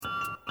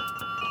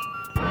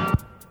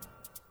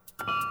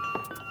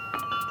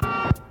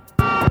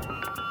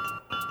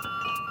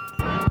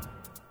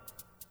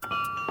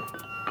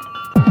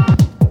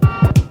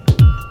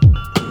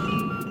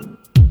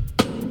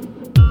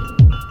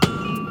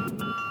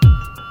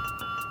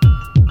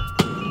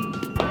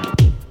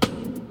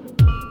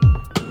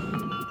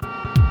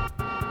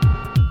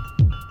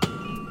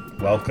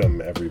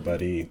Welcome,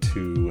 everybody,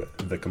 to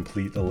The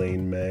Complete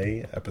Elaine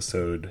May,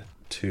 Episode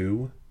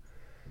 2.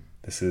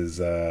 This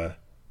is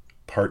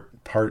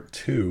part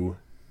 2,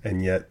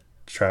 and yet,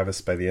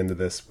 Travis, by the end of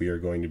this, we are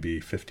going to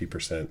be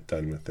 50%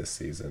 done with this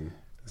season.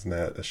 Isn't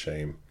that a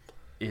shame?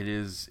 It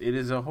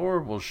is a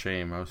horrible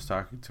shame. I was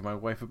talking to my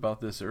wife about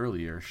this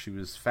earlier. She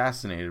was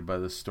fascinated by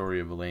the story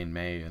of Elaine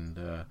May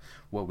and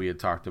what we had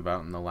talked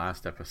about in the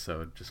last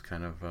episode, just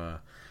kind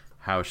of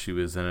how she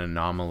was an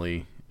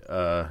anomaly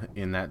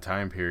in that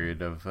time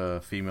period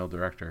of female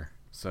director.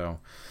 So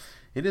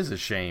it is a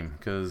shame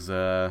because,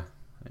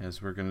 as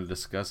we're going to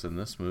discuss in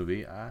this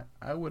movie,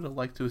 I would have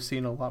liked to have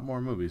seen a lot more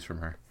movies from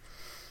her.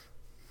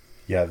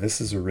 Yeah, this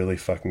is a really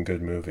fucking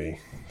good movie.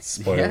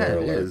 Spoiler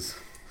alert. It is.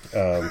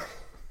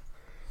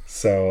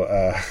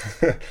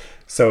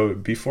 So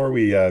before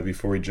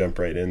we jump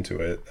right into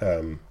it,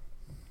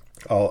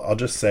 I'll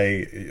just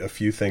say a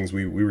few things.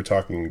 We were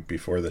talking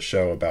before the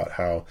show about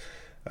how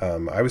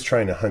I was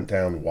trying to hunt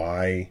down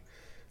why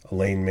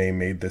Elaine May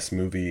made this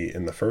movie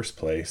in the first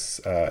place,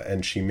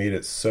 and she made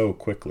it so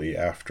quickly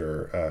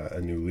after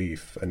A New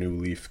Leaf.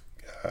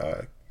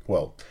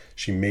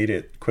 She made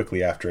it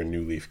quickly after A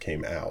New Leaf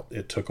came out.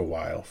 It took a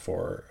while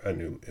for A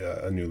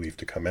New Leaf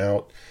to come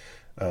out.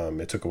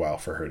 It took a while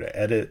for her to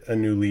edit A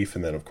New Leaf,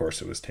 and then of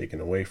course it was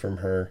taken away from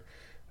her.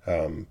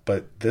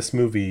 But this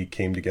movie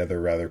came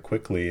together rather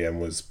quickly and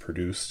was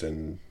produced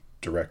and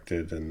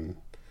directed and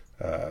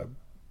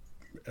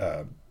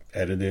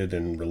edited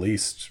and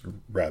released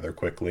rather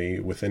quickly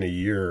within a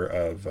year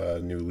of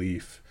New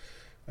Leaf.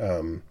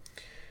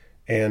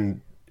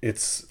 And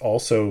it's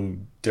also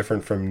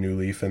different from New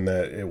Leaf in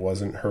that it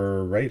wasn't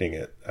her writing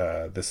it.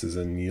 This is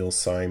a Neil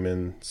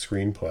Simon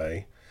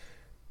screenplay.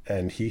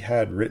 And he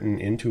had written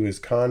into his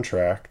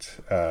contract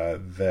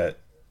that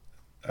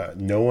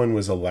no one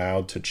was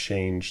allowed to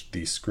change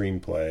the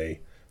screenplay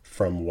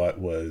from what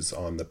was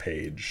on the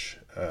page.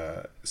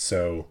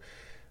 So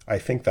I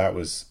think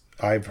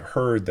I've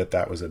heard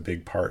that was a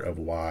big part of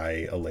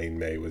why Elaine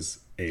May was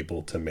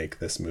able to make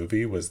this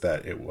movie, was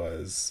that it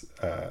was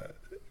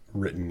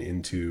written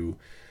into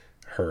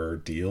her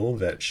deal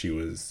that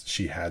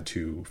she had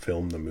to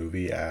film the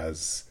movie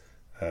as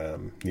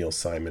Neil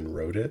Simon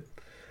wrote it.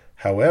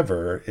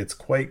 However, it's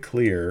quite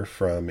clear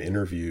from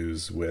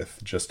interviews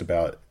with just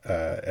about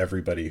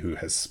everybody who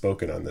has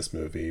spoken on this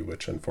movie,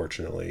 which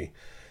unfortunately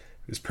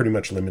is pretty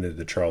much limited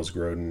to Charles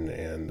Grodin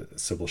and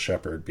Sybil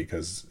Shepherd,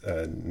 because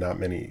not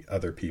many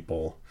other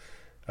people,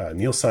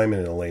 Neil Simon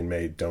and Elaine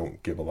May,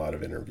 don't give a lot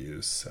of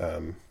interviews.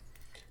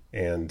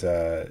 And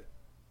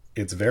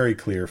it's very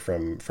clear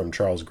from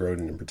Charles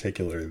Grodin in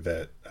particular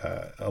that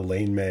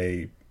Elaine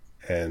May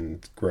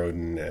and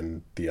Grodin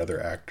and the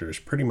other actors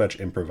pretty much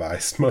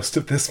improvised most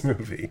of this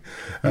movie.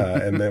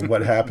 And then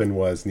what happened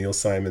was Neil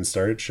Simon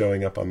started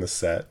showing up on the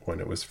set when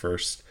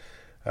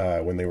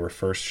they were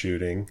first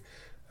shooting,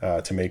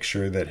 to make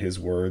sure that his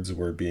words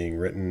were being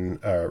written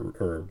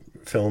or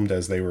filmed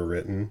as they were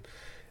written.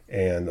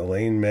 And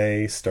Elaine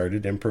May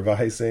started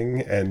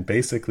improvising, and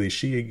basically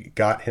she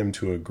got him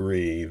to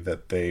agree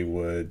that they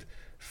would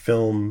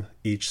film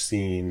each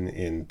scene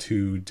in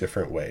two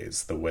different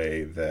ways: the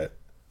way that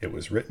it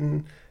was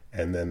written,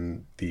 and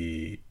then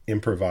the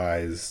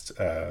improvised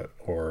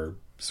or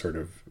sort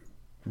of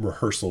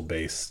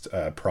rehearsal-based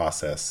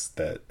process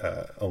that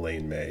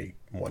Elaine May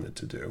wanted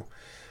to do,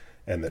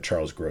 and that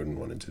Charles Grodin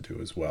wanted to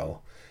do as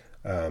well.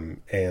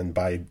 And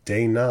by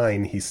day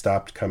 9, he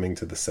stopped coming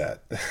to the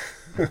set.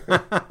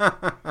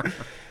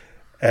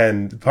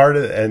 And part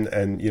of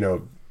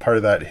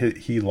that,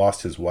 he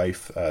lost his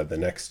wife the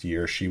next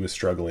year. She was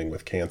struggling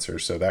with cancer,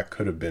 so that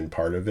could have been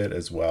part of it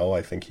as well.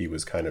 I think he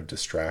was kind of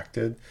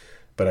distracted,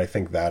 but I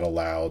think that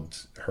allowed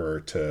her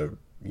to,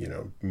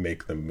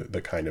 make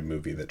the kind of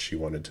movie that she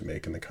wanted to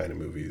make, and the kind of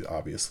movie,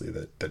 obviously,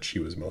 that she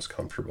was most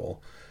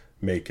comfortable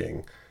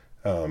making.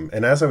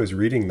 And as I was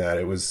reading that,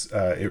 it was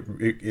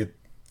it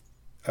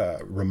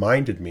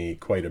reminded me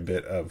quite a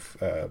bit of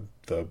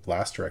the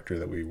last director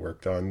that we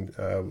worked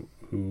on,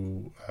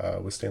 who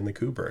was Stanley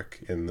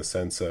Kubrick, in the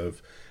sense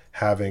of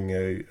having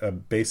a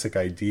basic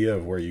idea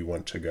of where you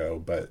want to go,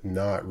 but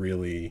not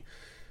really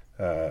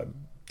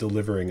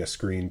delivering a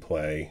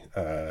screenplay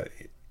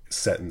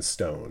set in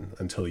stone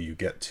until you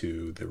get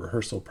to the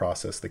rehearsal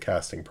process, the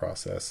casting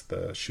process,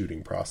 the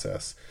shooting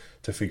process,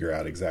 to figure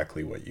out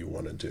exactly what you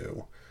want to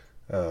do.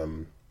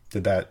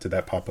 Did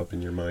that pop up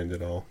in your mind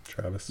at all,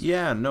 Travis?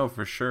 Yeah, no,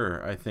 for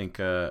sure. I think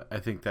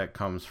that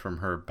comes from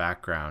her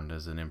background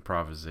as an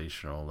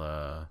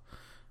improvisational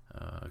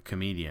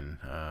comedian.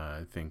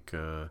 I think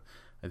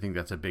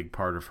that's a big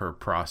part of her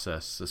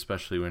process,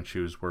 especially when she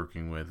was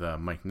working with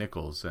Mike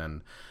Nichols,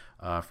 and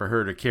for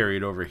her to carry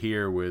it over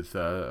here with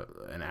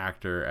an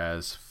actor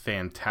as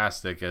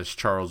fantastic as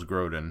Charles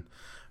Grodin,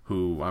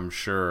 who I'm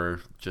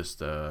sure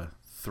just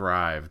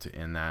thrived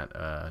in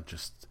that,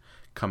 just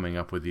coming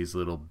up with these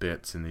little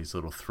bits and these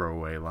little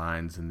throwaway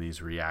lines and these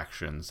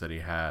reactions that he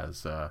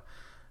has.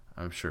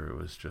 I'm sure it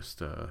was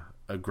just a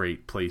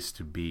great place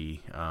to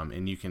be.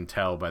 And you can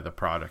tell by the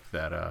product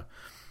that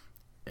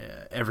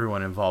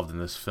everyone involved in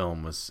this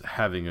film was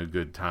having a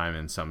good time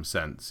in some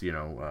sense,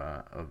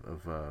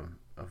 of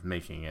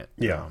making it.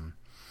 Yeah.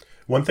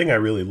 One thing I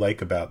really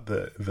like about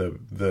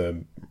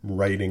the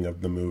writing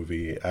of the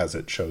movie as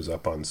it shows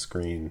up on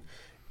screen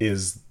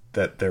is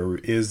that there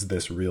is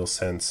this real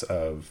sense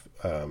of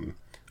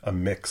a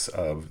mix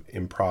of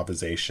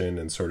improvisation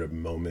and sort of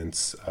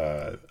moments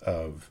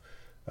of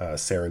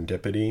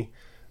serendipity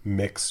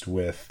mixed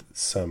with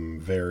some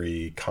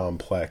very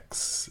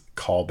complex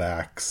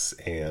callbacks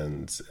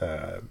and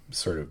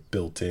sort of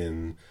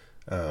built-in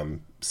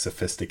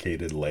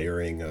sophisticated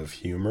layering of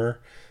humor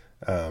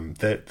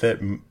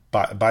that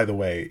by the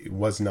way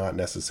was not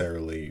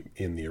necessarily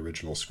in the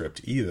original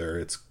script either.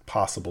 It's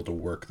possible to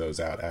work those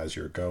out as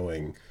you're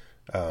going,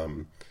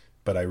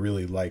 but I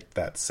really liked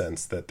that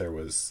sense that there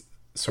was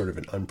sort of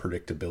an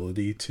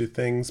unpredictability to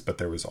things, but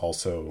there was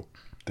also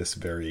this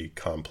very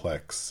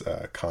complex,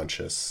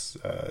 conscious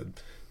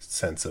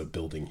sense of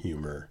building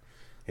humor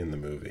in the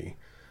movie.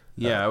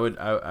 Yeah,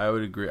 I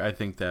would agree. I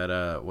think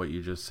that what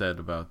you just said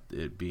about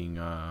it being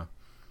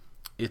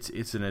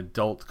it's an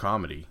adult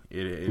comedy.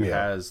 It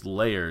has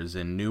layers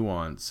and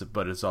nuance,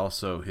 but it's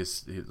also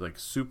his like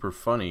super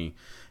funny,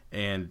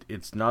 and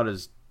it's not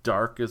as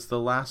dark as the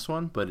last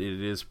one, but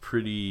it is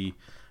pretty.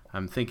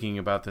 I'm thinking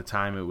about the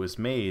time it was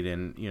made,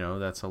 and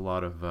that's a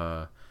lot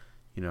of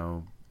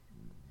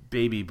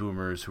baby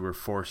boomers who were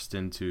forced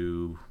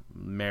into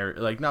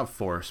like not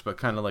forced, but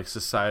kind of like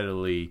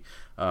societally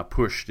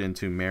pushed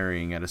into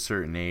marrying at a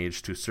certain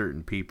age to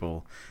certain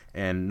people,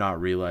 and not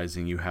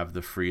realizing you have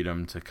the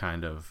freedom to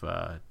kind of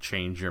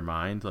change your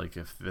mind, like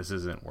if this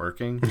isn't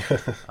working,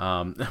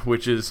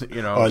 which is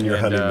on your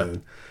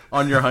honeymoon.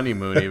 On your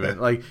honeymoon, even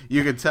like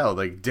you could tell,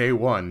 like day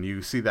one,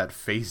 you see that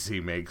face he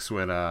makes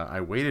when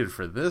I waited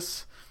for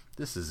this.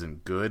 This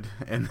isn't good,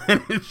 and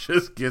then it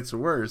just gets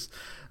worse.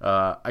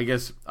 I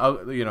guess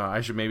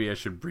I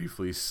should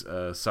briefly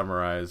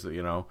summarize. This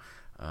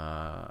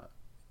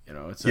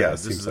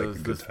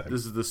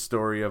is the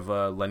story of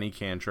Lenny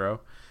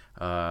Cantrell.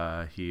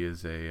 He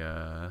is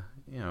a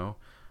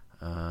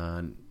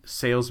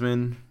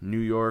salesman, New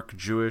York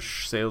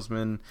Jewish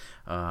salesman.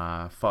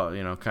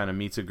 Kind of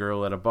meets a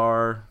girl at a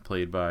bar,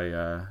 played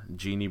by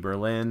Jeannie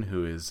Berlin,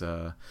 who is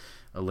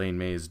Elaine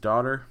May's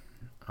daughter.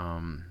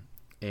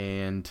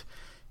 And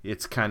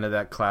it's kind of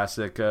that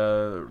classic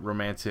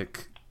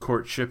romantic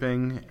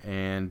courtshipping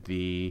and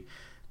the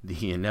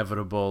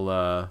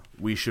inevitable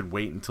we should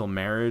wait until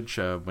marriage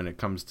when it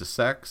comes to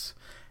sex.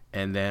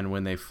 And then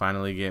when they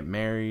finally get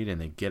married and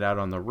they get out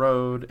on the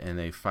road and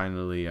they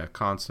finally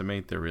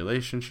consummate their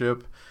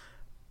relationship,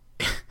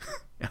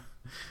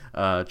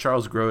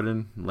 Charles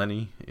Grodin,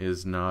 Lenny,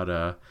 is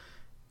not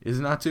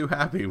too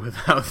happy with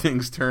how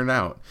things turn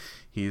out.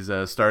 He's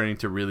starting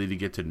to really to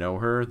get to know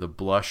her. The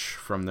blush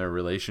from their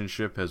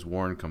relationship has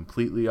worn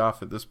completely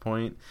off at this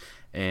point.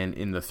 And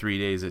in the 3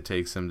 days it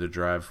takes him to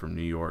drive from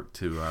New York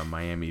to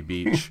Miami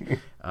Beach,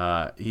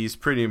 he's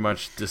pretty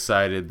much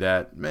decided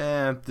that,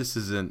 man, this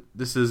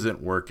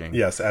isn't working.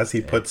 Yes, as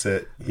he puts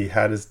it, he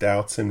had his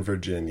doubts in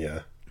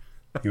Virginia.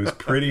 He was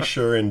pretty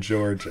sure in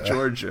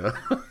Georgia.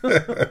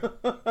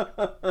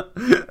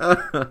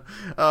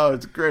 Oh,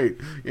 it's great.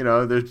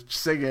 They're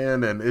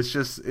singing, and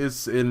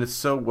it's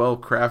so well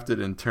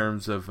crafted in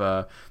terms of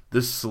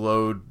the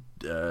slow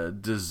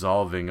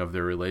dissolving of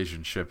their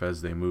relationship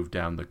as they move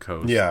down the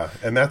coast. Yeah,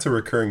 and that's a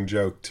recurring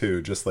joke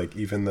too. Just like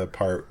even the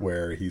part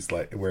where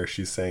where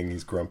she's saying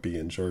he's grumpy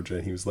in Georgia,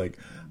 and he was like,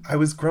 "I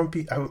was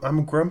grumpy.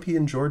 I'm grumpy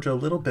in Georgia a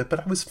little bit,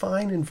 but I was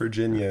fine in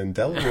Virginia and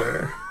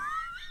Delaware."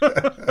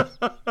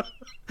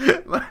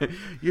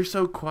 You're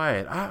so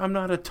quiet. I'm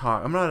not a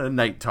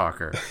night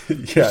talker. Yeah.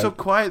 You're so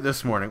quiet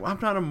this morning. Well, I'm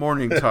not a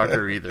morning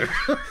talker either.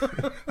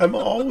 I'm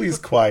always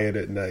quiet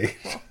at night.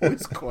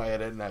 Always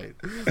quiet at night.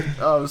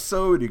 Oh,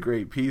 so many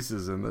great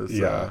pieces in this.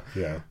 Yeah.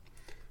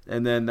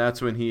 And then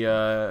that's when he,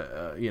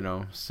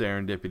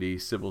 serendipity,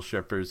 Sybil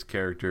Shepherd's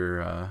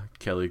character,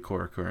 Kelly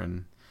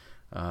Corcoran,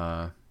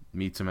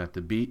 meets him at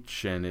the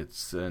beach, and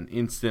it's an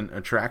instant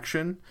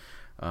attraction.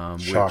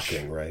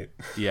 Shocking, right?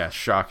 Yeah,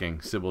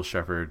 shocking. Sybil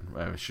Shepherd,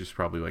 she's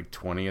probably like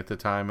 20 at the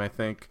time, I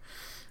think.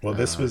 Well,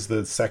 this was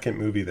the second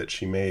movie that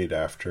she made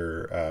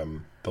after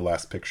The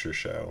Last Picture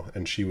Show,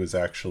 and she was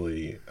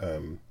actually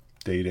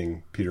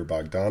dating Peter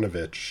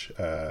Bogdanovich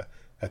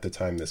at the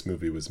time this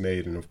movie was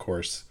made. And of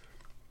course,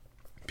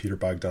 Peter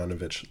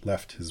Bogdanovich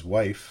left his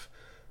wife,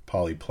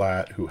 Polly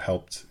Platt, who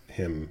helped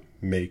him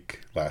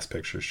make Last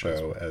Picture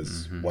Show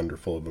as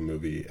wonderful of a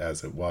movie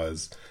as it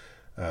was.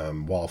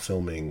 While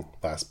filming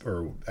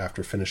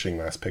after finishing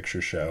Last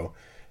Picture Show,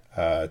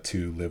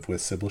 to live with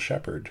Sybil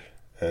Shepherd,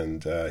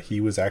 and he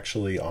was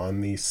actually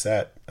on the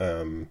set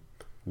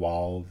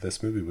while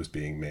this movie was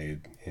being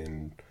made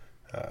in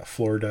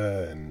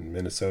Florida and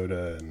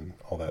Minnesota and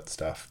all that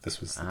stuff.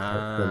 This was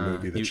her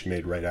movie that she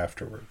made right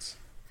afterwards.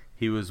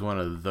 He was one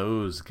of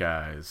those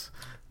guys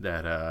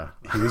that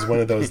he was one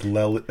of those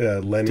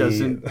Lenny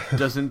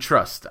doesn't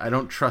trust. I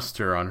don't trust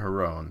her on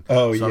her own.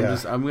 Oh, so yeah.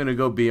 I'm gonna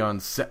go be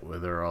on set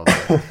with her all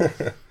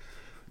day.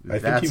 I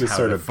think he That's was how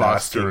sort to of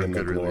foster basking a in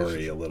the good glory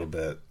relationship. a little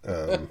bit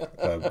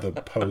of the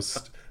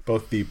post,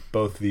 both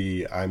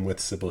the I'm with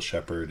Sybil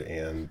Shepherd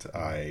and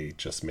I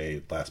just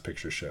made Last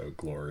Picture Show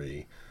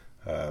glory.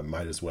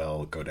 Might as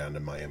well go down to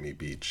Miami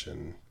Beach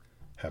and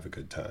have a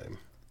good time.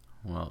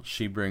 Well,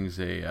 she brings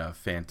a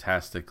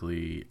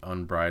fantastically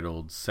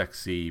unbridled,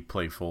 sexy,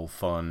 playful,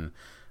 fun,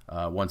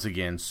 once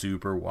again,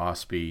 super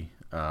waspy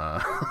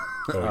Oh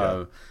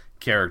yeah.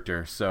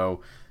 character.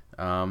 So,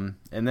 and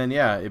then,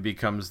 yeah, it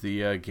becomes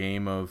the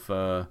game of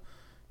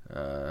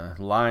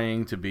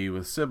lying to be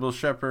with Sybil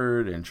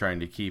Shepherd and trying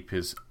to keep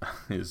his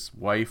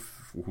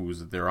wife,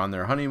 who's they're on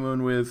their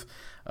honeymoon with,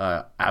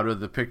 out of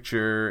the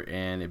picture.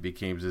 And it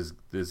becomes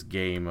this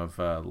game of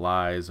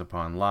lies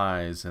upon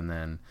lies. And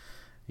then,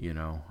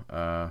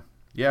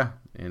 yeah,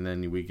 and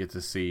then we get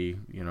to see,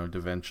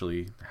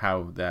 eventually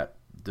how that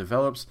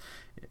develops.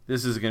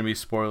 This is going to be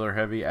spoiler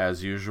heavy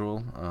as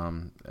usual.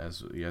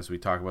 As we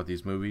talk about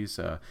these movies,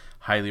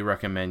 highly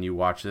recommend you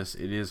watch this.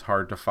 It is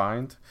hard to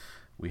find.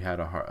 We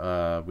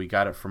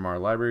got it from our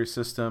library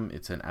system.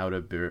 It's an out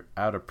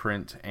of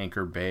print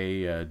Anchor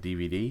Bay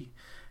DVD,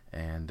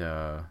 and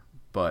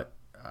but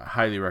I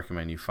highly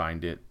recommend you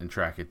find it and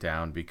track it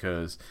down,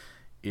 because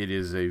it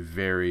is a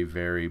very,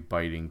 very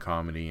biting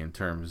comedy in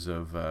terms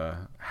of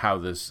how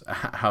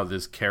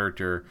this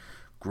character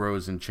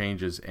grows and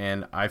changes.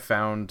 And I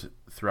found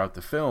throughout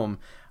the film,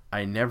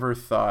 I never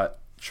thought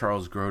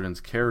Charles Grodin's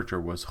character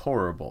was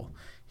horrible.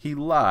 He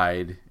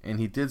lied, and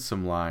he did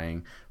some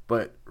lying,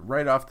 but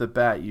right off the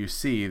bat, you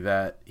see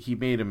that he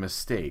made a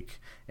mistake,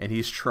 and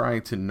he's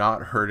trying to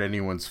not hurt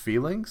anyone's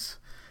feelings,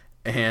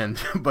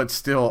 but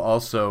still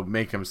also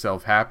make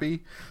himself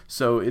happy.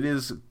 So it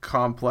is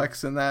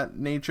complex in that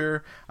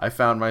nature. I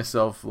found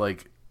myself,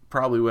 like,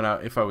 probably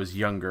if I was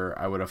younger,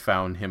 I would have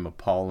found him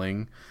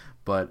appalling.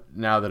 But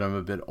now that I'm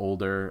a bit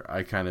older,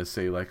 I kind of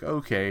say, like,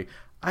 okay,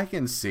 I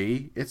can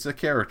see it's a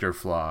character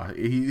flaw.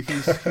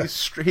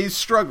 He's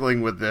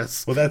struggling with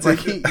this. Well, that's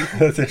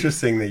that's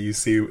interesting that you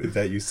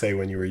say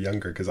when you were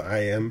younger, because I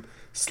am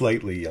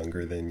slightly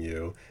younger than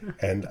you,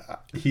 and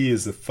he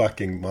is a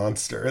fucking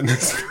monster in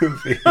this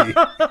movie.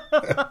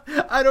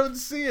 I don't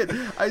see it.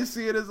 I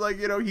see it as, like,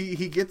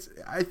 he gets.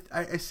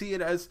 I see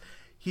it as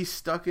he's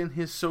stuck in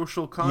his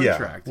social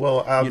contract. Yeah.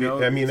 Well,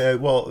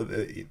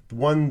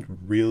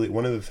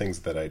 one of the things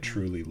that I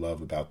truly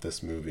love about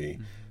this movie,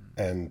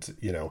 and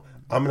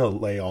I'm gonna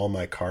lay all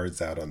my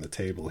cards out on the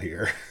table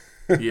here.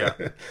 Yeah,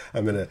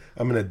 I'm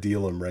gonna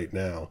deal them right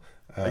now.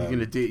 Are you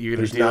gonna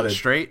deal it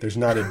straight? There's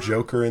not a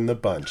joker in the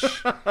bunch.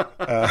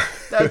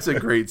 That's a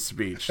great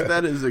speech.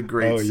 That is a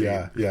great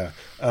scene. Yeah.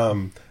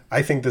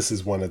 I think this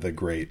is one of the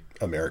great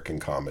American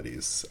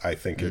comedies. I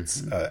think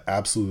it's an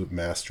absolute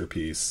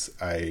masterpiece.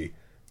 I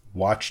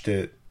watched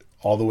it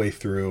all the way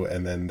through,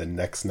 and then the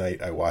next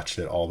night I watched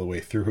it all the way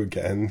through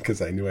again,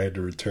 because I knew I had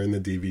to return the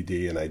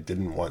DVD, and I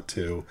didn't want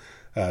to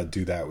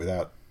do that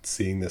without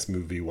seeing this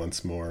movie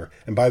once more.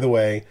 And by the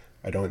way,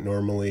 I don't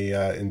normally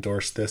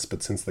endorse this,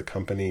 but since the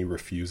company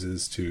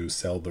refuses to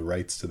sell the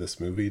rights to this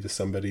movie to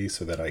somebody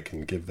so that I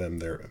can give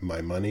them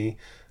my money,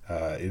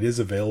 it is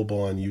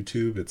available on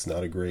YouTube. It's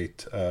not a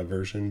great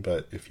version,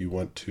 but if you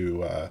want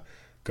to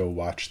go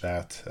watch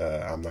that,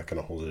 I'm not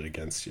going to hold it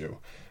against you.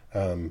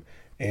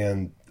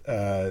 And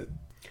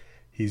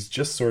he's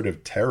just sort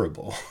of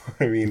terrible.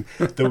 I mean,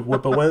 but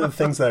one of the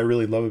things that I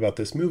really love about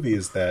this movie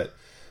is that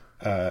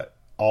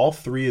all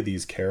three of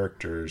these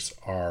characters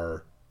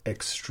are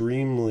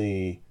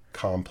extremely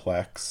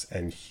complex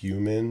and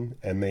human,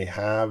 and they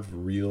have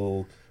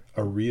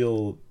a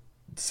real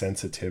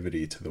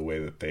sensitivity to the way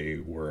that they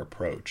were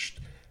approached.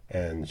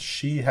 And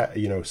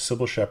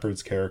Sybil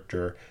Shepherd's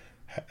character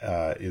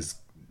is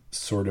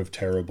sort of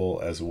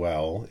terrible as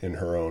well in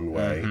her own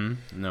way.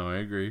 Mm-hmm. No, I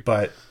agree.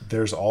 But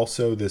there's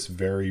also this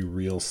very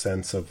real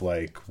sense of,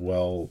 like,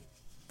 well,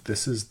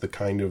 this is the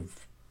kind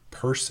of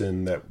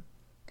person that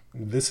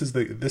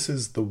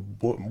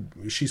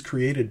she's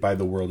created by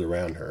the world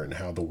around her and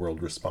how the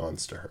world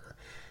responds to her.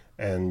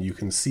 And you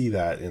can see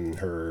that in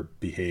her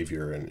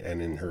behavior and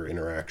in her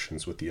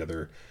interactions with the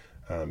other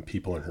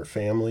people in her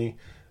family,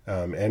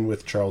 and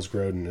with Charles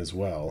Grodin as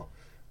well.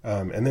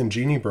 And then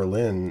Jeannie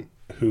Berlin,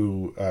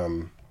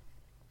 who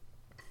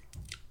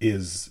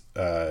is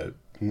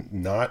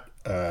not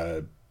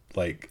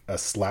like a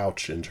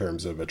slouch in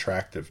terms of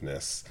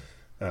attractiveness,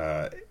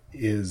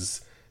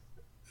 is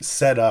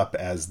set up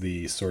as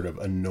the sort of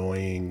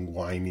annoying,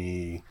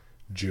 whiny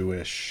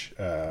Jewish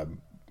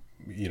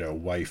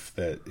wife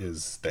that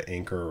is the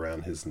anchor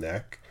around his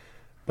neck.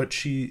 But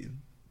she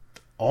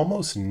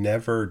almost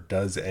never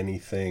does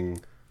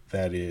anything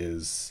that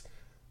is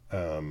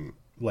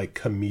like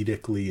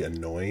comedically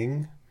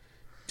annoying.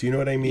 Do you know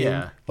what I mean?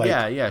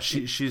 Yeah, yeah.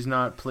 She's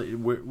not.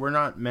 We're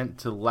not meant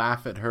to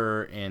laugh at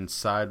her and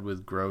side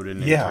with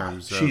Grodin. In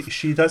terms of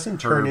she doesn't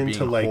turn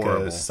into like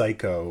horrible. A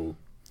psycho,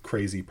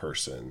 crazy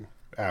person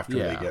after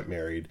they get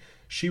married.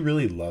 She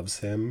really loves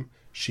him.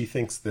 She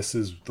thinks this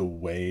is the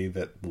way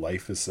that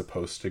life is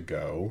supposed to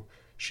go.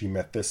 She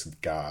met this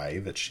guy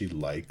that she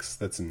likes,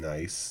 that's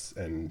nice,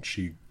 and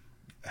she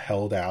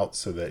held out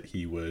so that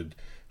he would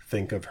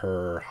think of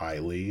her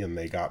highly, and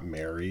they got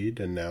married,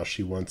 and now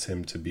she wants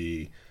him to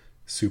be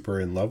super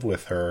in love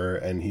with her,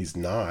 and he's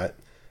not.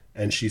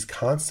 And she's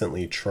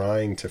constantly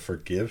trying to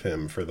forgive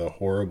him for the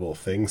horrible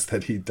things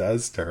that he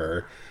does to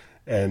her.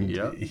 And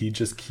Yep. he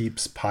just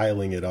keeps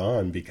piling it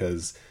on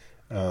because,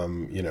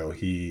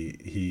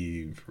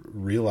 he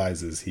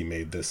realizes he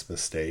made this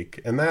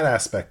mistake. And that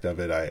aspect of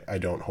it, I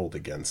don't hold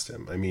against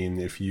him. I mean,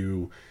 if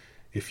you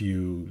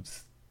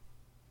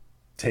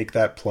take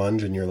that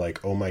plunge and you're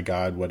like, oh my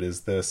God, what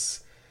is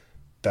this?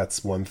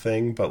 That's one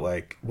thing. But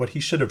like, what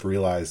he should have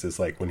realized is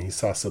like when he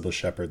saw Sybil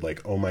Shepherd,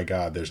 like, oh my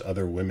God, there's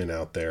other women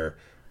out there.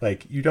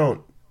 Like, you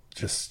don't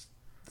just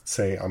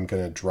say, I'm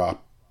going to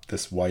drop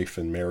this wife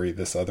and marry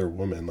this other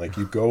woman. Like,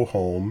 you go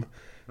home,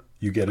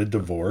 you get a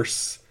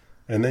divorce,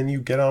 and then you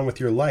get on with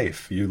your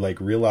life. You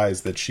like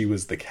realize that she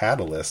was the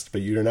catalyst,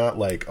 but you're not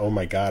like, oh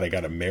my God, I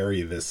got to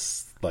marry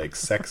this like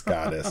sex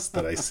goddess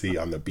that I see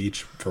on the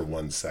beach for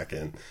 1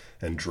 second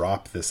and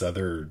drop this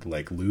other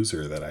like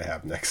loser that I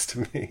have next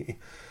to me.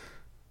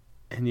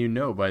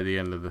 And by the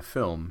end of the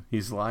film,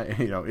 he's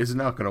it's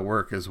not going to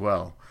work as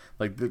well.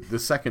 Like the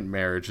second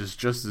marriage is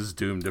just as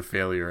doomed to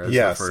failure as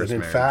the first marriage. Yes,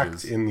 and in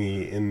fact,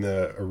 in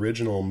the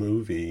original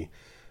movie,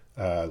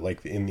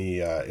 like in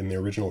the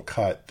original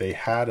cut, they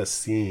had a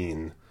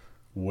scene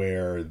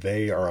where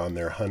they are on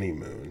their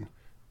honeymoon,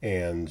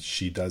 and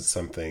she does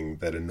something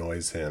that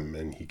annoys him,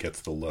 and he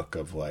gets the look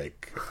of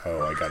like,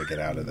 oh, I got to get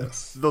out of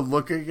this. The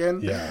look again?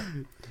 Yeah.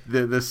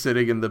 The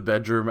sitting in the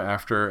bedroom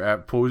at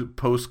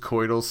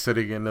post-coital,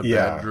 sitting in the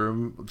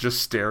bedroom,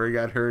 just staring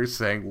at her,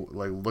 saying,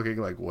 like, looking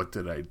like, what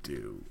did I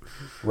do?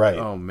 Right.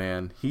 Oh,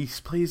 man. He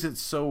plays it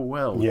so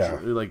well. Yeah.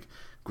 Like,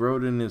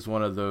 Grodin is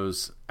one of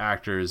those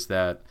actors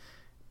that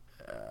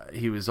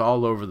he was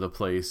all over the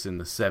place in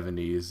the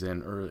 70s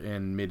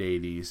and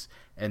mid-80s,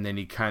 and then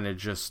he kind of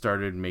just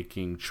started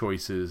making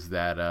choices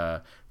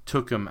that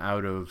took him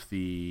out of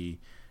the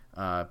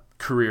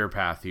career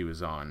path he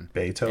was on.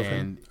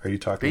 Beethoven? Are you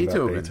talking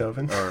about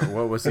Beethoven? Or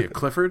what was he?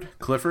 Clifford?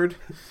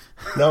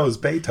 No, it was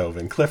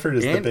Beethoven. Clifford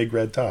is the big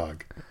red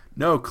dog.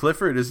 No,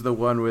 Clifford is the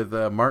one with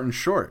Martin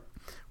Short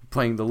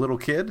playing the little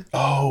kid.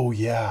 Oh,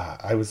 yeah.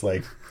 I was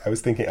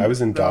thinking, I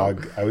was in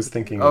Dog. I was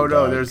thinking. Oh,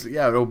 no,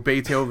 Dog.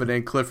 Beethoven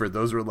and Clifford.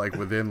 Those were like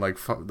within like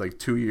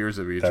 2 years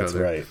of each other. That's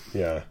right,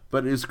 yeah.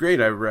 But it's great.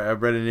 I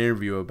read an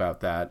interview about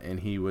that,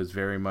 and he was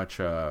very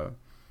much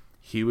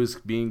he was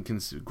being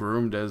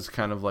groomed as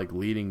kind of like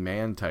leading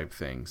man type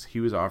things. He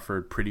was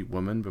offered Pretty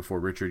Woman before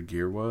Richard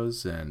Gere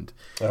was, and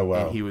oh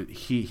wow, and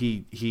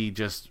he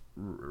just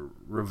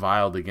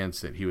reviled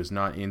against it. He was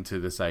not into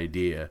this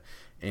idea,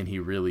 and he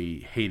really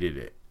hated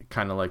it.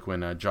 Kind of like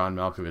when John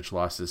Malkovich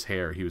lost his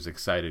hair, he was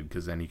excited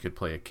because then he could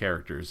play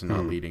characters and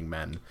not leading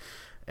men.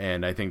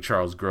 And I think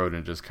Charles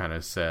Grodin just kind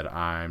of said,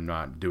 I'm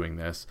not doing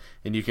this.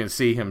 And you can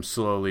see him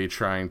slowly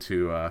trying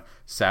to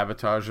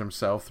sabotage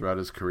himself throughout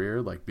his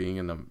career, like being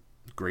in the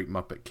Great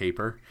Muppet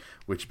Caper,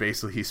 which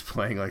basically he's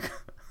playing like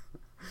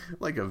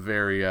like a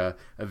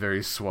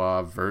very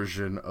suave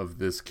version of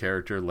this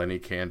character, Lenny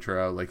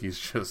Cantrell. Like he's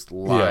just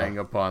lying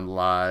upon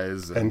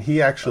lies. And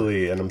he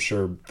actually, and I'm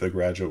sure The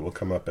Graduate will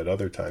come up at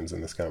other times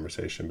in this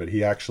conversation, but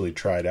he actually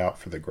tried out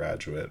for The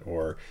Graduate,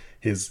 or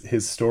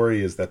his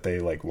story is that they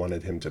like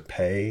wanted him to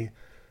pay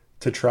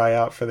to try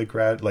out for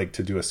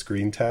to do a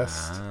screen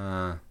test,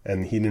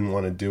 and he didn't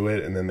want to do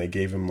it, and then they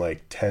gave him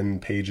like 10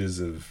 pages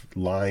of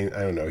line.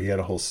 I don't know, he had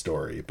a whole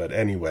story, but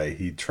anyway,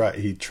 he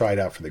tried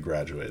out for The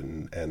Graduate,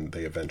 and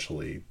they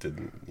eventually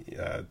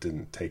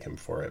didn't take him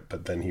for it,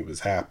 but then he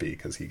was happy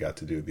because he got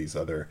to do these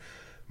other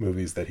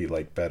movies that he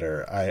liked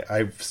better.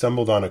 I've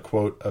stumbled on a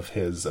quote of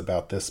his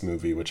about this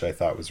movie, which I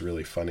thought was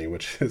really funny,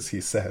 which is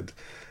he said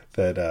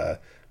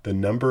that the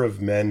number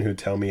of men who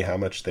tell me how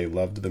much they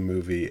loved the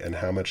movie and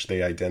how much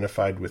they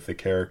identified with the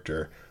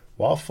character,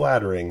 while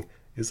flattering,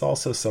 is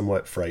also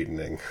somewhat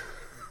frightening.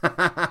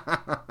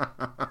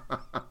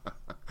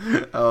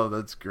 Oh,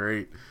 that's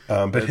great.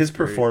 But his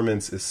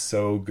performance is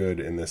so good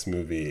in this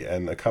movie.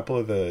 And a couple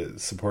of the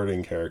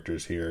supporting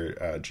characters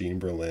here, Jean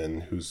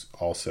Berlin, who's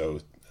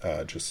also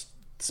just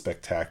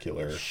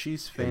spectacular.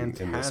 She's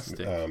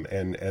fantastic.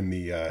 And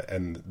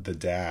the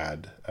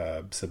dad,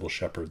 Sybil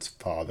Shepherd's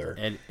father,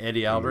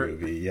 Eddie Albert.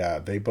 Movie. Yeah,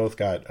 they both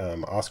got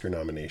Oscar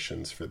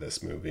nominations for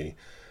this movie.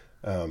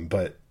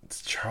 But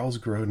Charles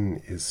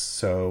Grodin is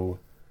so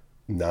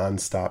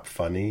nonstop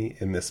funny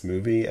in this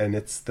movie, and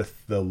it's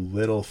the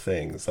little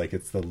things, like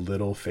it's the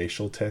little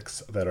facial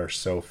tics that are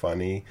so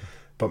funny.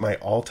 But my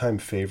all-time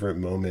favorite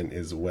moment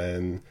is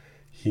when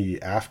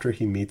after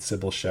he meets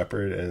Sybil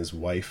Shepherd and his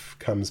wife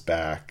comes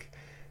back,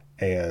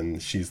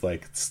 and she's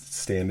like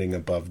standing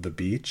above the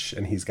beach,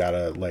 and he's got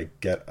to like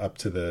get up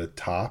to the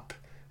top,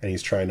 and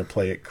he's trying to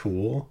play it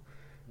cool.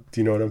 Do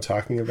you know what I'm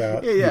talking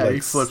about? Yeah. He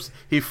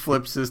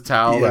flips his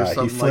towel or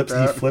something like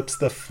that. He flips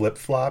the flip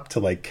flop to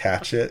like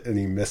catch it, and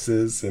he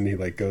misses, and he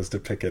like goes to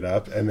pick it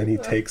up, and then he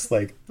takes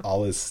like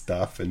all his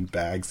stuff and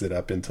bags it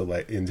up into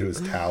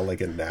his towel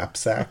like a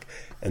knapsack,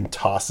 and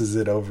tosses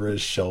it over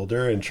his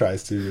shoulder and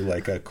tries to do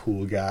like a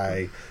cool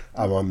guy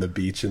I'm on the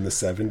beach in the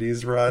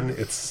 70s run.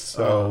 It's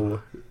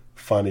so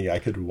funny. I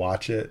could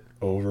watch it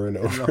over and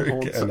over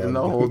again. And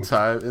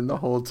the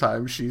whole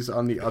time she's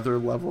on the other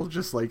level,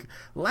 just like,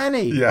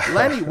 Lenny,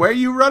 where are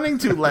you running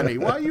to, Lenny?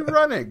 Why are you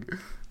running?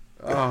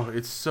 Oh,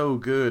 it's so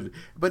good.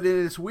 But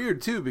it's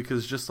weird too,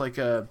 because just like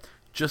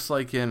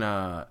in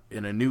a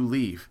New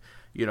Leaf,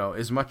 you know,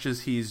 as much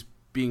as he's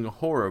being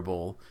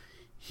horrible,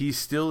 he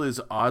still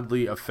is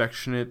oddly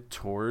affectionate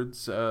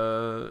towards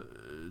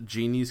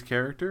Jeannie's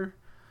character,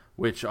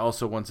 which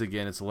also, once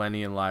again, it's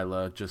Lenny and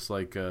Lila, just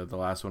like the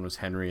last one was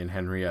Henry and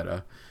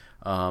Henrietta.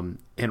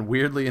 And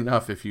weirdly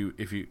enough, if you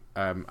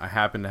I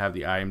happen to have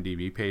the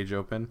IMDb page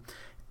open,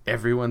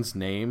 everyone's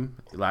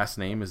last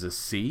name is a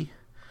C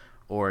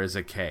or is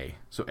a K.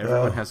 So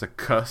everyone has a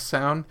K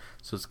sound.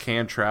 So it's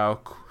Cantrow,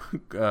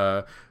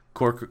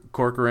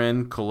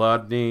 Corcoran,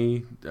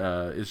 Kolodny.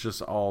 It's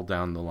just all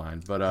down the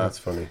line. But that's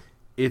funny.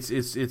 It's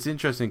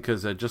interesting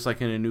because just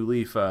like in A New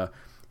Leaf,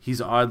 he's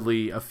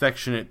oddly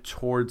affectionate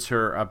towards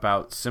her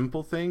about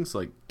simple things,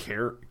 like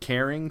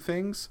caring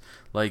things.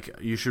 Like,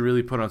 you should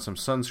really put on some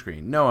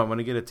sunscreen. No, I want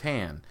to get a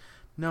tan.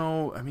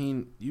 No, I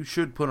mean, you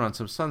should put on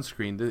some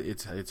sunscreen.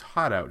 It's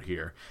hot out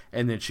here.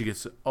 And then she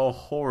gets a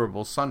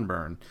horrible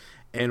sunburn,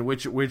 and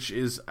which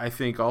is, I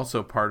think,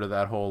 also part of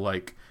that whole,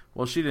 like,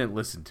 well, she didn't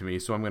listen to me,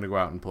 so I'm going to go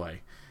out and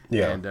play.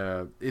 Yeah.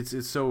 And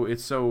it's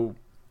so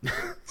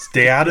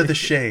stay out of the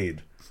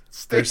shade.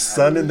 There's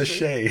sun in the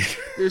shade.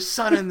 There's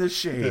sun in the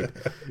shade.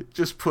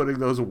 Just putting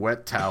those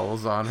wet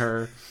towels on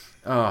her.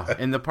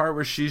 And the part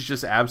where she's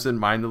just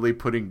absent-mindedly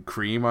putting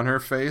cream on her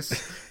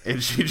face,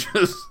 and she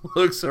just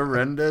looks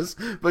horrendous,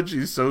 but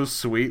she's so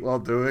sweet while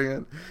doing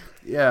it.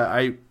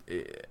 Yeah,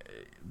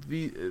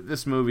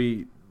 this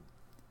movie,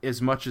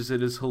 as much as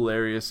it is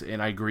hilarious,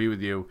 and I agree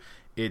with you,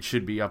 it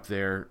should be up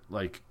there.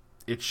 Like,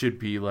 it should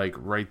be like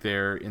right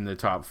there in the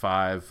top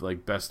 5,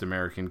 like, best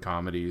American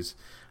comedies.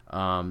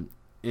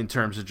 In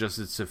terms of just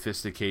its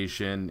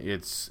sophistication,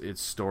 its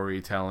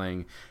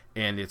storytelling,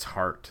 and its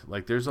heart.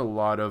 Like, there's a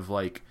lot of,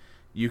 like,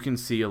 you can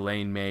see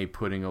Elaine May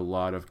putting a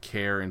lot of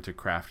care into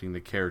crafting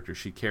the character.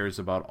 She cares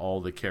about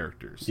all the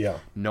characters. Yeah.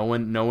 No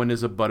one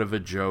is a butt of a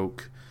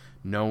joke.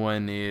 No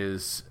one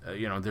is,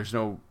 there's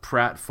no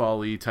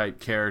pratfall-y type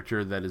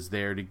character that is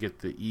there to get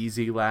the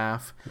easy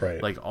laugh.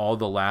 Right. Like, all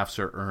the laughs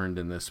are earned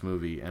in this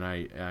movie, and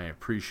I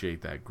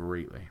appreciate that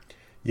greatly.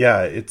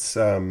 Yeah, it's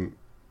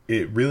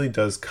it really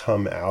does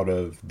come out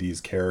of these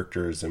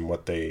characters and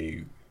what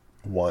they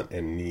want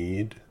and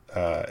need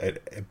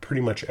at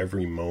pretty much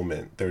every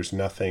moment. There's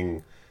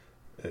nothing.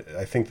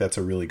 I think that's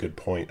a really good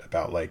point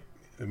about, like,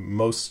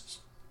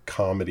 most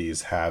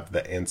comedies have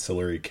the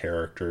ancillary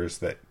characters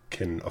that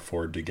can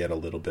afford to get a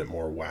little bit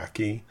more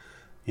wacky,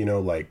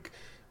 like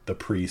the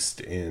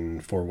priest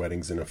in Four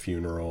Weddings and a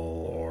Funeral,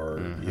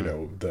 or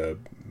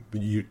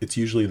it's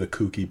usually the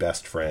kooky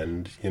best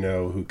friend,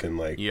 who can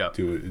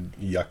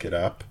yuck it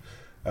up.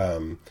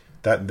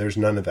 That there's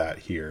none of that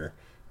here.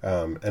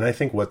 And I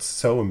think what's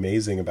so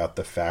amazing about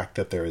the fact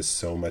that there is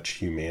so much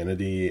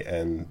humanity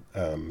and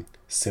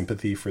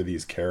sympathy for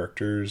these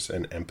characters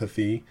and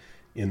empathy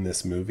in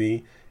this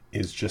movie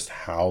is just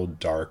how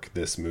dark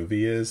this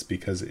movie is,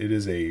 because it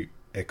is a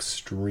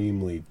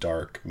extremely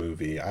dark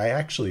movie. I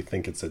actually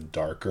think it's a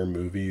darker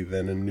movie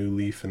than A New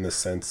Leaf, in the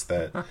sense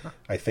that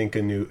I think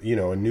A New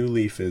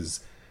Leaf is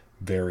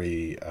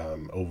very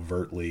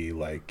overtly,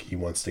 like, he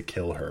wants to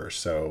kill her,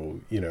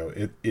 so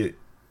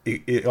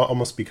it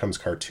almost becomes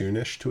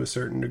cartoonish to a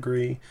certain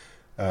degree,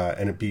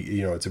 and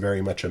it's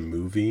very much a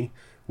movie,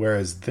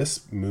 whereas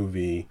this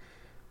movie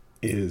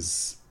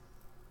is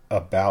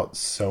about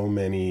so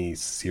many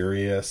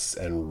serious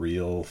and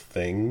real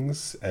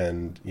things,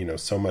 and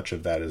so much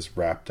of that is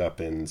wrapped up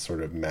in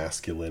sort of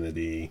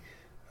masculinity,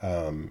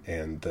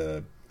 and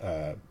the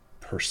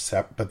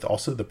but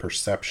also the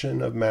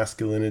perception of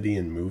masculinity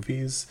in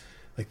movies.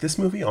 Like, this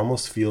movie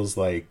almost feels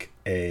like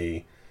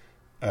a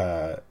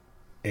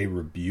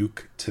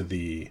rebuke to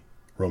the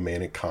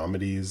romantic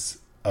comedies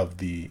of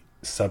the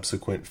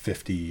subsequent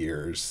 50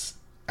 years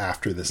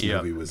after this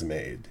movie was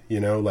made.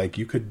 Like,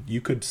 you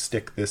could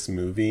stick this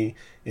movie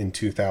in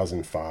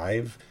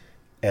 2005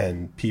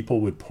 and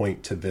people would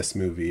point to this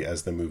movie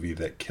as the movie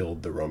that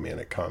killed the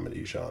romantic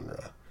comedy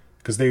genre,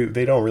 because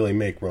they don't really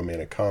make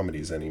romantic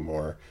comedies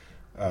anymore.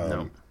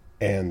 No.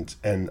 And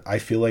I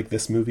feel like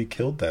this movie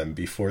killed them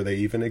before they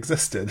even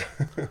existed.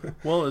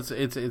 Well,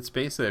 it's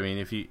basically, I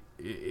mean,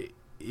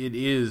 it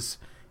is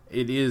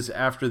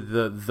after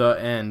the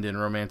end in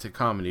romantic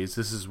comedies,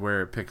 this is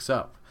where it picks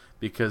up,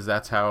 because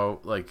that's how,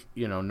 like,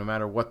 no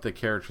matter what the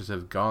characters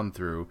have gone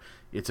through,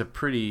 it's a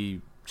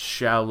pretty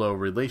shallow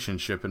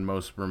relationship in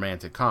most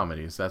romantic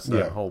comedies. That's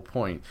the whole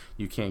point.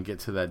 You can't get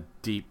to that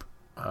deep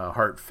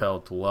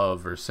heartfelt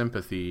love or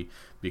sympathy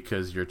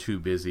because you're too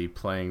busy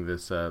playing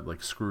this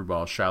like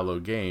screwball shallow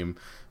game.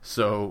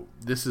 So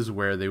this is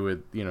where they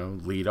would,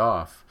 lead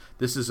off.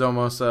 This is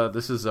almost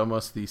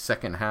the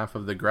second half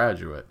of The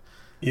Graduate.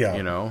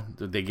 Yeah.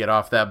 They get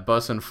off that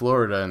bus in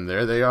Florida and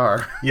there they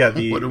are. Yeah.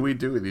 What do we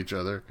do with each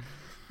other?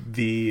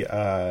 The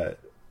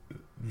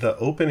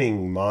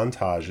opening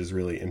montage is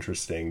really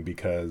interesting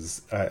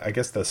because I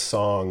guess the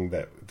song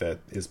that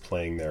is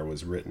playing there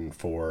was written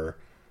for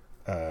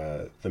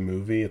the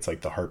movie. It's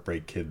like the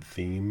Heartbreak Kid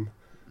theme.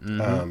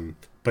 Mm-hmm.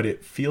 But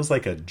it feels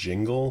like a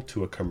jingle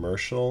to a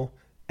commercial,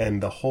 and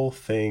the whole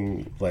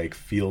thing like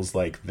feels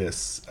like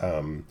this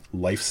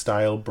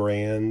lifestyle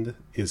brand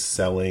is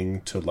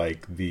selling to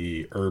like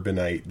the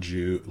urbanite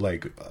Jew,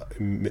 like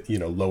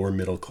lower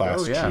middle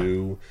class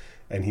Jew,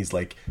 and he's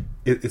like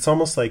it's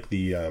almost like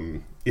the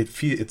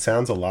it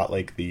sounds a lot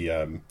like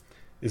the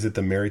is it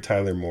the Mary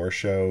Tyler Moore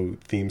Show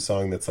theme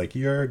song that's like,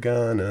 you're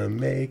gonna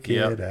make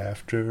it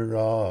after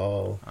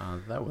all.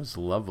 That was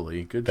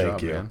lovely. Good Thank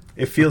job, you. man.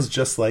 It feels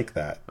just like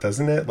that,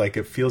 doesn't it? Like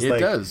it feels like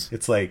does.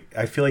 It's like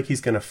I feel like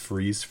he's gonna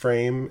freeze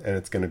frame and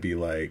it's gonna be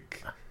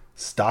like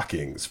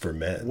stockings for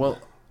men. Well,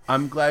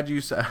 I'm glad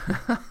you said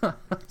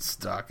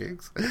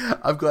stockings.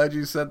 I'm glad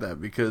you said that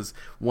because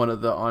one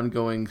of the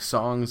ongoing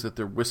songs that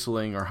they're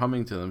whistling or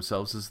humming to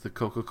themselves is the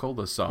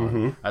Coca-Cola song.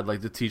 Mm-hmm. I'd like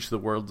to teach the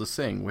world to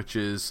sing, which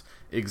is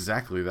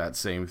exactly that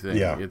same thing.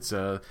 Yeah. It's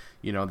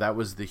that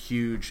was the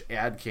huge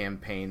ad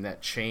campaign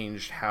that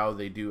changed how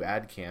they do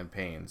ad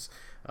campaigns.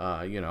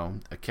 A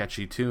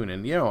catchy tune,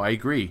 and I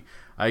agree.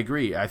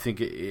 I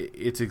think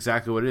it's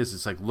exactly what it is.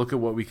 It's like, look at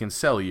what we can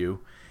sell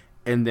you.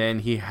 And then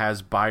he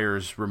has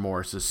buyer's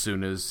remorse as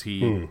soon as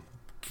he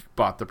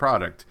bought the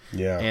product.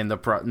 Yeah, and the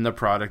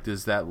product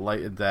is that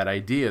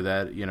idea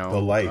that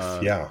the life,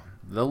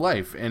 the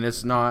life, and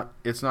it's not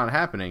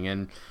happening.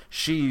 And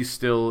she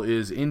still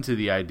is into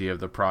the idea of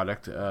the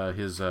product.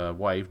 His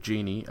wife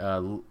Jeannie,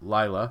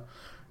 Lila,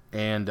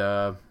 and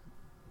and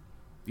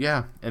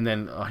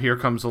then here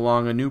comes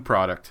along a new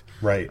product,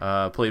 right?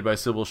 Played by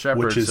Sybil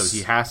Shepherd.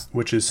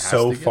 Which is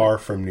so far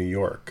from New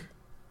York.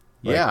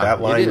 Like, that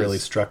line really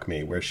struck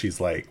me, where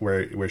she's like,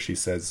 where she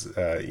says,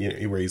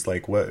 where he's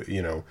like, what,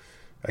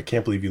 I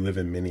can't believe you live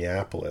in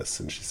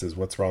Minneapolis, and she says,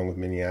 what's wrong with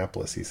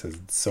Minneapolis? He says,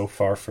 it's so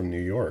far from New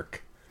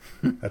York.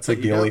 That's like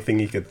the only thing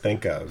he could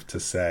think of to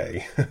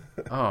say.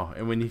 Oh,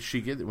 and when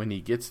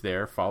he gets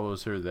there,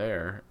 follows her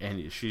there,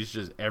 and she's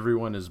just,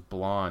 everyone is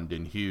blonde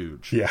and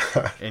huge.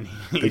 Yeah, and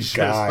he's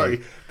guy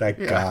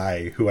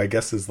who I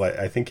guess is like,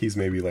 I think he's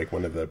maybe like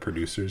one of the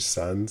producer's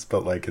sons,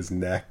 but like his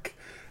neck.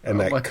 And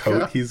that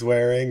coat he's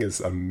wearing is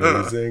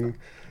amazing.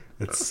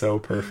 It's so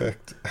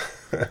perfect.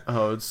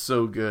 Oh, it's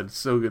so good.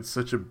 So good.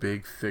 Such a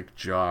big, thick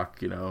jock,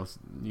 he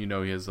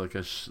has like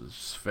a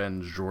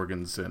Sven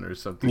Jorgensen or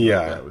something like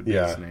that would be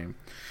his name.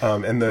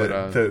 And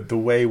the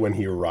way when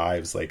he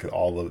arrives, like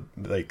all of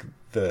like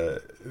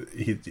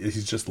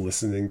he's just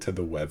listening to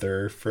the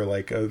weather for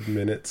like a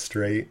minute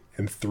straight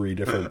in 3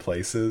 different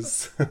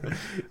places.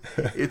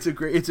 It's a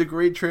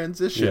great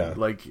transition. Yeah.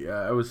 Like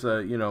I was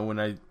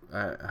when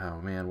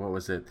oh man, what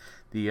was it?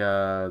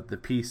 The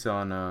piece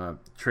on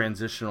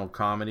transitional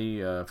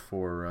comedy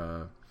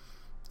for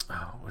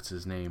what's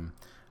his name?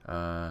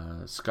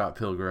 Scott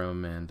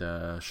Pilgrim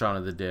and Shaun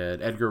of the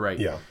Dead, Edgar Wright.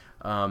 Yeah.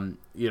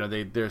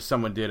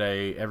 Someone did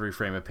a Every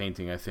Frame a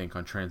Painting, I think,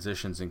 on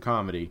transitions in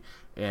comedy,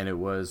 and it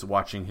was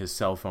watching his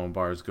cell phone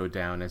bars go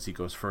down as he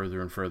goes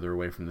further and further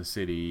away from the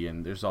city,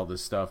 and there's all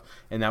this stuff,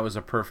 and that was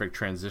a perfect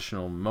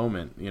transitional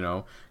moment,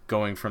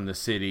 going from the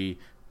city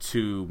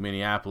to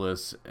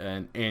Minneapolis,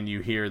 and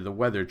you hear the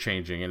weather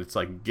changing, and it's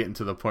like getting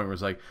to the point where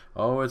it's like,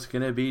 oh, it's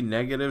gonna be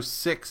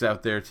 -6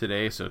 out there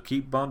today, so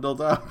keep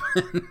bundled up.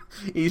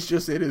 He's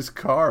just in his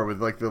car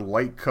with like the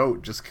light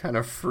coat, just kind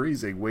of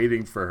freezing,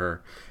 waiting for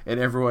her,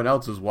 and everyone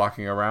else is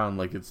walking around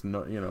like it's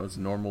it's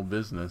normal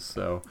business.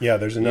 So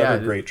there's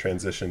another great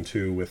transition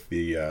too with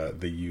the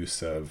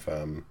use of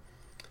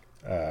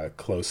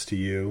 "Close to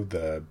You,"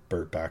 the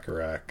Burt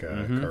Bacharach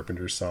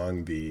Carpenter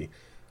song.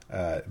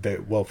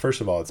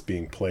 First of all, it's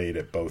being played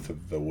at both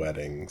of the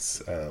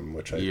weddings,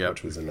 which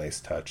was a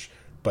nice touch.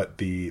 But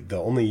the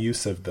only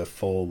use of the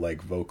full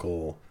like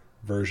vocal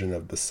version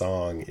of the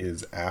song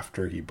is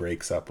after he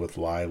breaks up with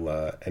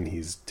Lila and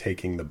he's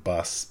taking the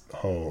bus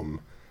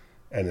home,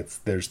 and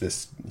there's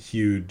this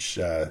huge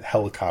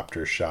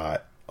helicopter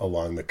shot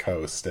along the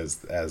coast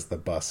as the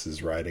bus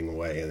is riding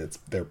away, and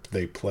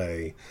they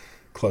play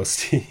 "Close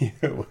to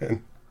You,"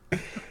 and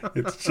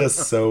it's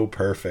just so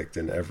perfect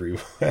in every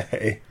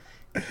way.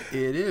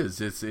 It is.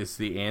 It's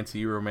the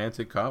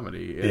anti-romantic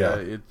comedy.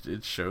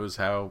 It shows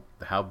how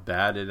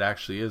bad it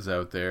actually is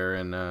out there.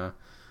 And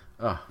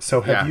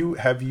so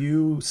have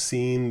you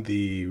seen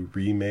the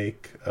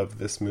remake of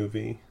this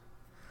movie?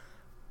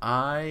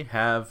 I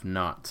have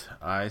not.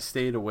 I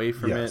stayed away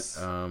from it.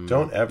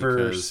 Don't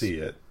ever see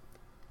it.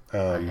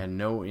 I had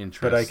no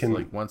interest. But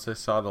like once I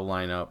saw the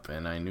lineup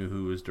and I knew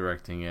who was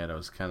directing it, I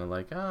was kind of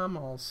like, I'm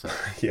all set.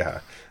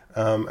 Yeah.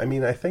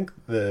 I think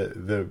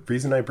the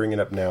reason I bring it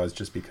up now is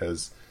just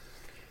because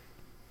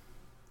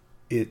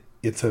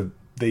it's a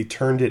they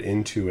turned it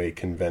into a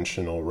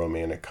conventional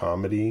romantic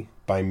comedy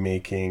by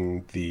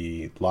making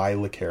the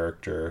Lila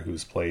character,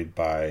 who's played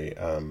by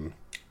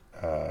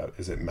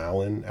is it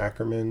Malin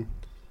Ackerman?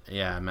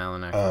 Yeah,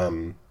 Malin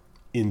Ackerman.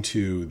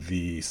 Into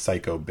the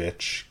psycho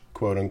bitch,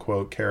 quote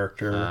unquote,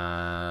 character.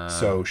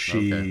 So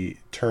she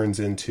turns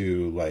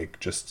into like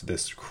just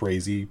this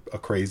crazy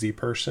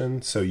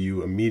person. So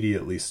you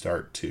immediately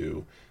start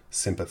to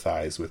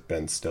sympathize with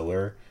Ben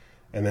Stiller.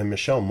 And then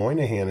Michelle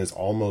Moynihan is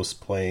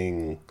almost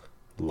playing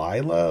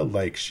Lila,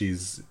 like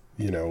she's,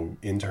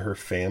 into her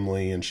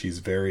family, and she's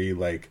very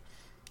like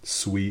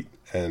sweet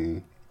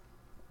and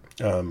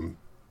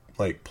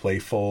like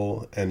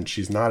playful, and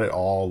she's not at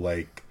all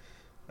like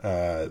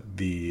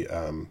the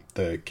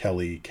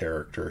Kelly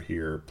character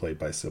here, played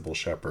by Sybil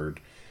Shepherd.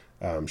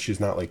 She's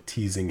not like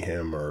teasing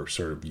him or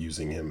sort of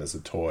using him as a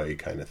toy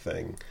kind of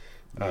thing.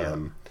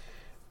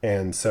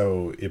 And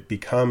so it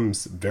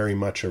becomes very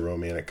much a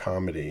romantic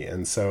comedy.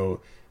 And so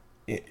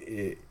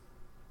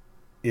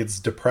it's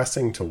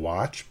depressing to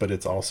watch, but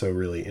it's also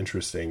really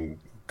interesting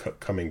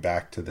coming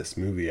back to this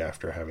movie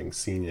after having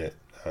seen it.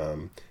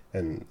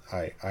 And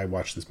I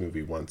watched this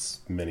movie once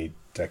many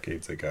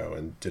decades ago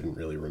and didn't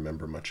really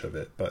remember much of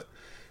it. But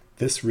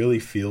this really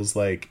feels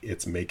like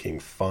it's making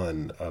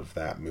fun of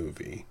that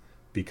movie,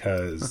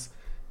 because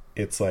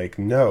it's like,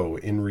 no,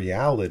 in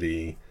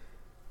reality,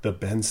 the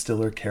Ben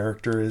Stiller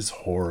character is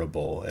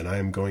horrible, and I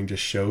am going to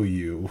show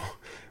you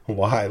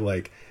why,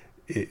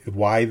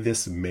 why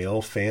this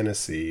male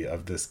fantasy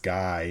of this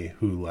guy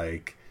who,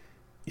 like,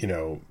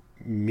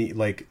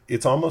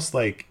 it's almost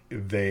like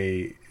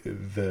the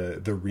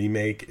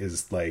remake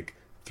is like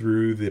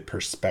through the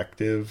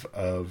perspective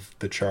of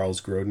the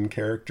Charles Grodin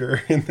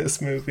character in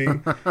this movie.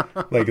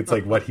 Like, it's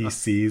like what he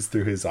sees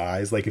through his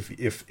eyes. Like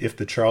if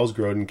the Charles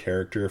Grodin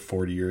character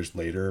 40 years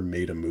later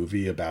made a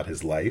movie about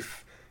his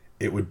life,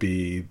 it would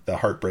be the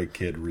Heartbreak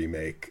Kid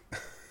remake.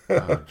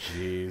 Oh,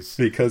 jeez.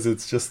 Because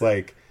it's just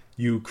like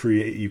you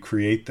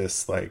create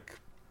this like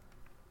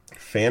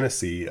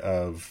fantasy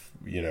of,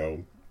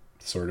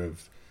 sort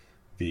of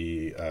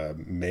the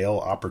male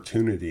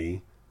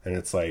opportunity, and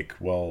it's like,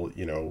 well,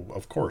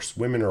 of course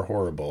women are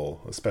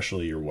horrible,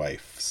 especially your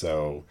wife,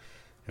 so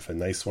if a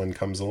nice one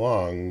comes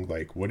along,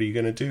 like, what are you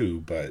gonna do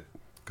but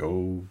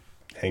go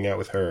hang out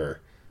with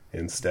her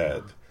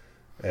instead?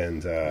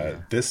 And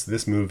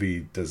this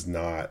movie does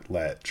not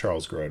let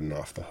Charles Grodin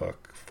off the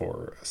hook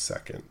for a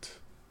second.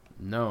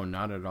 No,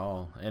 not at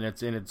all. And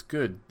it's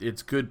good.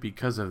 It's good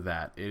because of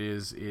that.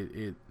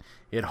 It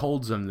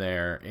holds him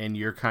there, and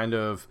you're kind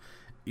of,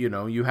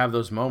 you have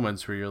those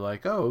moments where you're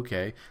like, oh,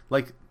 okay.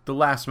 Like the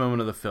last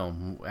moment of the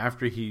film,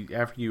 after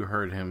you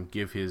heard him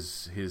give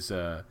his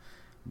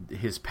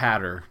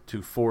patter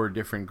to 4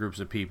 different groups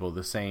of people,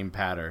 the same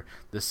patter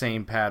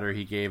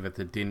he gave at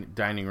the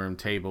dining room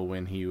table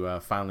when he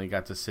finally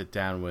got to sit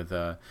down with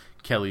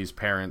Kelly's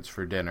parents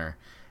for dinner,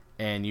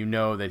 and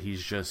that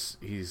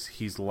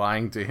he's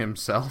lying to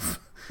himself.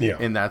 Yeah.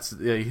 And that's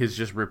he's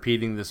just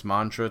repeating this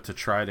mantra to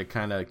try to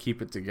kind of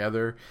keep it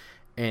together.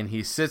 And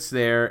he sits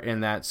there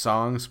and that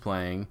song's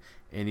playing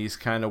and he's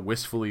kind of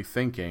wistfully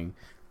thinking.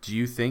 Do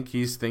you think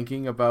he's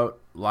thinking about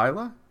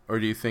Lila? Or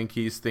do you think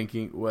he's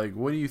thinking, like,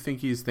 what do you think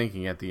he's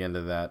thinking at the end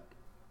of that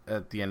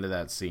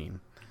scene?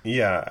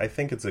 Yeah, I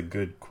think it's a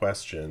good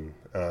question.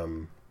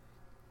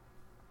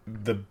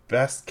 The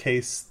best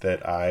case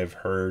that I've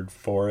heard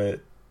for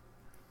it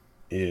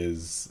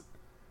is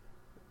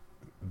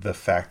the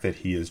fact that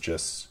he is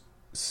just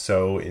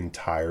so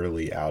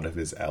entirely out of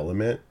his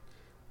element,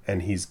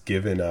 and he's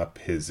given up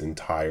his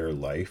entire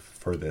life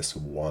for this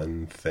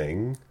one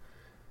thing,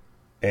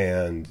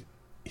 and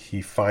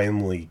he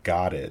finally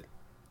got it,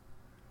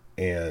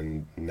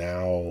 and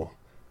now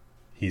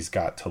he's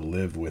got to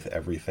live with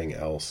everything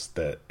else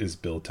that is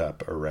built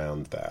up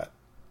around that,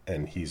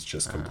 and he's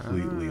just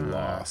completely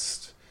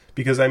lost.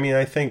 Because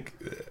I think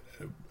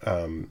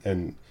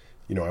and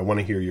I want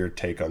to hear your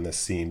take on this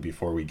scene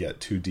before we get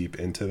too deep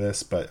into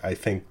this, but I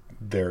think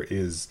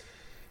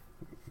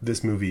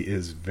this movie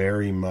is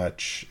very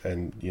much,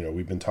 and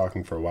we've been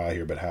talking for a while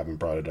here but haven't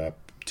brought it up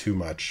too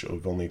much.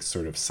 We've only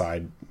sort of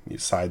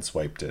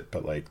sideswiped it,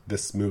 but like,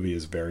 this movie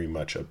is very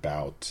much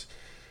about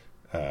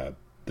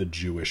the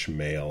Jewish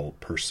male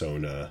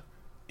persona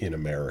in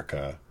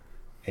America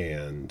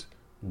and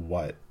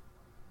what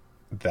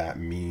that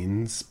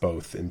means,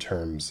 both in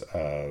terms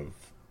of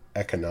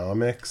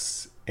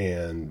economics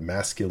and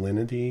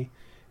masculinity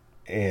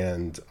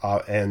and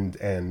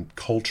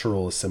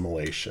cultural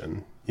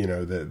assimilation.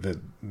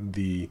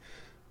 The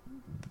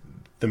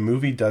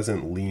movie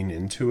doesn't lean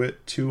into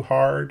it too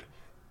hard,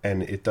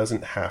 and it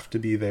doesn't have to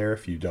be there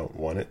if you don't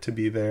want it to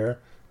be there,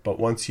 but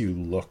once you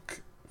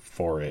look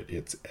for it,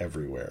 it's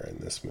everywhere in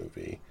this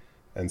movie.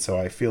 And so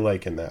I feel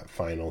like in that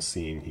final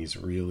scene, he's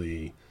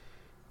really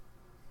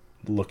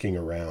looking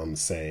around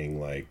saying,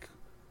 like,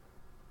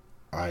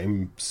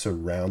 I'm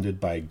surrounded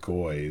by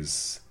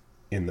goys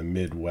in the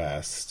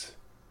Midwest,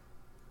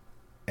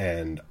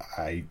 and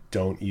I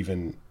don't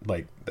even,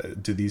 like,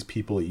 do these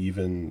people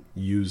even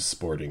use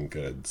sporting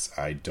goods?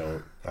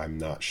 I'm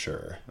not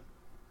sure.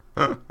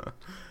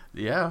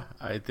 Yeah,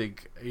 I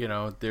think,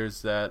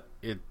 there's that.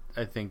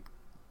 I think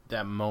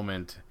that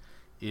moment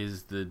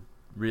is the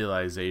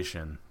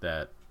realization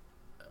that,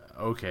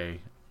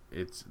 okay,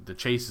 the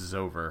chase is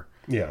over.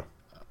 Yeah.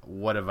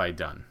 What have I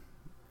done?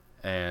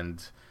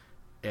 And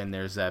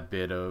there's that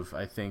bit of,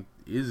 I think,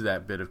 is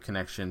that bit of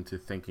connection to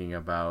thinking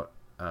about,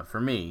 for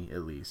me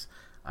at least,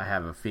 I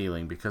have a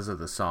feeling because of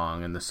the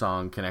song and the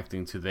song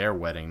connecting to their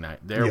wedding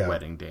night, their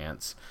wedding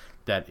dance,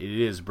 that it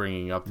is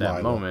bringing up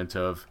that moment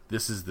of,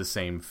 this is the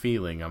same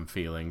feeling I'm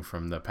feeling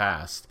from the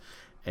past,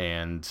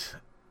 and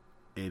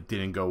it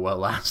didn't go well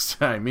last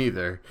time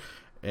either.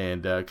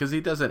 And because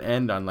he doesn't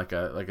end on like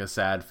a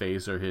sad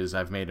face or his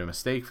 "I've made a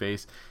mistake"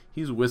 face,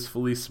 he's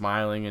wistfully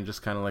smiling and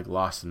just kind of like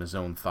lost in his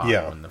own thought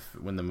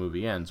when the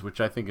movie ends,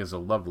 which I think is a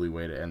lovely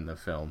way to end the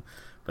film.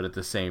 But at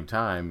the same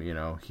time,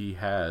 he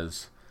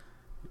has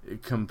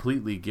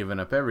completely given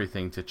up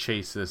everything to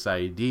chase this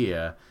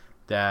idea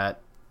that,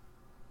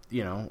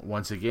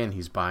 once again,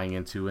 he's buying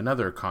into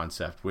another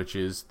concept, which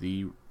is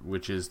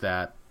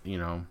that,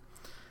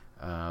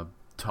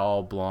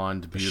 tall,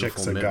 blonde,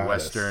 beautiful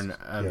Midwestern,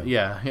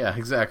 yeah,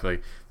 exactly,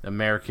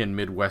 American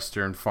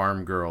Midwestern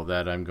farm girl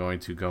that I'm going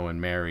to go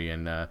and marry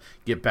and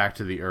get back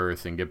to the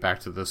earth and get back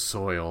to the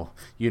soil,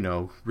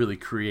 really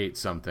create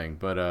something.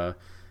 But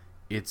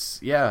it's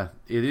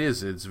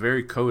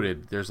very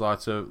coded. There's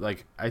lots of,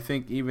 like, I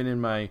think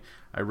even I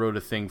wrote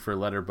a thing for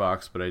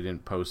Letterboxd, but I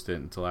didn't post it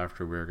until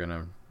after we were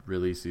gonna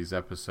release these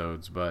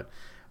episodes. But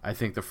I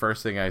think the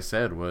first thing I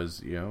said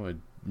was,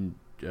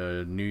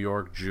 a New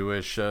York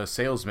Jewish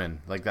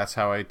salesman. Like, that's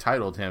how I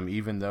titled him,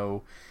 even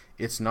though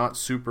it's not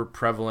super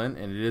prevalent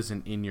and it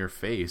isn't in your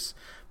face,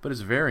 but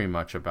it's very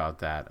much about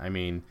that. I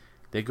mean,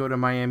 they go to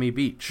Miami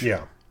Beach,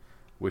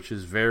 which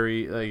is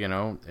very,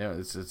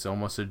 it's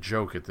almost a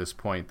joke at this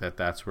point that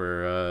that's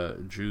where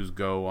Jews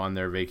go on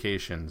their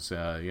vacations.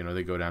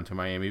 They go down to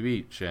Miami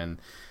Beach, and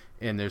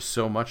there's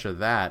so much of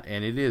that,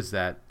 and it is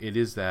that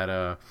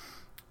the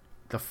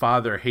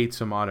father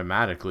hates him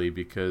automatically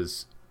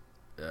because,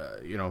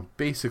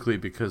 basically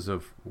because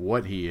of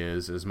what he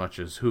is as much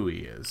as who he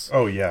is.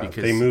 Oh yeah,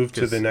 they moved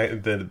to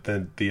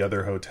the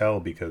other hotel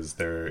because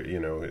they're,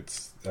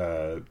 it's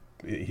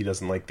he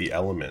doesn't like the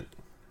element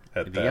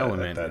at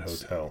that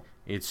hotel.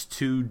 It's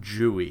too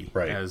Jewy,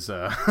 right? As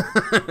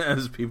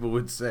people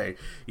would say.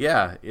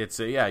 Yeah,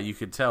 you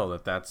could tell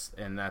that's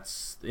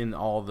in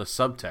all the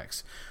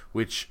subtext,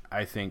 which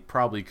I think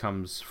probably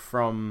comes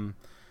from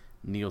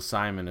Neil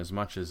Simon as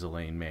much as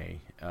Elaine May.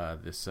 That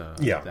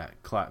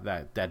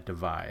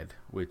divide,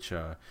 which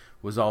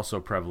was also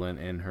prevalent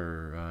in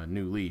her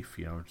New Leaf.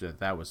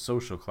 That was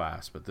social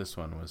class, but this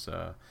one was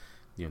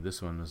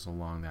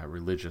along that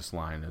religious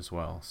line as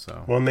well.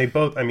 So and they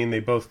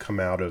both come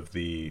out of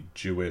the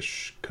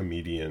Jewish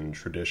comedian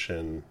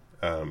tradition.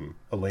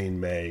 Elaine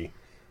May,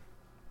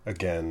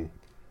 again,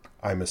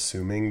 I'm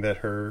assuming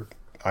that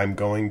I'm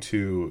going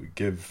to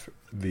give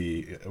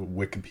the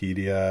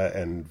Wikipedia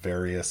and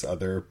various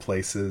other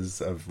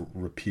places of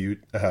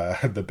repute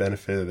the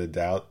benefit of the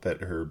doubt that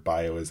her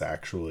bio is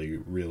actually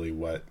really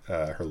what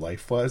her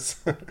life was.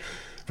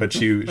 But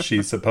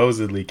she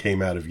supposedly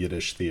came out of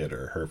Yiddish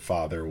theater. Her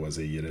father was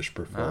a Yiddish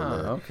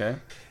performer. Oh, okay.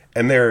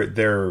 And their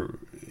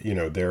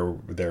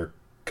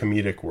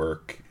comedic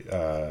work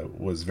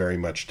was very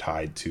much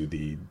tied to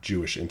the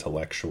Jewish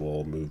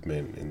intellectual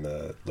movement in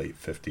the late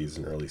 50s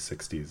and early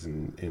 60s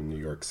in New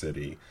York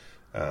City.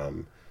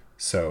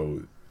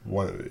 So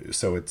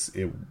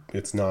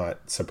it's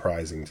not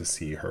surprising to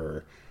see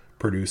her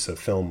produce a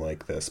film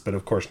like this. But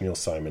of course, Neil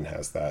Simon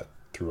has that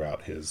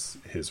throughout his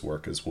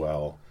work as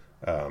well,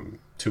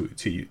 to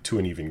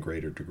an even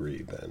greater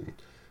degree than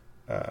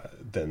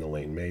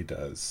Elaine May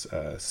does.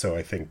 So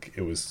I think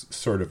it was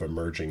sort of a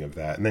merging of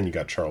that. And then you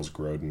got Charles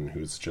Grodin,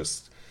 who's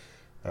just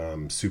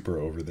super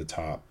over the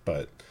top,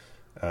 but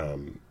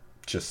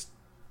just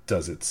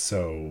does it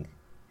so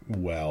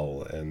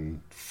well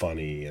and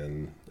funny.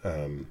 And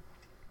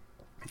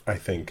I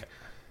think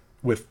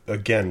with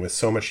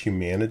so much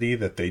humanity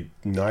that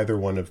neither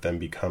one of them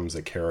becomes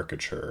a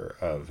caricature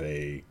of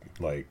a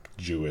like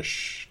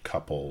Jewish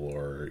couple,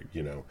 or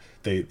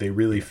they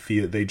really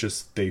feel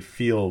they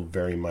feel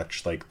very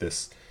much like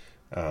this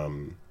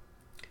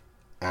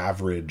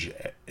average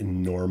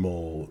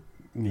normal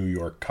New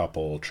York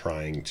couple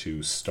trying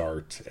to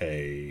start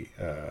a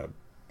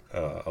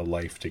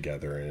life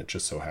together, and it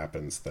just so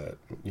happens that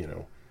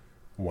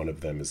one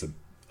of them is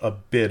a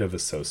bit of a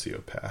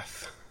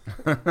sociopath.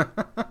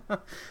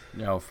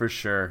 No, for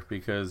sure,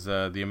 because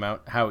the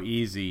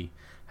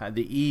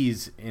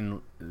ease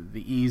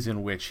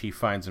in which he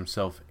finds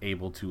himself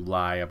able to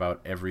lie about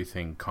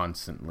everything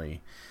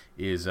constantly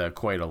is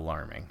quite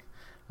alarming.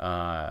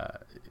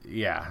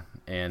 Yeah,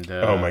 and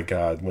oh my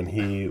God,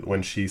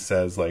 when she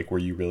says, like, "Were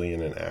you really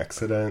in an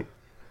accident?"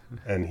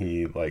 and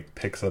he like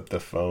picks up the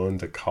phone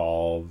to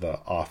call the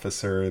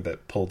officer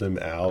that pulled him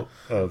out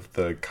of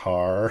the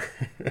car.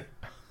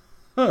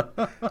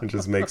 It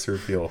just makes her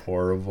feel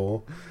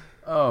horrible.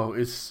 Oh,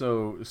 it's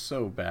so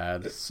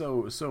bad,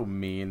 so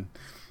mean,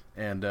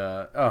 and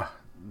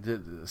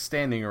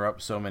standing her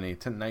up so many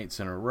nights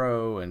in a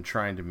row and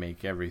trying to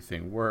make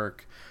everything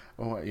work.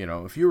 Oh,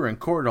 if you were in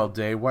court all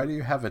day, why do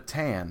you have a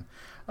tan?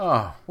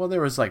 Oh, well,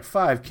 there was like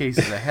 5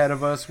 cases ahead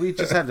of us. We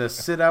just had to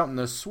sit out in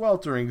the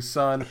sweltering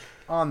sun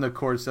on the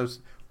court steps.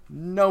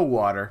 No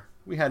water.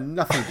 We had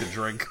nothing to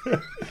drink.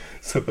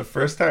 So the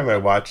first time I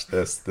watched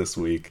this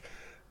week,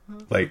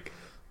 like,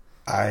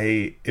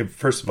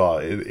 first of all,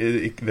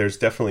 there's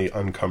definitely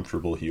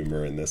uncomfortable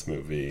humor in this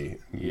movie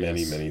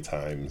many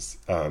times.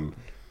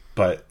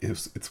 But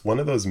it's one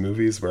of those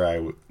movies where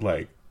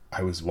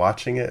I was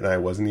watching it and I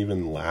wasn't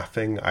even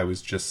laughing. I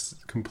was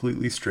just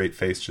completely straight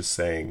faced, just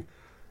saying,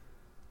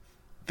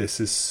 "This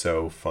is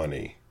so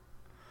funny."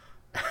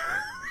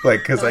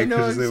 Like, because I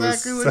know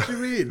exactly what you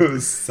mean. It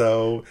was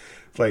so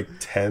like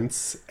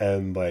tense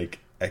and like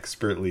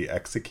expertly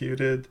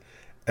executed.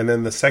 And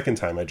then the second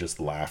time I just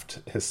laughed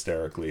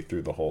hysterically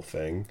through the whole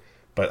thing.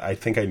 But I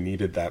think I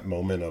needed that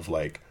moment of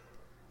like,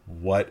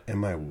 what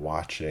am I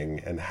watching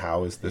and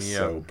how is this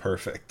so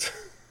perfect?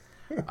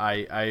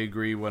 I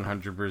agree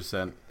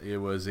 100%. It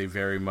was a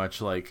very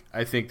much like,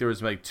 I think there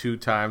was like 2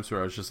 times where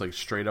I was just like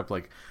straight up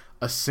like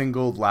a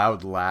single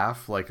loud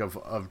laugh, like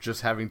of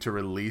just having to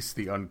release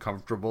the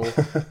uncomfortable,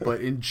 but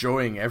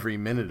enjoying every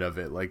minute of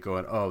it, like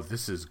going, oh,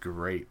 this is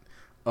great.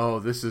 Oh,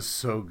 this is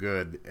so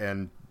good.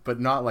 But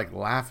not like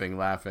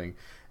laughing.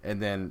 And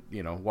then,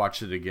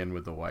 watch it again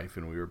with the wife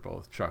and we were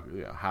both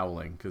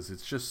howling because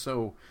it's just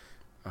so,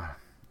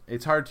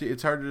 it's hard to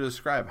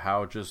describe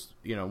how just,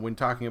 when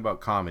talking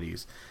about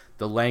comedies,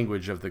 the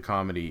language of the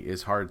comedy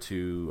is hard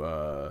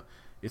to,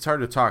 it's hard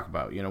to talk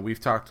about.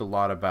 We've talked a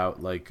lot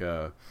about like,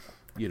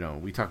 we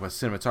talk about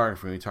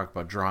cinematography, we talk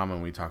about drama,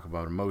 and we talk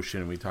about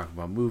emotion, and we talk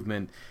about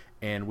movement.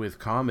 And with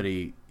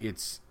comedy,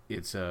 it's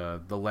the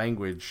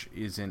language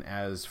isn't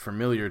as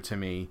familiar to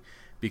me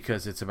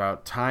because it's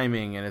about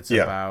timing and it's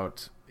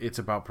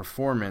about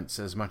performance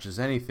as much as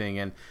anything,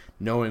 and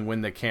knowing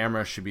when the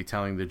camera should be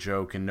telling the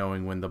joke and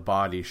knowing when the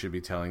body should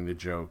be telling the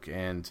joke.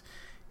 And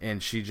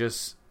she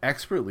just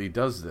expertly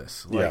does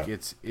this. Like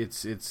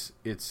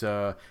it's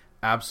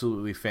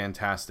absolutely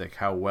fantastic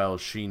how well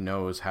she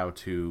knows how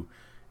to,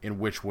 in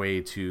which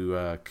way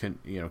to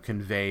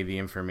convey the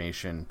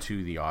information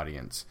to the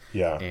audience.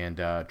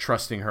 And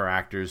trusting her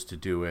actors to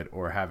do it,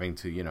 or having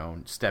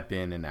to step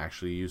in and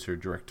actually use her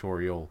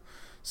directorial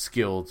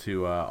skill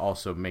to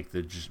also make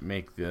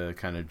the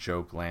kind of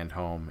joke land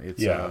home.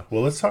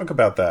 Well, let's talk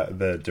about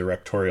the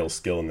directorial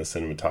skill and the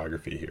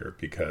cinematography here,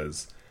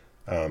 because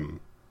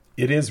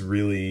it is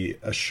really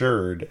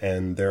assured,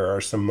 and there are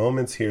some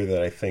moments here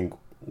that I think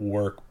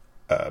work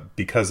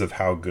because of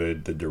how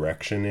good the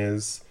direction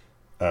is.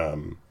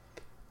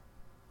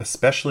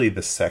 Especially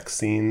the sex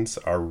scenes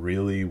are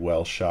really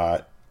well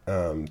shot.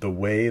 The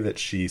way that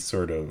she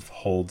sort of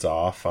holds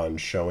off on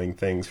showing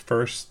things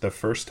the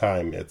first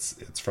time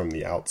it's from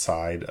the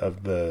outside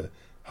of the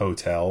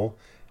hotel,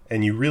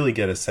 and you really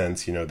get a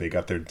sense, they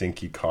got their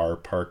dinky car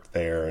parked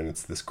there and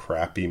it's this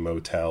crappy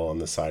motel on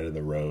the side of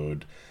the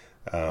road.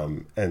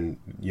 And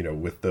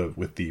with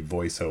the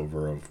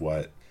voiceover of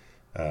what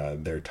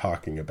they're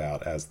talking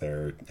about as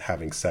they're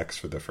having sex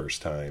for the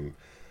first time.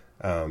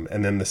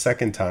 And then the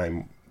second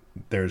time,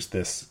 there's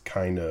this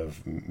kind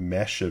of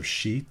mesh of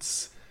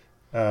sheets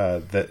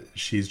that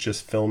she's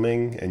just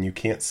filming, and you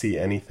can't see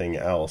anything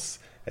else,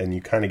 and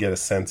you kind of get a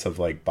sense of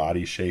like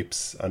body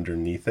shapes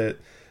underneath it,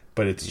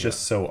 but it's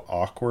just so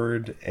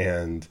awkward,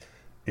 and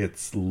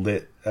it's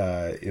lit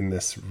in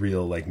this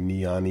real like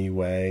neon-y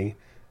way,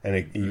 and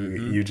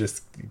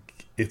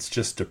it's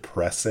just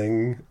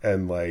depressing,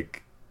 and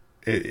like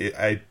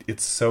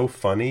it's so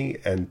funny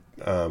and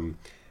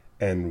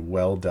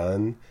well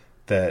done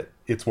that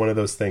it's one of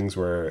those things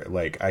where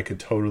like I could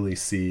totally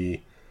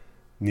see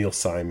Neil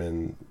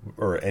Simon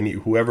or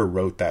whoever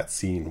wrote that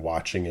scene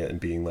watching it and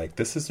being like,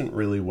 this isn't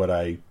really what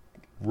I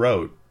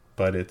wrote,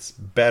 but it's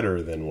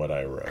better than what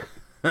I wrote.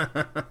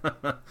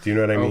 Do you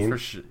know what I mean?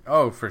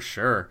 For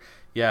sure.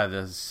 Yeah,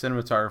 the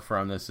cinematographer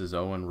on this is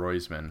Owen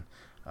Roizman.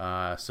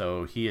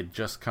 So he had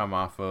just come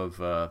off of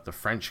The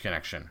French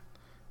Connection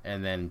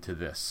and then to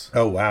this.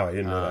 Oh, wow. I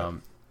didn't know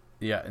that.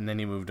 Yeah, and then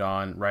he moved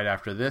on. Right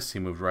after this, he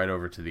moved right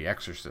over to The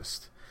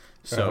Exorcist.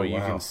 So you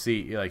can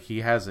see, like,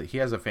 he has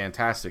a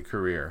fantastic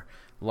career.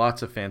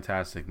 Lots of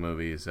fantastic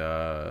movies.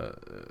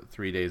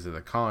 3 Days of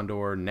the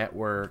Condor,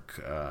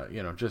 Network.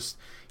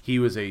 He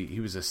was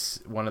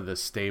one of the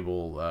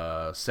stable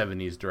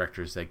 70s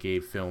directors that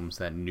gave films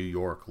that New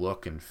York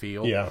look and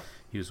feel. Yeah,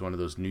 he was one of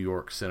those New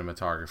York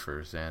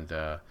cinematographers,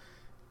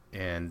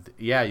 and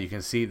you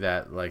can see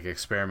that like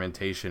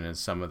experimentation in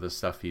some of the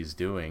stuff he's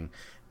doing.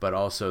 But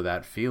also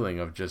that feeling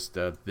of just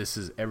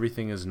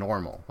everything is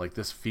normal. Like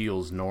this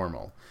feels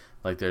normal.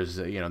 Like there's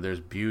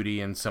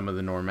beauty in some of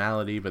the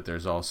normality, but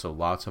there's also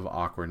lots of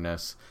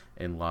awkwardness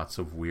and lots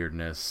of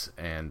weirdness.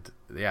 And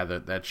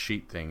that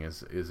sheet thing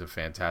is a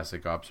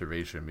fantastic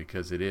observation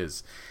because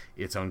it's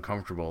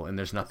uncomfortable and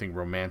there's nothing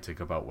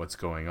romantic about what's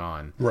going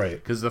on. Right.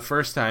 Because the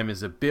first time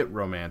is a bit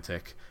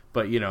romantic,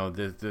 but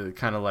the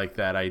kind of like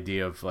that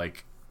idea of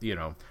like,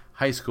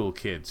 high school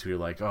kids who are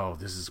like, oh,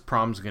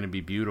 prom's going to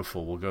be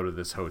beautiful. We'll go to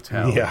this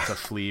hotel. Yeah. It's a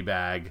flea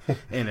bag,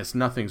 and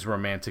nothing's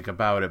romantic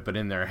about it. But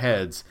in their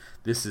heads,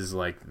 this is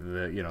like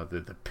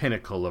the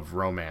pinnacle of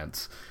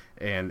romance,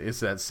 and it's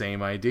that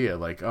same idea.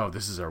 Like, oh,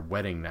 this is our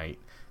wedding night.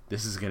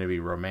 This is going to be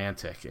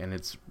romantic, and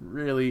it's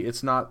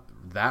not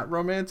that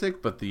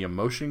romantic, but the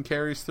emotion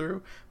carries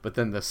through. But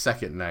then the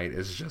second night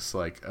is just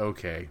like,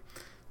 okay,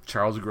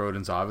 Charles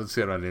Grodin's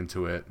obviously not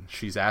into it.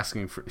 She's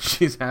asking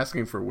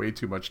for way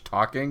too much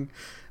talking,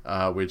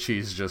 which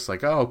he's just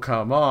like, oh,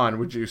 come on,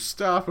 would you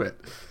stop it?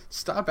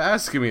 Stop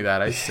asking me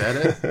that. I said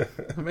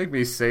it. Don't make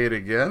me say it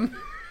again.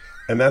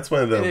 And that's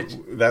one of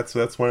the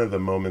that's one of the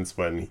moments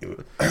when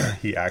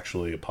he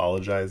actually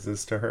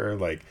apologizes to her.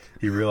 Like,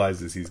 he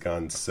realizes he's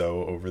gone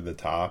so over the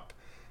top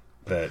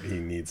that he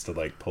needs to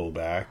like pull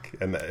back,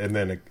 and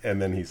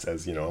then he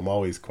says, I'm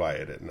always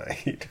quiet at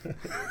night.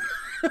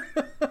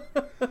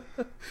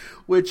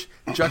 Which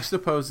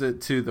juxtapose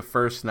it to the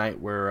first night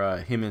where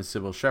him and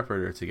Sybil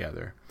Shepherd are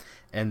together,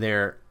 and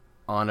they're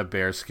on a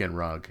bearskin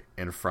rug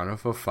in front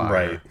of a fire.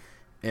 Right.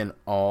 In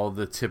all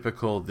the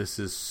typical, this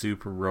is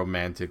super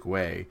romantic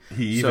way.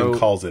 He even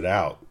calls it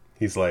out.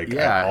 He's like,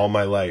 yeah. All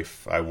my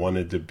life, I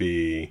wanted to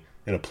be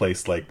in a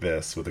place like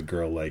this with a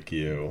girl like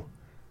you.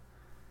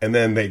 And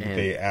then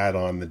they add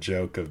on the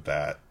joke of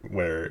that,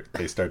 where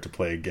they start to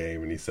play a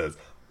game, and he says,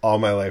 all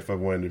my life, I've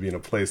wanted to be in a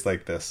place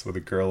like this with a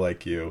girl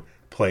like you,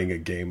 playing a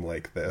game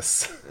like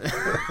this.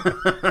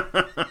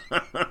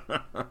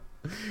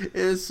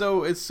 It's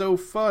so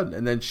fun.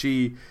 And then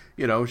she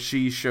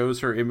shows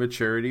her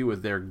immaturity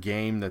with their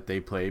game that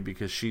they play,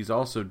 because she's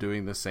also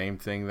doing the same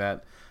thing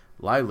that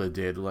Lila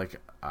did.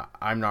 Like,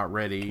 I'm not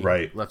ready.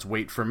 Right. Let's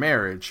wait for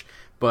marriage.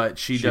 But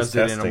she's does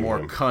it in a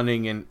more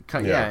cunning and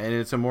and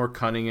it's a more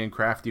cunning and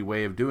crafty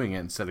way of doing it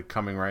instead of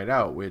coming right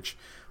out, which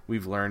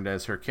we've learned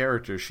as her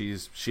character.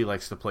 She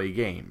likes to play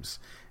games.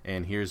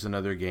 And here's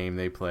another game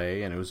they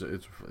play, and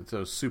it's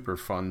a super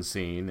fun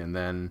scene. And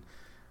then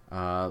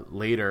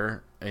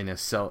later, in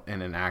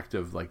an act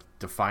of like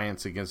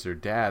defiance against her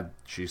dad,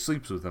 she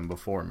sleeps with him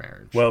before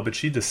marriage. Well, but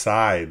she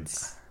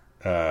decides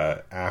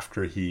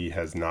after he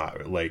has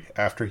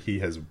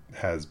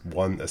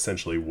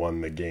essentially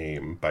won the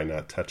game by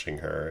not touching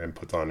her, and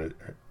puts on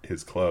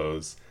his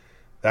clothes.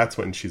 That's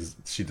when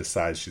she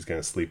decides she's going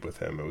to sleep with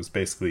him. It was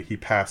basically, he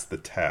passed the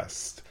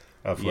test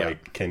of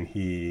like, can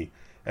he?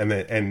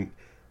 And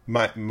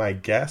my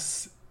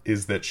guess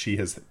is that she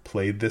has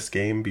played this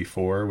game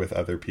before with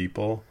other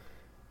people,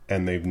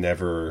 and they've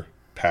never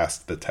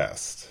passed the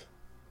test.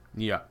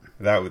 Yeah.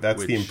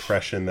 That's the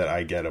impression that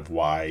I get of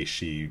why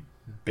she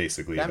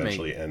basically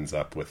eventually ends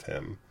up with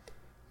him.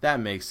 That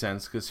makes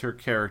sense, because her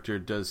character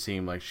does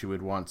seem like she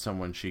would want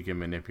someone she can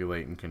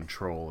manipulate and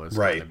control as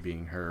kind of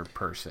being her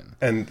person.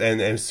 And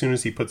as soon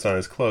as he puts on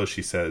his clothes,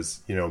 she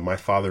says, my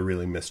father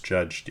really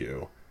misjudged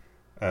you.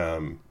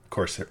 Of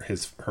course,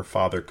 her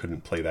father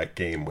couldn't play that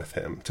game with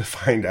him to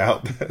find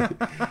out.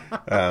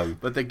 Then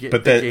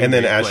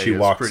as she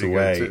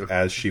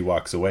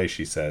walks away,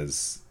 she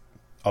says,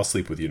 "I'll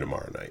sleep with you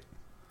tomorrow night."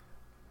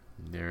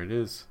 There it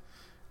is.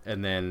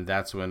 And then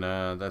that's when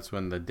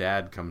the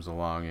dad comes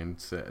along, and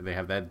they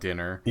have that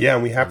dinner. Yeah,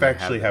 and we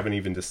haven't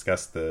even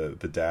discussed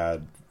the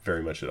dad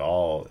very much at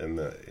all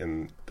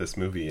in this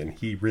movie, and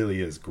he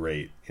really is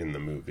great in the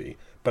movie.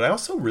 But I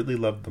also really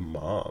love the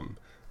mom.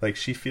 Like,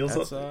 she feels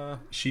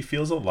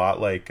a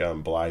lot like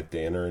Blythe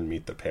Danner in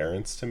Meet the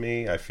Parents to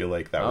me. I feel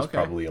like that was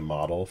probably a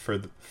model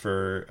for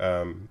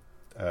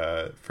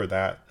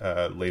that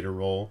later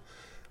role.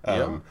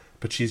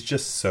 But she's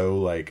just so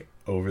like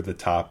over the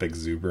top,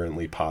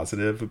 exuberantly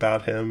positive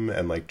about him,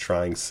 and like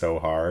trying so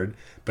hard.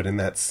 But in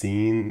that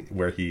scene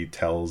where he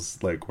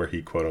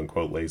quote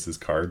unquote lays his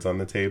cards on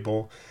the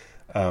table,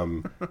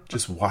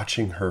 just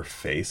watching her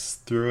face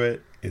through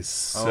it is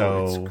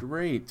so it's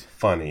great.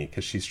 Funny,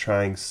 because she's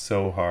trying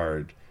so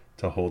hard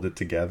to hold it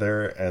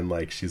together, and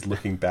like she's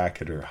looking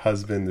back at her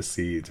husband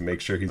to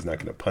make sure he's not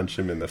going to punch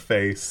him in the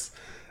face,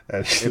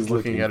 and she's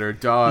looking at her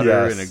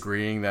daughter and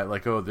agreeing that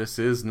like, oh, this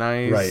is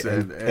nice, right?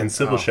 And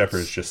Sybil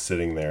Shepherd is just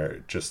sitting there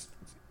just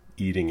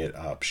eating it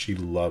up. She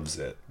loves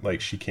it.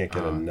 Like, she can't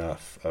get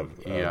enough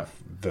of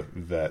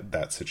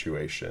that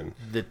situation,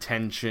 the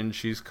tension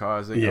she's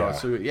causing.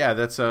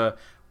 That's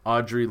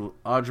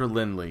Audra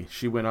Lindley.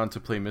 She went on to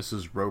play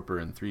Mrs. Roper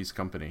in Three's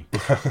Company.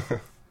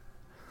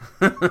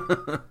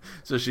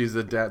 So she's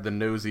the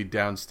nosy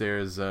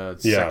downstairs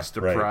sex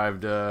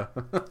deprived.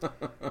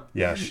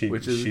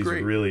 She's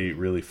great. Really,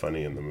 really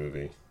funny in the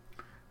movie.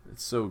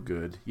 It's so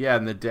good. Yeah,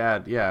 and the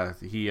dad,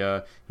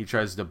 he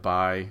tries to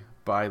buy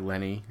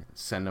Lenny,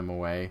 send him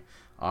away,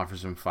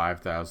 offers him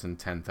 $5,000,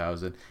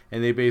 $10,000,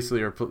 and they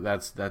basically are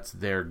that's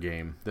their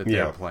game that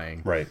they're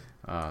playing. Right.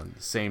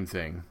 Same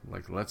thing.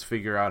 Like, let's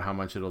figure out how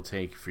much it'll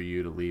take for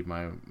you to leave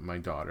my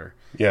daughter.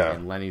 Yeah.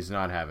 And Lenny's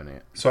not having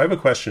it. So I have a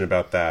question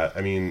about that.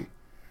 I mean,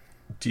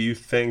 do you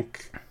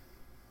think,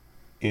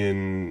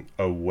 in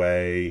a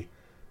way,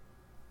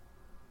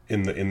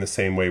 in the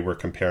same way we're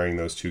comparing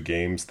those two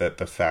games, that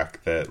the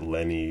fact that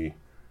Lenny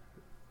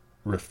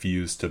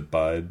refused to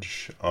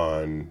budge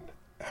on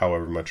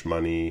however much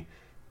money,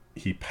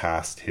 he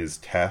passed his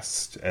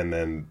test, and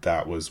then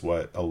that was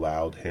what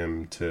allowed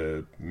him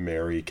to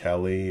marry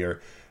Kelly.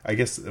 Or I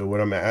guess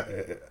what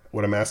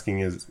I'm asking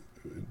is,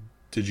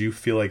 did you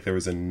feel like there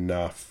was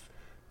enough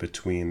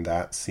between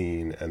that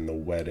scene and the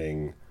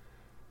wedding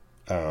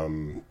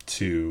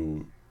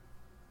to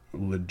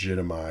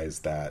legitimize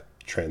that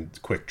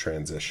quick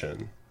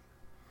transition?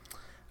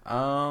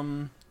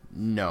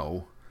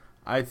 No.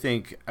 I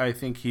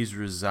think he's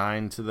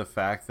resigned to the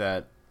fact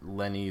that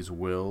Lenny's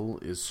will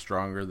is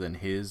stronger than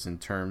his in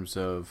terms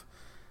of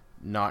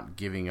not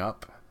giving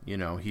up. You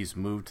know, he's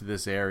moved to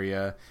this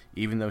area,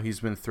 even though he's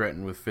been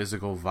threatened with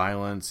physical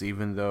violence,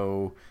 even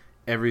though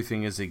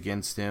everything is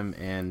against him,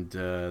 and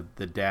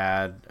the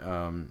dad,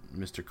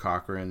 Mr.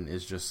 Cochran,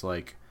 is just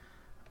like,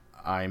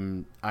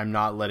 I'm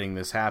not letting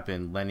this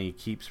happen. Lenny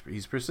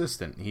he's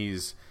persistent.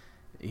 He's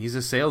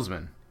a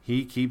salesman.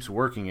 He keeps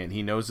working it.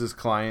 He knows his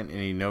client, and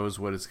he knows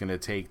what it's going to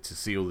take to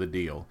seal the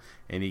deal.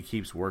 And he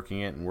keeps working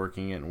it and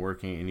working it and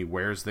working it, and he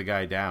wears the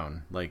guy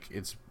down. Like,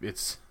 it's.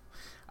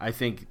 I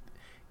think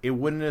it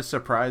wouldn't have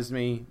surprised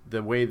me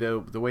the way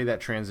that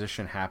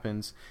transition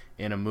happens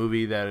in a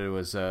movie that it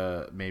was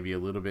maybe a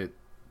little bit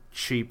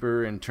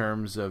cheaper in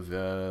terms of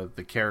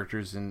the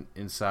characters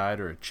inside,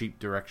 or a cheap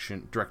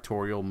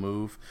directorial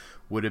move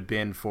would have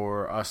been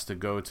for us to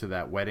go to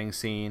that wedding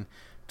scene,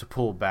 to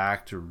pull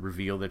back to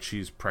reveal that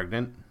she's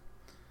pregnant,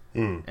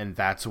 and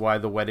that's why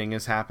the wedding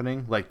is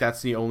happening. Like,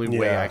 that's the only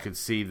way I could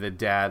see the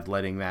dad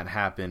letting that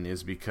happen,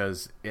 is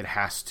because it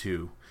has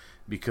to,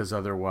 because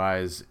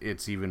otherwise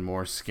it's even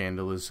more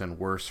scandalous and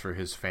worse for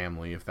his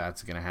family if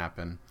that's going to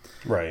happen.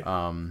 Right.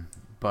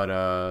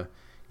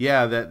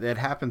 Yeah, that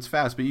happens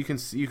fast, but you can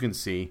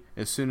see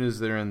as soon as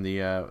they're in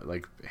the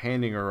like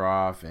handing her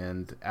off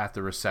and at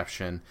the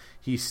reception,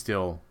 he's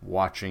still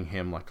watching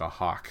him like a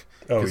hawk,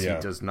 because he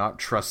does not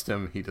trust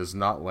him, he does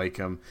not like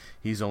him.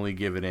 He's only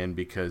given in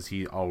because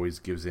he always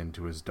gives in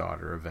to his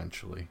daughter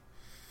eventually.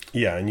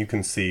 Yeah, and you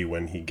can see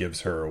when he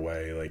gives her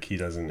away, like, he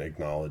doesn't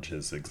acknowledge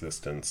his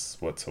existence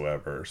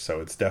whatsoever.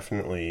 So it's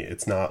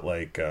not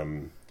like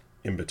in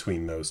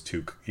between those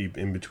two,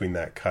 in between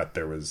that cut,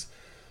 there was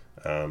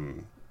a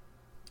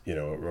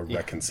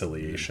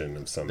reconciliation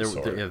of some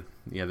sort.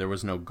 There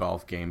was no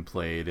golf game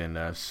played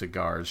and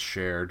cigars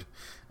shared.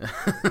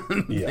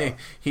 Yeah.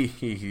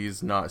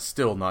 He's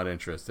still not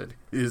interested.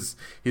 His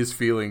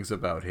feelings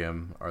about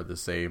him are the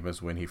same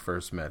as when he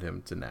first met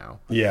him to now.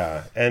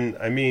 Yeah, and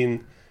I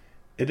mean,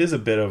 it is a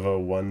bit of a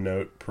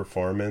one-note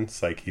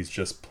performance. Like, he's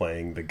just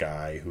playing the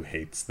guy who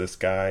hates this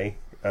guy.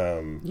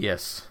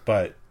 Yes,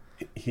 but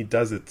he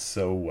does it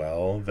so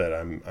well that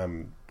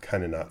I'm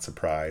kind of not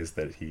surprised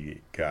that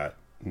he got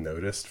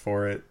noticed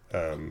for it.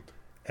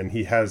 And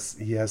he has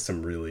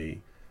some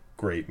really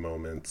great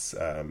moments.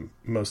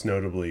 Most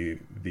notably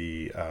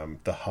the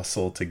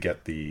hustle to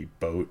get the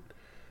boat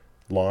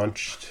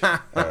launched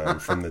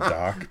from the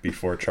dock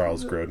before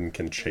Charles Grodin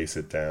can chase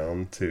it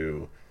down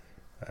to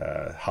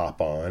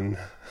hop on.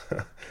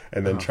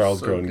 And then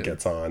Charles Grodin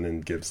gets on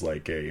and gives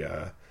like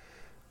a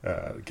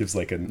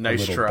nice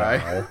little try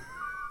bow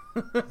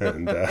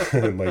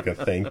and like a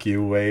thank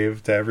you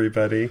wave to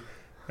everybody.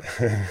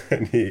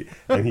 and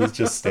he's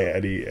just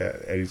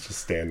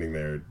standing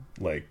there,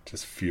 like,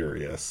 just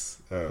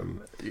furious.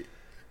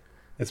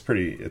 It's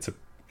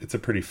a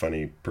pretty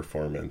funny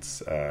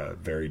performance,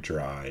 very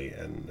dry,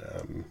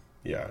 and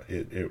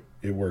it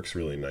works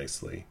really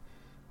nicely.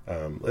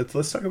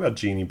 Let's talk about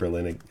Jeannie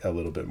Berlin a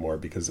little bit more,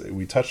 because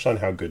we touched on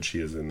how good she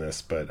is in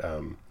this, but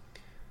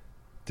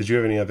did you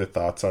have any other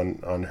thoughts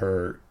on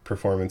her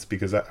performance?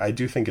 Because I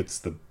do think it's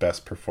the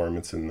best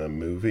performance in the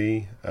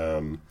movie.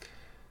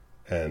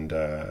 And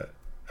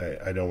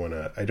I don't want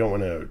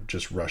to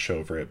just rush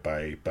over it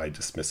by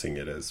dismissing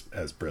it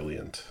as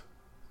brilliant.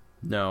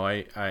 No,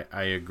 I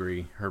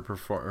agree. Her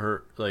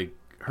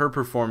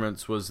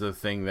performance was the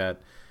thing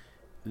that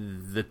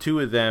the two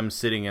of them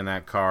sitting in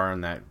that car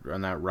on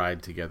that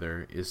ride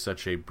together is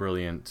such a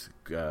brilliant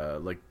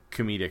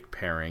comedic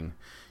pairing.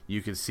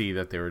 You could see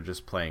that they were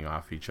just playing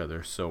off each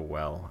other so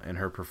well, and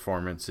her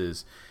performance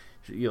is,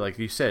 like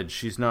you said,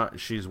 she's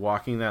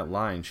walking that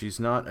line. She's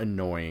not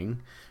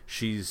annoying.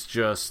 She's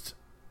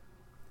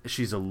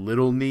a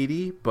little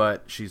needy,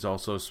 but she's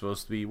also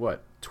supposed to be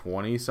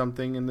 20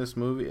 something in this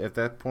movie at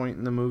that point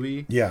in the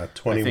movie. Yeah,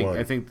 21.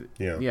 I think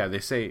they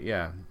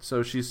say.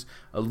 So she's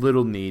a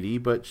little needy,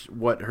 but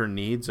what her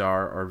needs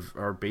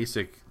are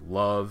basic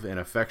love and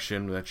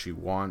affection that she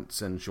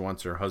wants, and she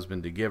wants her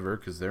husband to give her,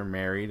 because they're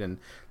married and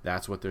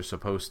that's what they're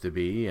supposed to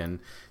be. And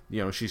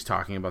she's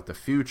talking about the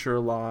future a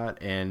lot,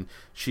 and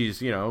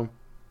she's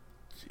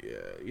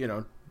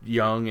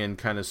young and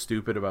kind of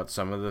stupid about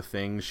some of the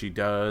things she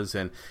does,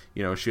 and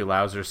she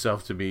allows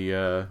herself to be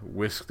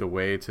whisked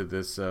away to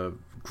this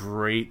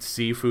great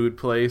seafood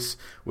place,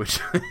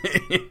 which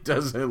it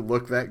doesn't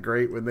look that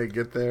great when they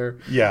get there.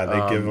 Yeah,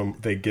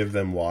 they give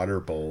them water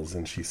bowls,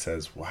 and she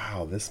says,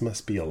 "Wow, this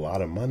must be a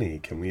lot of money.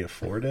 Can we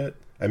afford it?"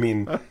 I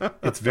mean,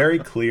 it's very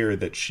clear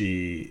that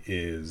she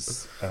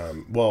is.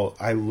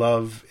 I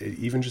love,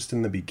 even just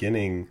in the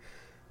beginning,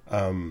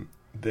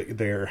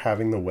 they're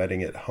having the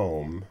wedding at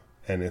home,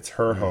 and it's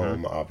her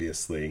home,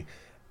 obviously,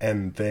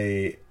 and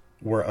they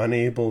were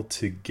unable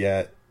to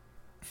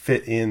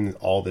fit in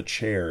all the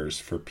chairs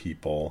for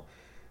people,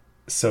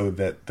 so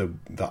that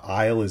the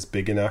aisle is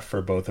big enough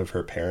for both of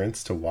her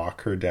parents to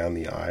walk her down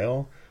the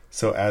aisle.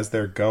 So as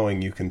they're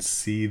going, you can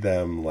see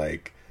them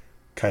like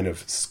kind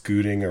of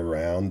scooting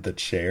around the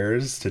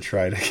chairs to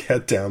try to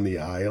get down the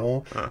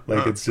aisle.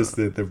 Like, it's just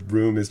that the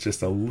room is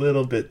just a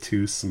little bit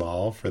too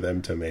small for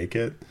them to make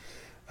it.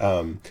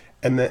 And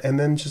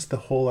then just the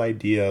whole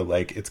idea,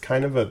 like, it's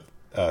kind of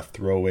a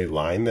throwaway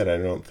line that I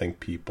don't think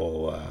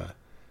people,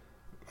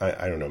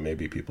 I don't know,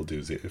 maybe people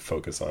do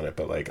focus on it,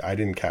 but like, I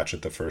didn't catch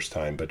it the first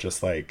time. But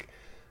just like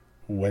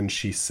when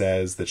she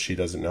says that she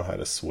doesn't know how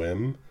to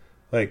swim,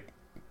 like,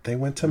 they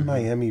went to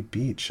Miami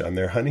Beach on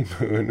their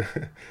honeymoon,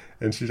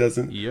 and she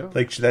doesn't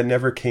like, that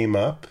never came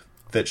up,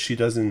 that she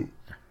doesn't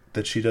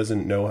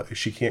know,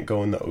 she can't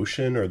go in the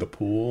ocean or the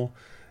pool.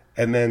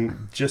 And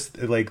then just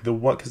like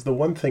because the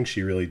one thing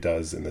she really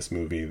does in this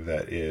movie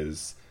that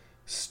is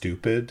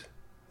stupid,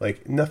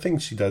 like, nothing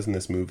she does in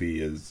this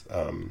movie is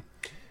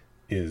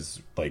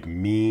like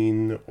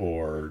mean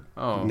or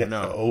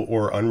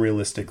or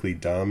unrealistically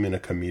dumb in a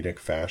comedic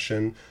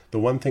fashion. The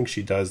one thing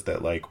she does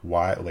that, like,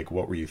 why, like,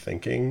 what were you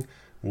thinking,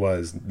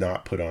 was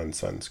not put on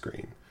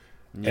sunscreen.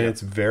 And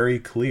it's very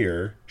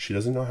clear she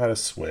doesn't know how to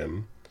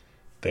swim.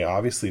 They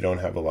obviously don't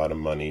have a lot of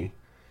money.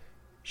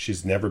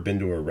 She's never been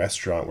to a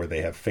restaurant where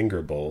they have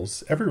finger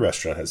bowls. Every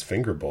restaurant has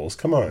finger bowls.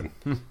 Come on.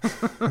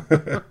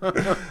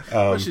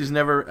 Well, she's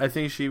never, I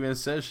think she even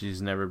says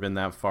she's never been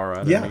that far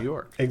out of New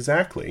York.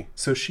 Exactly.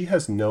 So she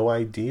has no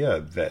idea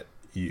that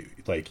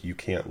you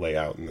can't lay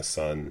out in the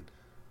sun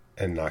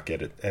and not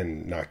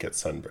get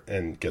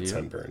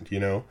sunburned, you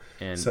know?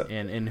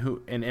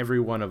 And every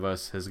one of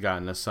us has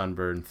gotten a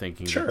sunburn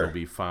thinking that they'll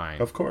be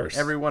fine. Of course.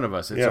 Every one of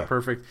us. It's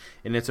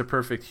a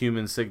perfect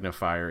human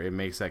signifier. It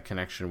makes that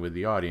connection with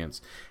the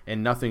audience.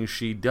 And nothing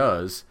she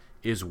does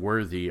is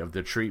worthy of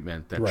the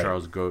treatment that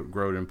Charles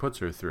Grodin puts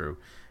her through.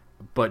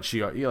 But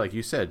she, like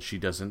you said, she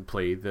doesn't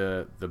play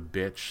the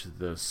bitch,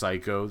 the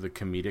psycho, the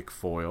comedic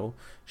foil.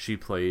 She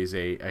plays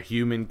a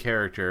human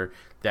character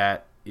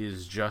that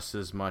is just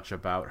as much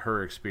about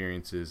her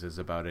experiences as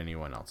about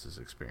anyone else's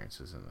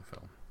experiences in the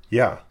film.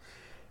 Yeah.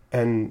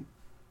 And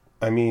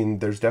I mean,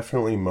 there's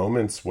definitely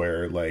moments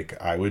where, like,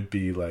 I would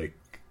be like,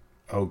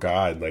 oh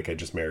God, like, I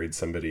just married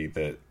somebody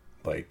that,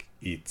 like,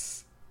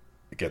 gets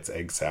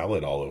egg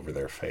salad all over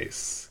their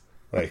face.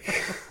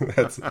 Like,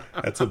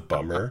 that's a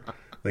bummer.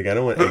 Like, I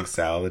don't want egg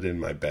salad in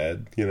my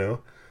bed, you know?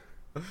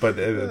 But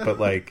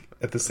like,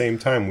 at the same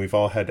time, we've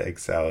all had egg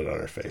salad on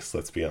our face,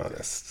 let's be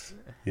honest.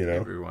 You know,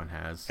 everyone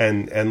has.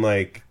 And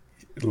like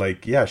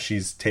yeah,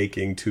 she's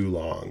taking too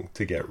long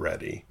to get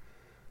ready,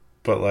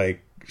 but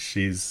like,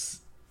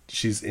 she's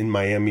in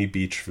Miami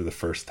Beach for the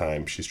first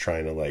time. She's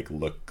trying to, like,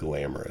 look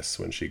glamorous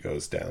when she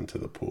goes down to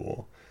the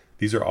pool.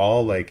 These are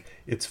all, like,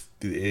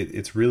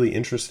 it's really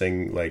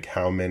interesting, like,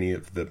 how many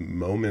of the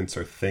moments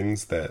are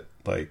things that,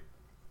 like,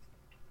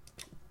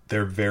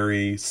 they're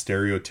very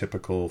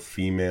stereotypical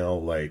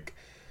female, like,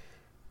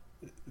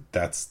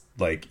 that's,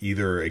 like,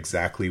 either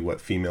exactly what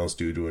females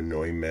do to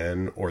annoy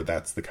men, or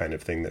that's the kind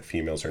of thing that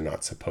females are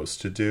not supposed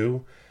to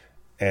do.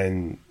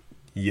 And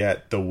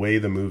yet the way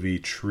the movie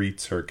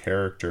treats her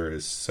character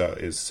is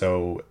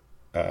so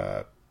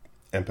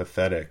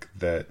empathetic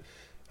that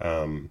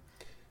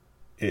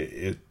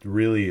it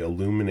really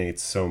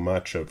illuminates so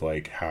much of,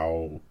 like,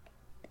 how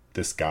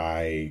this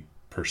guy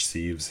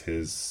perceives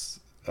his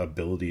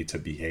ability to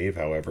behave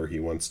however he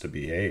wants to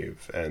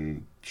behave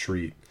and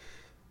treat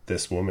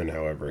this woman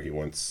however he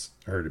wants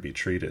her to be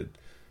treated.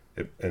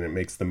 And it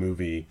makes the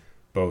movie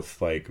both,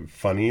 like,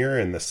 funnier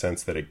in the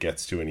sense that it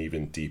gets to an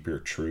even deeper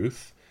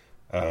truth,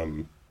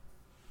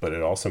 but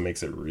it also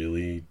makes it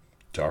really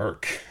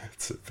dark.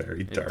 It's a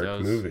very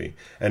dark movie,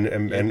 and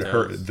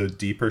the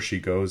deeper she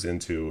goes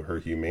into her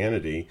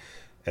humanity,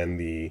 and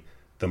the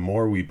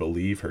more we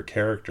believe her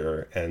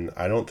character. And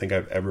I don't think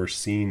I've ever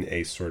seen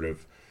a sort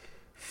of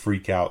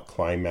freak out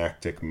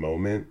climactic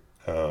moment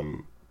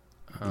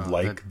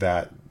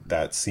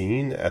that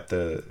scene at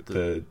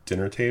the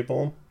dinner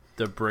table.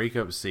 The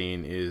breakup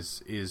scene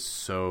is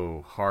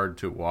so hard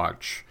to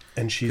watch,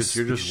 and she's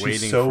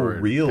so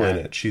real in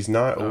it. She's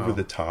not over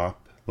the top.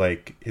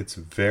 Like, it's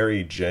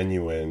very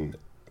genuine,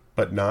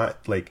 but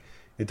not, like,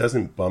 it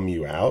doesn't bum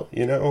you out,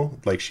 you know?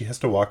 Like, she has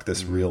to walk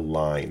this real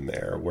line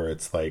there where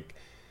it's like,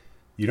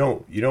 you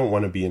don't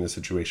want to be in a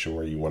situation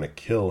where you want to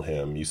kill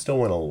him. You still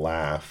want to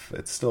laugh.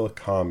 It's still a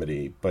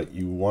comedy, but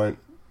you want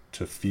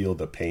to feel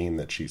the pain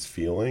that she's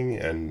feeling,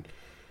 and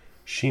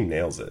she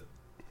nails it.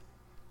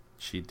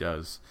 She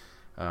does.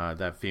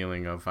 That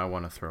feeling of, I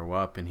want to throw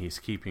up, and he's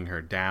keeping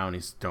her down.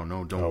 He's,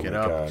 don't get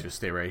up. God. Just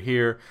stay right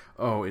here.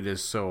 Oh, it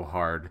is so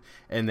hard.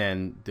 And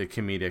then the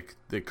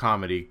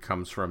comedy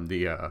comes from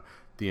the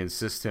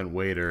insistent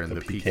waiter and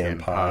the pecan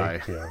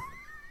pie. Yeah.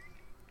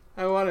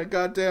 I want a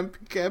goddamn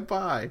pecan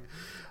pie.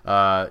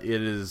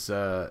 It is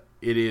a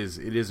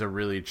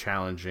really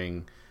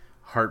challenging,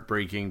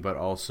 heartbreaking, but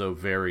also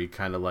very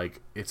kind of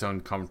like it's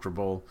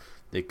uncomfortable.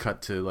 They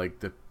cut to like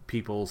the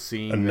people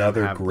seeing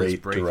another them have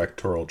great this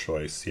directorial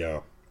choice,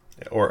 yeah,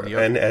 or Yep.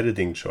 an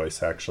editing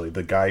choice actually.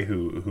 The guy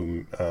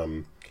who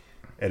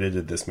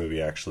edited this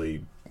movie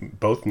actually,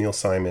 both Neil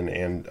Simon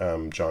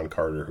and John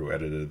Carter, who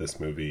edited this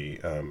movie,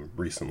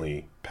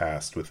 recently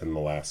passed within the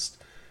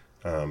last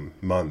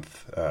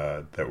month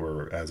that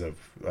we're as of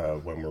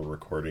when we're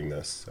recording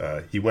this.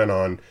 He went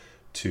on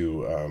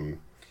to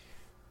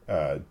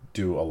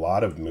do a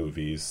lot of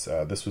movies.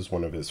 This was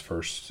one of his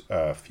first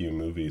few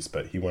movies,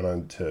 but he went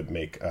on to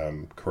make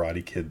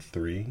Karate Kid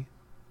 3.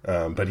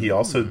 But he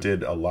also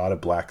did a lot of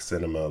black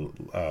cinema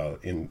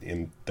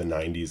in the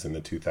 90s and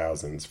the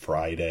 2000s.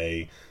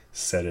 Friday,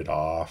 Set It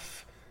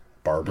Off,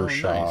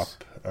 Barbershop,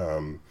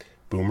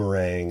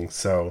 Boomerang.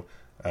 So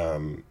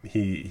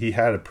he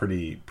had a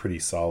pretty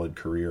solid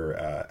career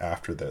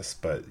after this.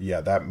 But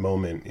yeah, that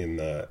moment in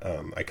the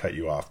I cut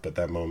you off, but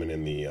that moment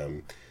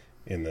in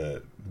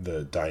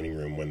the dining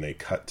room when they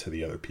cut to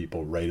the other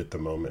people right at the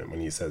moment when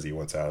he says he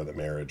wants out of the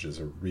marriage is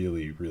a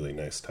really, really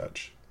nice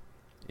touch.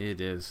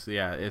 It is,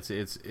 yeah.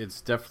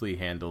 It's definitely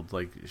handled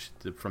like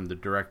from the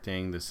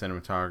directing, the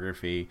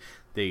cinematography.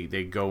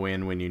 They go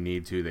in when you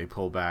need to. They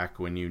pull back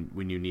when you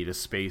need a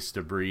space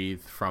to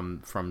breathe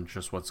from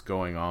just what's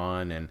going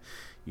on, and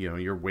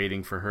you're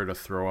waiting for her to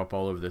throw up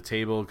all over the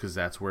table because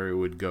that's where it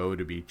would go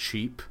to be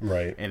cheap,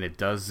 right? And it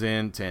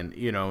doesn't, and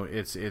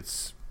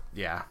it's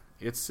yeah,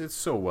 it's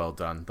so well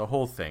done. The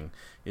whole thing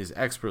is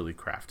expertly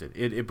crafted.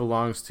 It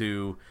belongs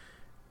to.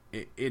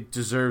 It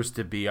deserves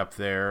to be up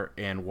there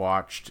and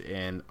watched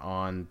and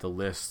on the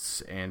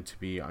lists and to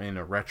be in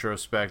a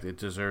retrospect. It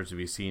deserves to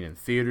be seen in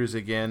theaters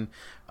again.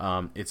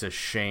 It's a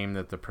shame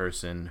that the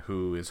person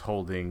who is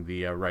holding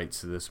the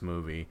rights to this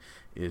movie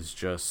is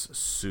just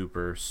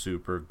super,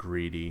 super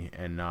greedy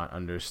and not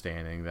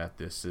understanding that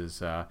this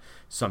is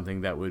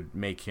something that would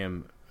make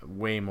him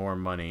way more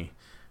money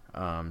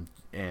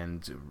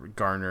and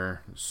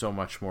garner so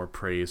much more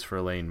praise for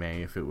Elaine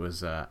May if it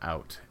was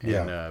out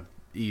and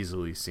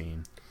easily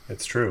seen.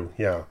 It's true,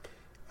 yeah.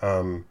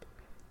 The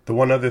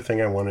one other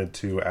thing I wanted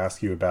to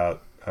ask you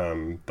about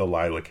the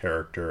Lila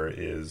character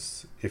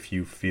is if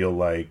you feel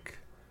like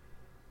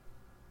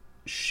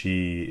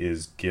she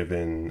is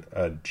given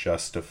a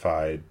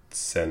justified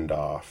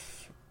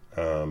send-off,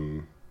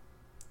 in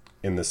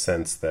the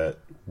sense that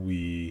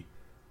we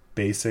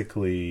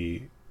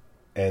basically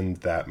end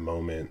that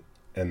moment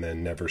and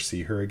then never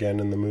see her again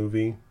in the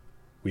movie.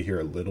 We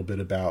hear a little bit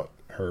about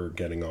her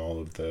getting all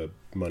of the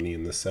money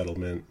in the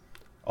settlement.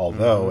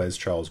 Although, as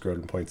Charles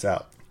Grodin points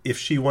out, if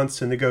she wants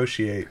to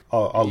negotiate,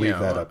 I'll leave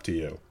that up to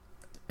you.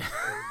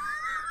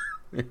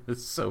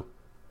 So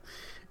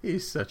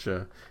he's such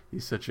a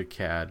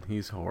cad.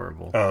 He's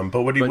horrible.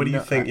 But what do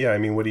you think?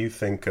 What do you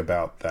think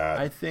about that?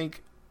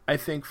 I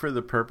think for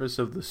the purpose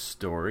of the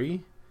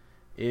story,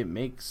 it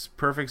makes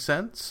perfect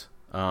sense.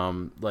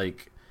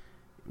 Like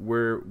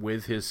we're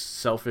with his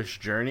selfish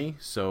journey,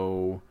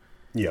 so.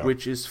 Yeah.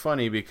 Which is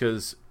funny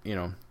because,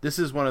 this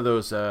is one of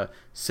those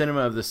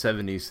cinema of the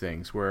 70s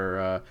things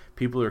where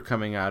people are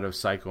coming out of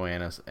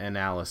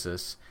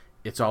psychoanalysis.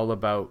 It's all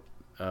about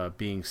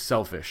being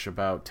selfish,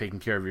 about taking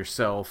care of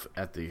yourself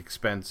at the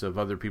expense of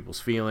other people's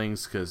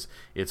feelings because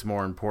it's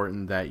more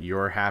important that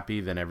you're happy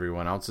than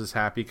everyone else is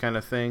happy kind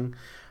of thing,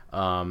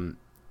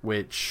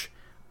 which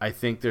I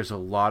think there's a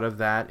lot of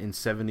that in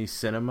 70s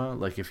cinema.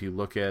 Like if you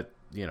look at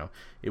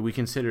we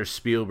consider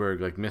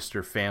Spielberg like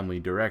Mr. Family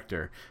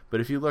director,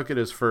 but if you look at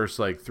his first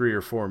like 3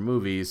 or 4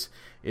 movies,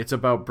 it's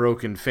about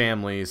broken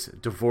families,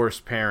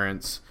 divorced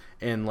parents,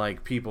 and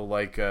like people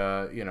like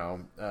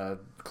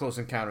Close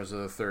Encounters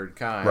of the Third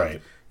Kind,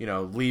 right?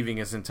 Leaving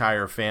his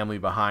entire family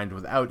behind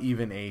without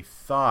even a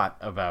thought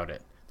about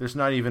it. There's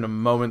not even a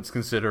moment's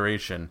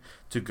consideration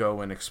to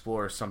go and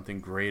explore something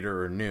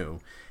greater or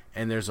new.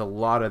 And there's a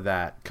lot of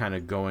that kind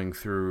of going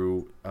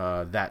through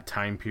that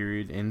time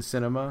period in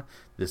cinema,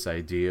 this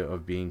idea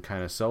of being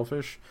kind of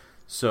selfish.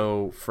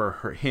 So for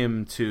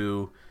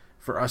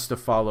us to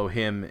follow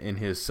him in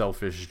his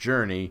selfish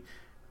journey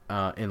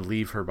and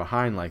leave her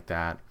behind like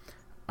that,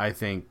 I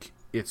think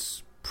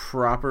it's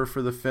proper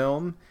for the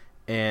film,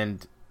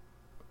 and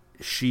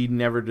she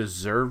never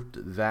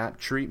deserved that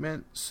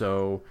treatment.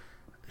 So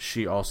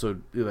she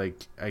also,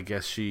 I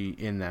guess she,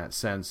 in that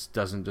sense,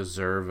 doesn't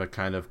deserve a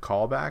kind of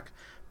callback.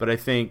 But I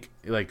think,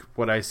 like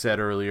what I said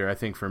earlier, I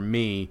think for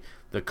me,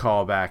 the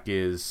callback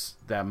is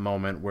that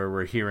moment where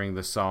we're hearing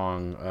the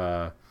song,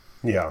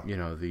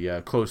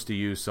 the Close to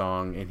You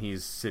song, and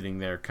he's sitting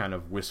there kind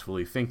of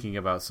wistfully thinking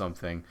about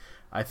something.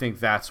 I think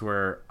that's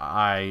where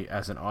I,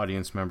 as an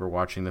audience member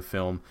watching the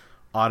film,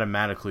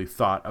 automatically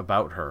thought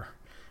about her.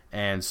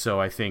 And so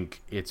I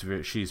think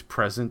she's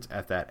present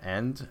at that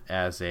end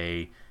as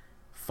a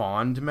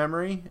fond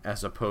memory,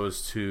 as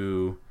opposed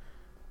to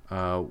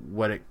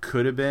what it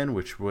could have been,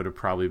 which would have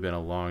probably been a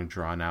long,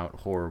 drawn-out,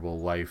 horrible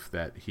life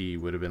that he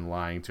would have been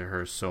lying to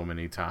her so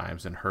many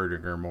times and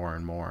hurting her more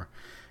and more.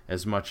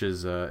 As much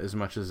as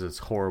it's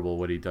horrible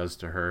what he does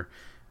to her,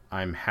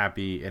 I'm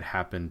happy it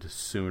happened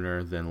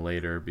sooner than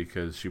later,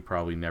 because she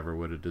probably never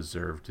would have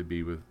deserved to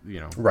be with,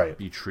 Right.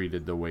 be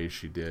treated the way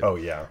she did. Oh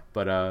yeah.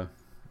 But I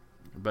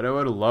would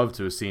have loved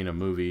to have seen a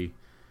movie,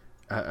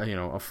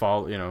 a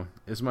fall,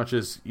 as much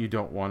as you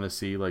don't want to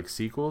see like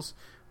sequels,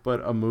 but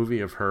a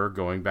movie of her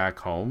going back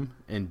home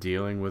and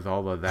dealing with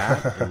all of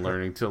that and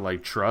learning to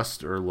like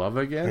trust or love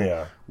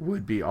again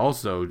would be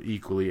also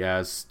equally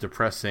as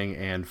depressing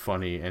and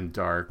funny and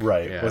dark.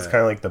 Right. It was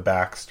kind of like the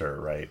Baxter,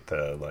 right?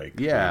 The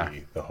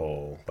the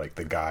whole, like,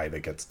 the guy that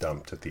gets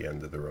dumped at the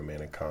end of the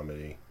romantic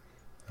comedy.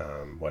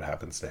 What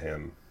happens to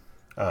him?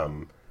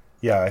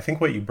 I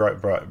think what you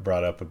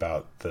brought up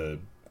about the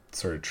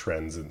sort of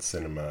trends in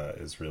cinema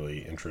is really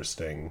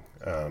interesting.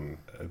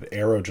 The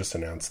Arrow just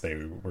announced they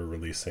were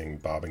releasing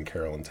Bob and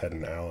Carol and Ted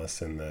and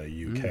Alice in the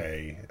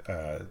UK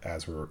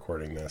as we're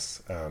recording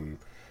this,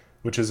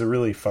 which is a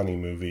really funny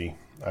movie.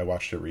 I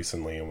watched it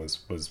recently and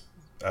was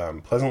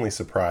pleasantly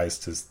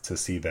surprised to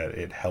see that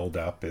it held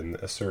up in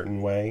a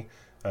certain way,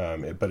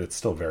 but it's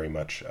still very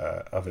much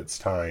of its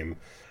time.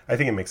 I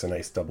think it makes a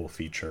nice double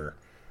feature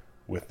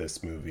with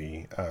this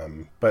movie,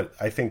 but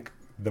I think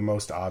the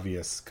most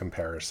obvious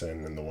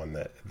comparison, and the one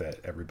that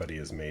everybody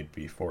has made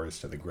before, is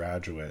to The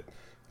Graduate.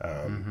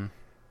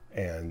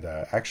 And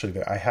actually,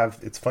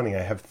 it's funny,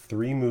 I have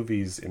 3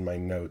 movies in my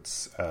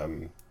notes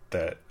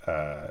that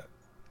I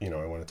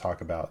want to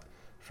talk about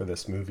for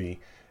this movie.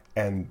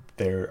 And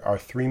there are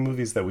 3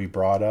 movies that we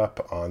brought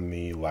up on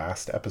the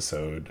last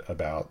episode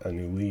about A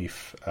New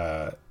Leaf,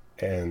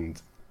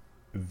 and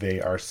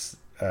they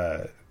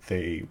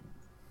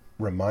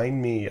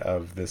remind me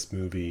of this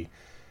movie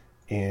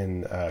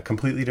in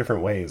completely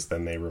different ways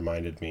than they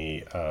reminded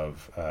me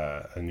of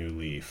A New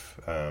Leaf.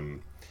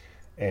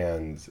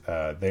 And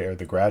they are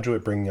The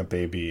Graduate, Bringing Up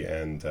Baby,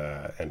 and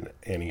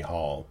Annie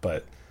Hall.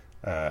 But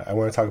I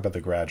want to talk about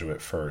The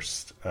Graduate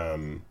first.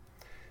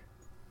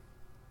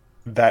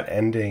 That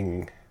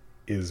ending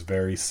is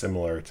very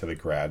similar to The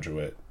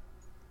Graduate,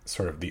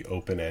 sort of the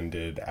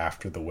open-ended,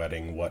 after the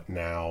wedding, what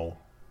now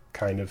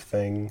kind of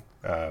thing,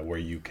 where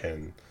you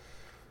can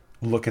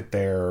look at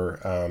their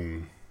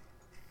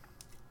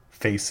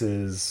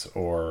faces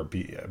or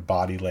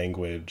body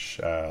language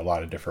a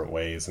lot of different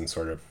ways and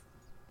sort of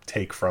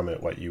take from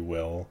it what you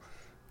will.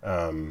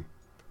 Do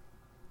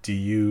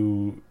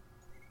you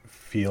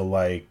feel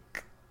like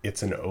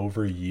it's an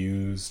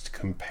overused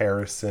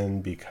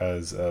comparison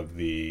because of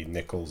the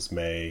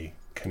Nichols-May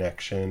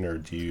connection, or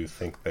do you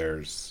think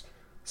there's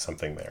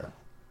something there?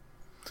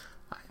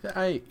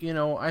 I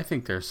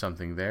think there's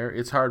something there.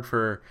 It's hard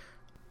for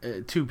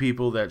 2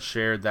 people that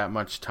shared that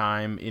much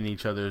time in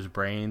each other's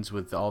brains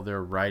with all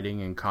their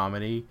writing and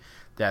comedy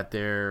that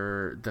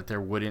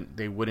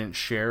they wouldn't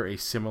share a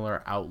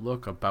similar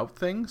outlook about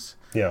things.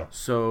 Yeah.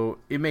 So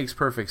it makes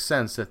perfect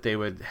sense that they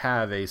would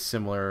have a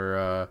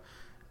similar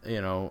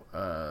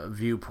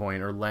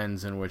viewpoint or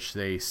lens in which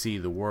they see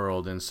the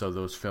world, and so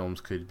those films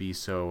could be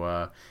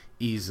so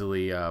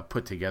easily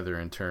put together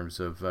in terms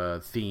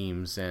of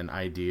themes and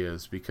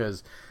ideas,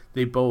 because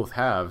they both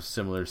have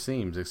similar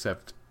themes,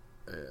 except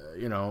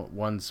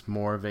one's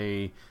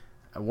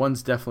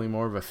definitely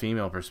more of a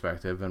female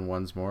perspective and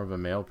one's more of a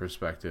male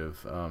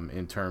perspective,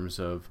 in terms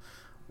of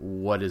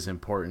what is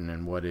important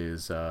and what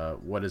is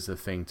the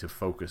thing to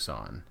focus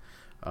on.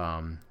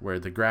 Where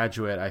The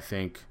Graduate, I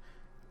think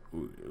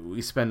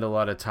we spend a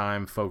lot of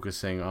time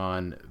focusing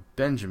on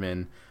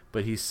Benjamin,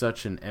 but he's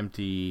such an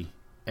empty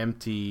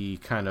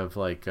kind of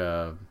like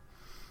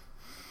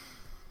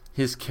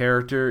his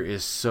character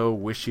is so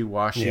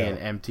wishy-washy and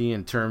empty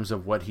in terms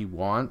of what he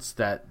wants,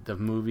 that the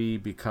movie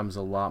becomes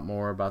a lot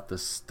more about the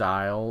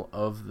style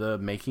of the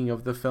making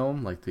of the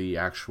film, like the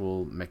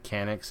actual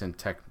mechanics and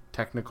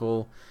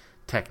technical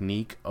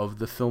technique of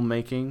the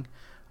filmmaking,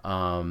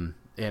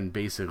 and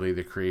basically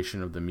the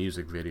creation of the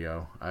music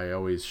video. I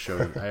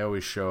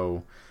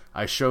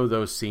show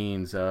those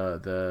scenes,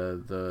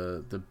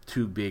 the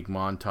 2 big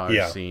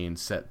montage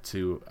scenes set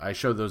to. I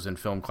show those in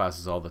film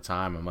classes all the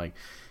time. I'm like,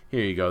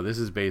 here you go. This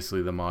is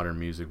basically the modern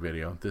music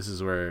video. This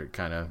is where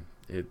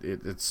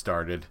it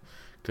started,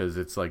 because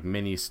it's like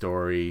mini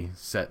story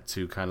set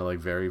to kind of like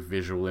very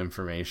visual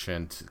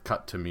information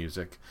cut to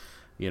music.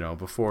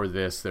 Before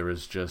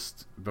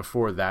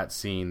that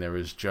scene, there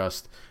was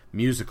just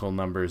musical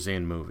numbers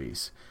in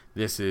movies.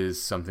 This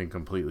is something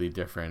completely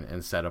different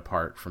and set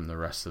apart from the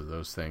rest of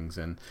those things.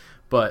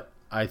 But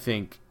I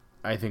think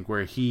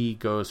where he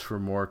goes for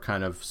more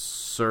kind of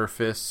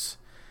surface,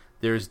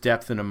 there's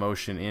depth and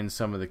emotion in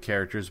some of the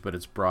characters, but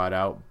it's brought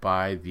out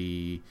by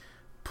the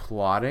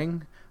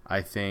plotting.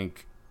 I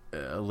think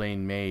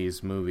Elaine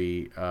May's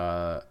movie,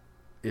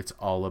 it's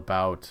all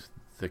about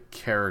the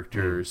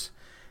characters,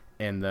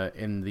 and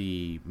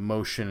the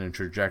motion and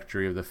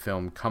trajectory of the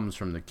film comes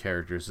from the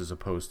characters as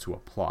opposed to a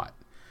plot.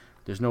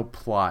 There's no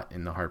plot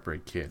in The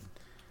Heartbreak Kid.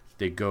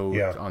 They go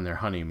on their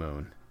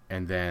honeymoon,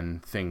 and then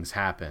things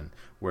happen.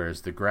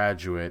 Whereas The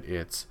Graduate,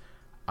 it's,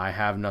 I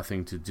have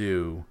nothing to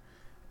do,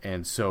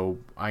 and so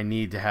I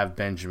need to have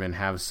Benjamin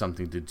have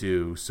something to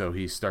do, so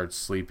he starts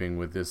sleeping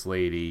with this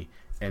lady,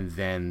 and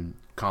then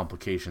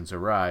complications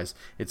arise.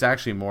 It's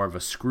actually more of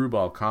a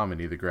screwball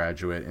comedy, The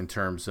Graduate, in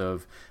terms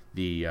of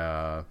the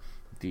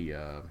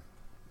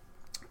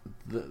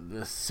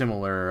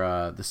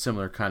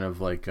similar kind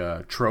of like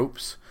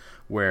tropes,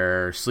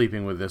 where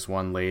sleeping with this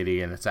one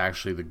lady and it's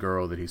actually the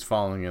girl that he's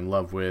falling in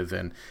love with,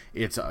 and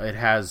it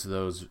has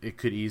those. It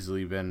could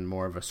easily been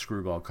more of a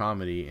screwball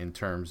comedy in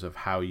terms of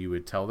how you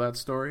would tell that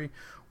story,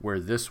 where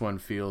this one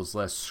feels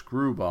less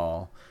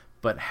screwball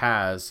but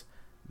has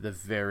the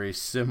very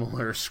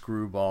similar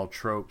screwball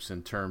tropes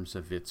in terms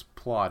of its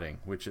plotting,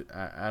 which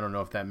I don't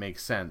know if that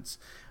makes sense.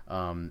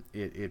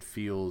 It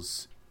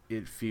feels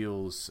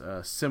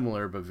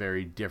similar but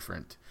very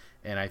different.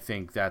 And I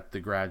think that The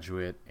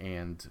Graduate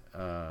and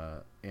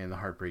The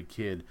Heartbreak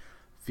Kid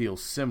feel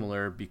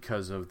similar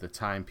because of the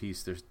time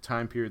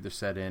period they're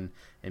set in,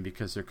 and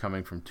because they're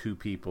coming from two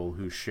people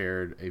who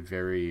shared a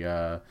very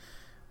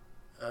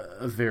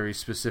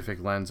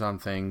specific lens on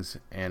things.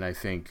 And I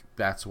think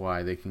that's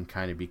why they can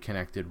kind of be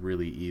connected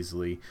really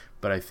easily.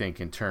 But I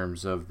think in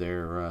terms of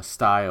their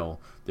style,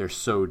 they're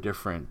so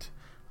different.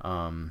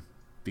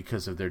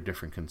 Because of their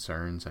different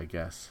concerns, I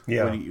guess.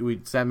 Yeah.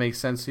 Does that make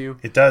sense to you?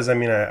 It does. I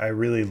mean, I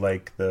really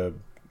like I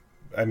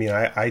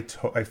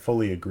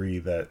fully agree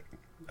that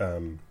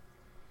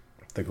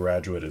The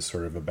Graduate is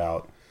sort of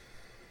about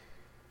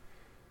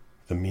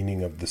the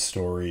meaning of the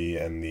story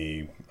and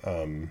the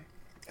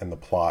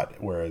plot,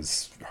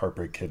 whereas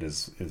Heartbreak Kid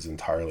is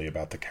entirely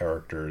about the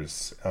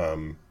characters.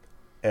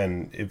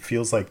 And it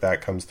feels like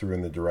that comes through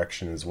in the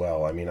direction as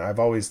well. I mean, I've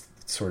always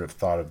sort of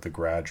thought of The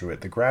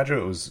Graduate. The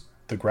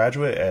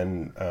Graduate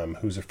and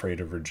Who's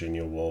Afraid of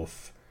Virginia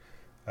Woolf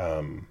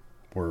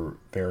were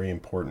very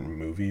important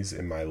movies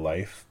in my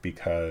life,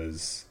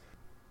 because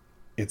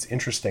it's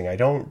interesting. I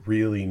don't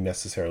really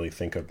necessarily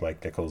think of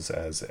Mike Nichols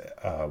as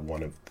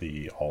one of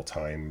the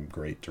all-time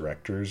great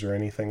directors or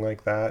anything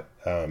like that.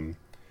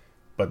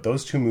 But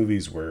those two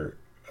movies were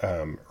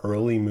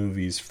early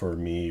movies for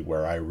me,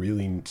 where I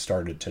really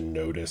started to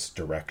notice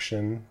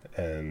direction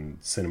and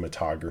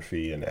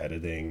cinematography and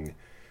editing.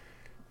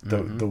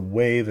 The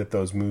way that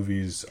those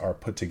movies are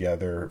put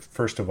together,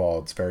 first of all,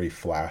 it's very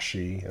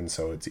flashy, and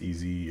so it's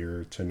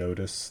easier to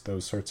notice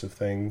those sorts of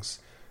things.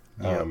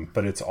 Yeah.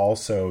 But it's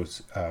also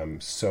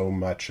so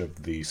much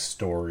of the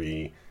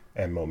story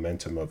and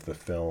momentum of the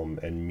film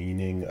and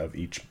meaning of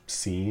each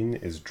scene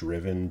is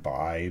driven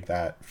by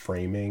that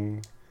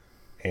framing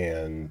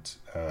and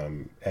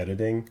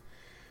editing.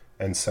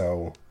 And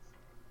so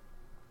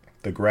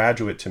The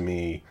Graduate, to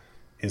me,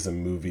 is a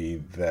movie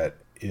that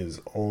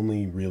is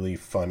only really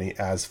funny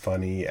as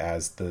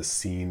the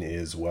scene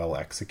is well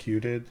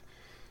executed.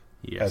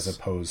 Yes. As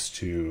opposed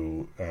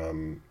to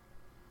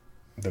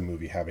the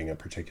movie having a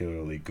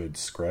particularly good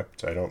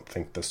script. I don't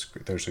think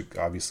there's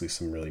obviously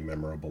some really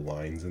memorable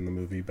lines in the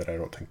movie, but I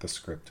don't think the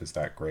script is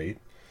that great.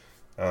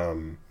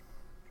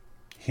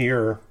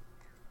 Here,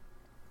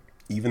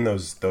 even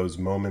those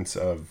moments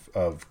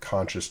of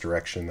conscious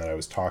direction that I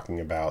was talking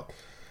about,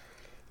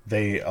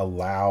 they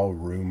allow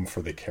room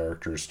for the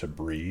characters to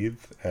breathe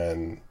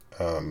and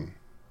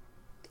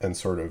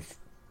sort of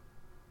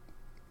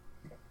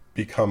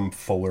become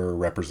fuller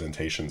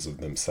representations of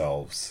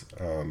themselves.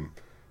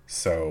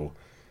 So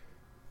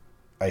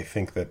I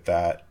think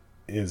that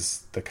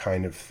is the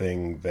kind of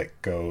thing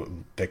that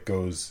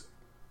goes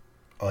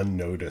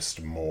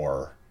unnoticed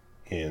more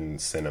in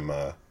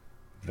cinema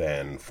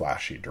than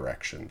flashy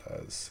direction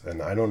does.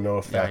 And I don't know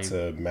if that's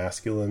a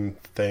masculine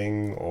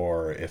thing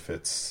or if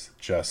it's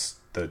just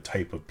the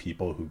type of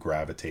people who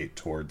gravitate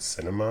towards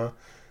cinema,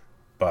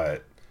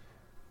 but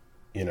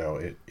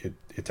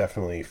it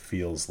definitely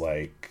feels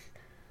like,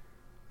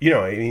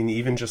 I mean,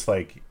 even just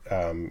like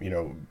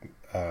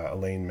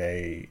Elaine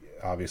May,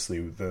 obviously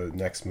the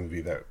next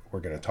movie that we're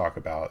going to talk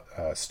about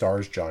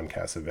stars John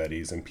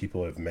Cassavetes, and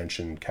people have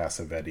mentioned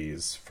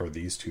Cassavetes for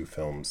these two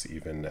films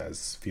even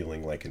as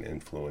feeling like an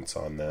influence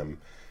on them.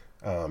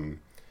 And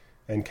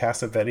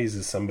Cassavetes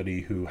is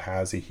somebody who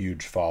has a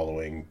huge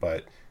following,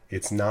 but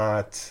it's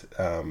not,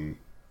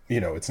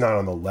 it's not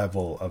on the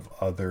level of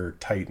other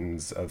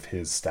titans of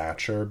his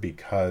stature,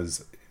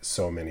 because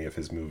so many of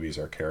his movies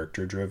are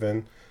character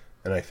driven.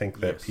 And I think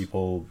that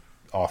people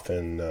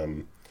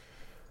often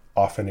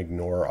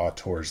ignore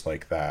auteurs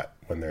like that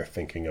when they're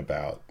thinking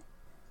about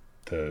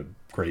the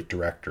great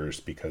directors,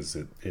 because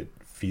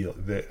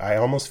I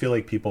almost feel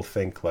like people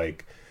think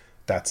like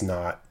that's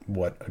not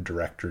what a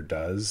director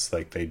does.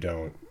 Like they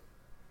don't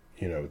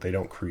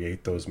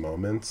create those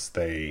moments.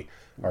 They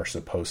are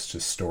supposed to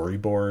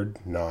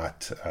storyboard,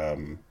 not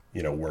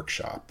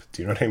workshop.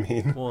 Do you know what I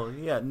mean? Well,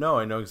 yeah, no,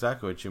 I know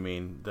exactly what you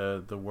mean.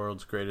 The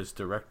world's greatest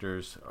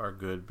directors are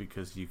good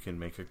because you can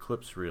make a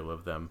clips reel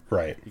of them.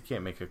 Right. You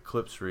can't make a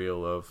clips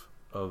reel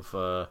of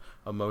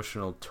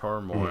emotional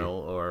turmoil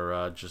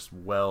or just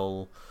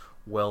well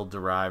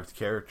derived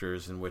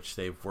characters in which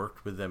they've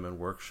worked with them and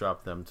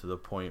workshopped them to the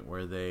point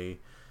where they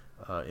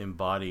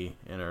embody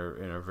and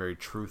are very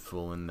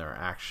truthful in their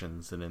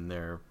actions and in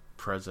their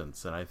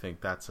presence. And I think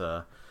that's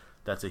a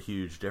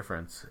huge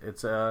difference.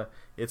 It's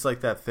like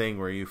that thing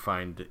where you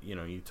find,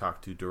 you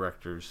talk to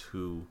directors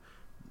who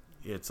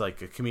it's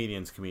like a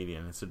comedian's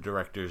comedian. It's a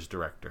director's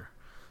director.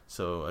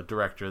 So a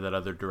director that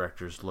other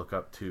directors look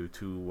up to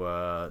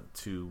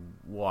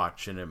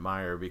watch and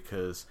admire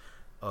because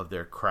of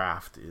their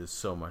craft is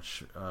so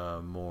much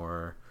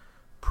more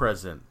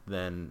present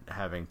than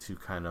having to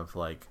kind of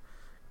like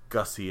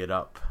gussy it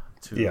up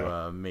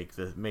to make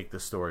the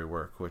story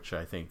work. Which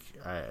I think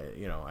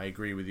I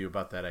agree with you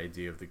about that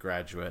idea of The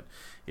Graduate.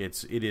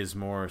 It is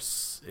more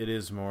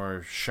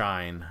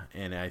shine,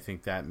 and I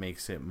think that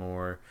makes it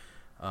more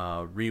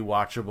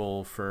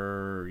rewatchable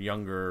for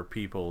younger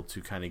people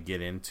to kind of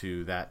get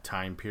into that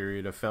time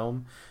period of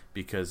film,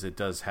 because it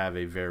does have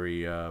a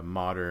very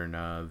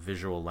modern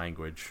visual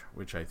language,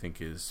 which I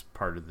think is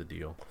part of the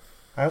deal.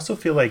 I also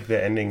feel like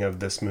the ending of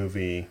this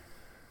movie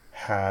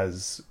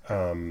has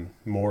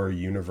more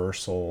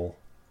universal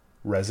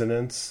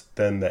resonance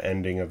than the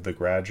ending of The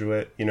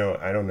Graduate.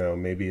 I don't know,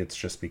 maybe it's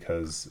just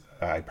because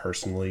I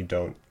personally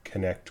don't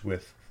connect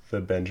with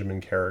the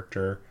Benjamin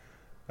character,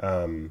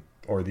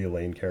 or the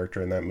Elaine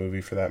character in that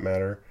movie for that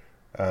matter.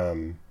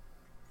 And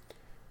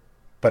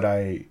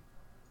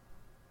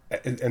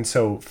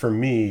so for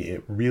me,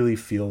 it really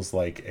feels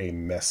like a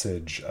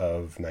message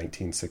of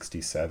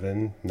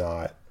 1967,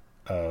 not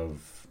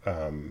of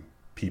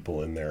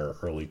people in their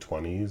early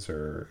 20s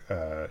or,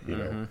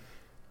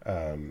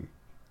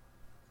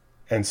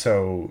 and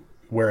so,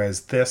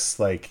 whereas this,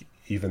 like,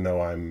 even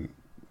though I'm,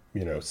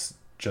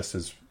 just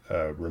as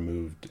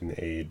removed in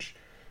age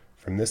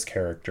from this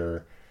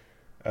character,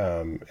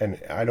 and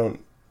I don't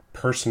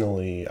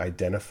personally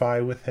identify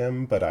with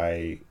him, but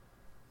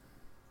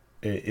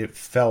it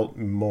felt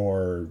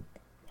more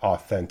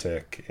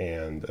authentic,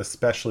 and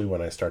especially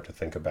when I start to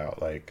think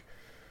about like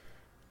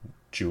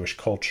Jewish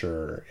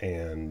culture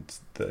and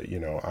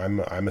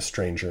I'm a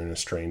stranger in a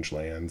strange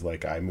land.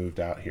 Like, I moved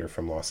out here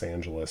from Los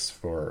Angeles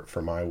for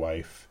my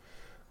wife,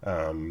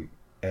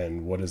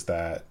 and what is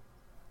that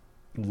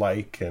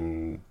like,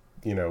 and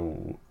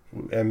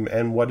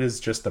and what is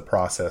just the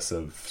process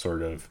of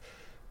sort of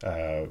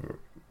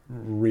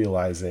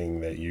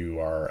realizing that you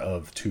are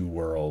of two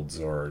worlds,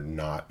 or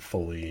not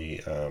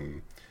fully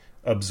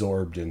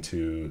absorbed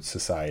into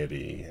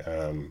society.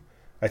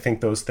 I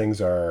think those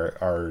things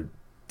are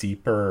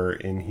deeper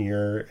in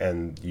here,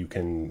 and you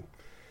can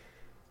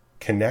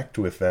connect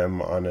with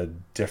them on a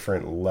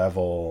different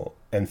level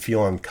and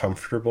feel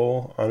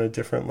uncomfortable on a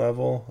different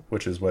level,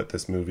 which is what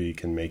this movie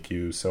can make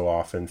you so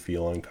often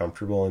feel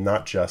uncomfortable. And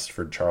not just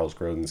for Charles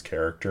Grodin's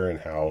character and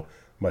how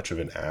much of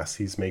an ass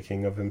he's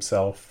making of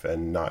himself,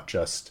 and not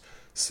just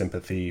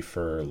sympathy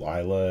for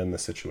Lila and the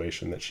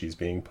situation that she's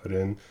being put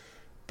in,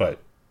 but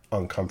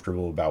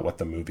uncomfortable about what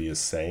the movie is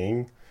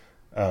saying.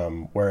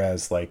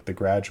 Whereas like The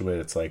Graduate,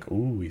 it's like,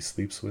 ooh, he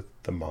sleeps with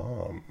the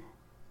mom.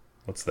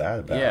 What's that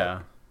about?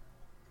 Yeah.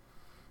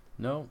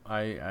 No,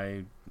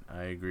 I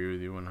agree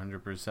with you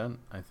 100%.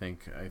 I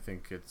think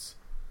it's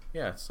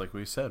like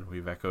we said,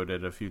 we've echoed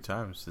it a few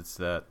times. It's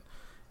that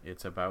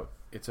it's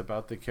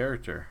about the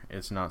character.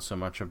 It's not so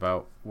much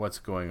about what's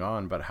going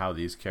on, but how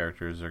these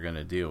characters are going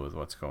to deal with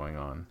what's going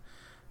on.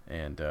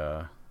 And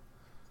I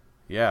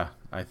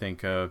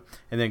think and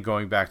then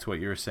going back to what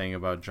you were saying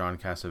about John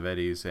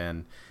Cassavetes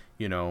and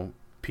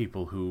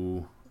people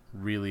who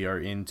really are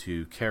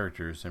into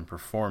characters and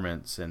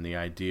performance, and the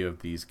idea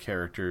of these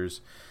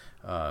characters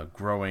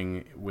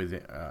growing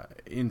with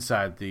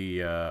inside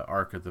the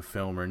arc of the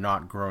film, or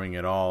not growing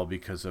at all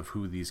because of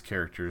who these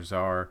characters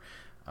are.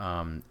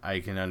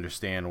 I can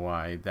understand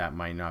why that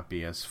might not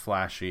be as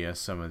flashy as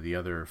some of the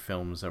other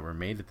films that were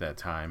made at that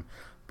time,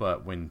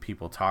 but when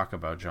people talk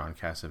about John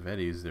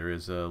Cassavetes, there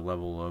is a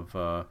level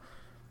of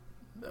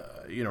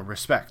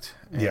respect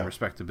and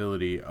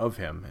respectability of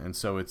him, and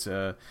so it's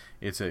a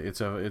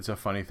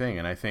funny thing.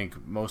 And I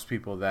think most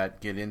people that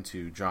get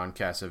into John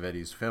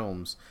Cassavetes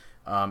films,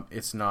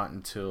 it's not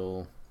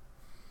until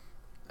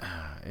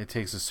it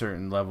takes a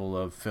certain level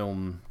of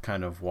film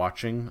kind of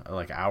watching,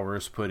 like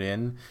hours put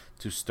in,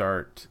 to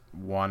start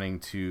wanting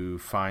to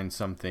find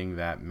something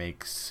that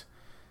makes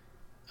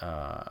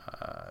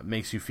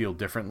you feel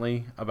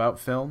differently about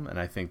film. And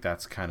I think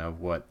that's kind of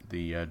what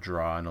the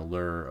draw and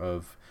allure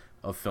of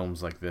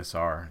films like this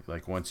are.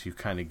 Like, once you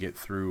kind of get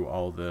through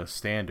all the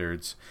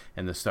standards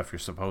and the stuff you're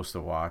supposed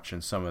to watch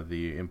and some of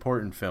the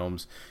important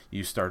films,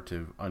 you start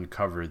to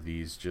uncover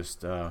these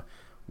just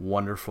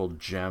wonderful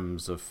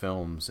gems of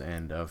films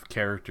and of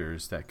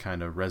characters that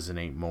kind of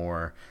resonate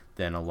more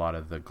than a lot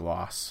of the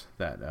gloss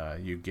that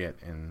you get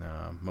in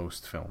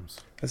most films.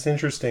 That's an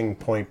interesting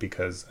point,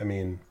 because I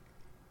mean,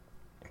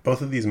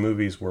 both of these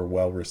movies were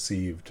well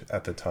received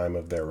at the time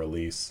of their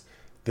release.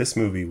 This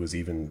movie was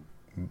even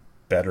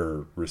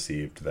better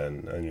received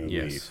than A New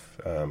Leaf.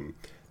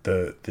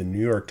 The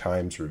New York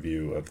Times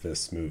review of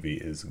this movie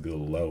is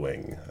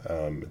glowing.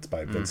 It's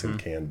by Vincent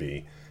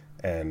Canby,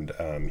 and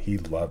he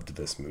loved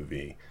this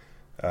movie.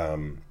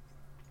 And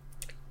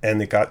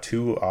it got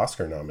 2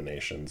 Oscar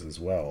nominations as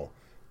well.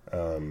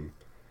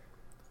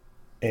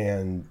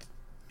 And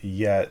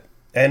yet,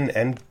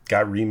 and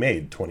got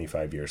remade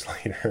 25 years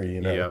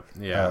later,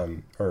 Yeah.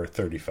 or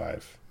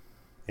 35.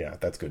 Yeah,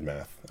 that's good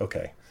math.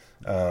 Okay.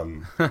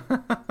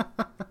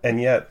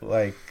 And yet,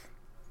 like,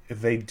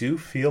 they do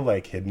feel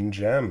like hidden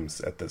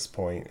gems at this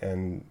point.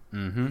 And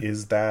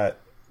is that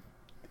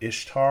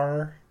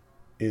Ishtar?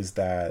 Is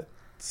that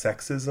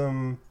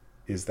sexism?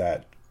 Is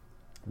that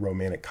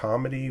romantic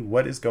comedy?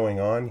 What is going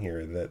on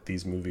here that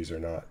these movies are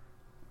not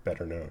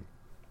better known?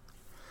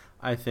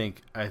 I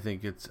think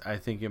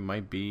it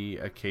might be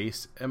a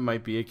case. It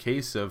might be a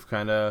case of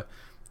kind of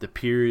the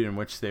period in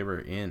which they were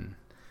in.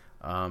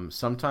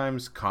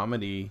 Sometimes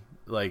comedy,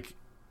 like,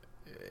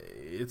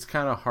 it's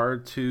kind of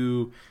hard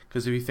to,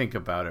 because if you think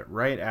about it,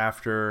 right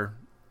after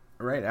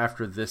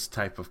this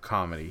type of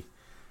comedy,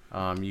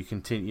 you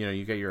continue,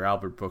 you got your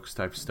Albert Brooks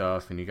type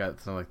stuff, and you got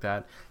something like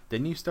that.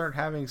 Then you start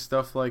having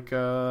stuff like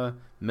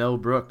Mel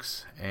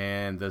Brooks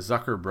and the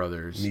Zucker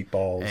brothers,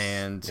 Meatballs,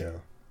 and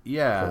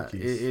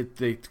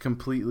they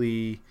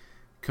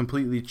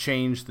completely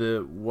changed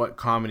what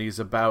comedy is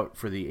about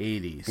for the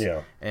 80s.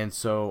 Yeah. And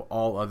so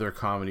all other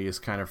comedy is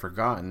kind of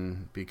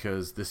forgotten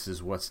because this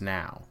is what's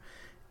now.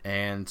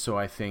 And so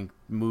I think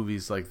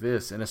movies like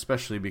this, and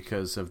especially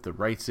because of the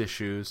rights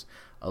issues,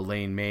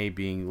 Elaine May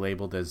being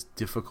labeled as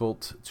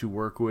difficult to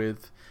work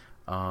with,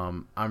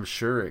 I'm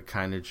sure it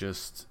kind of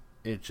just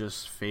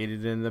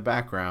faded in the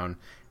background.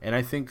 And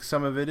I think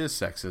some of it is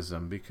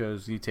sexism,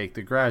 because you take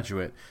The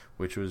Graduate,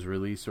 which was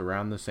released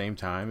around the same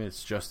time.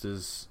 It's just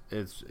as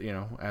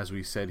as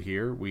we said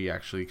here, we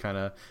actually kind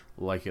of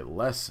like it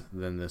less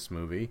than this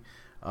movie.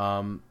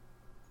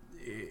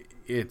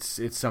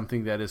 It's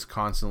something that is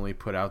constantly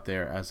put out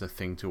there as a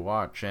thing to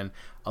watch, and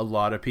a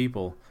lot of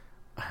people,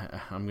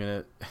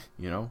 I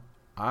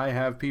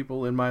have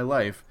people in my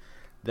life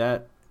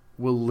that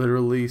will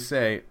literally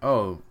say,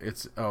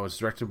 it's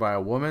directed by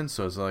a woman,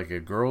 so it's like a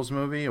girl's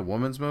movie, a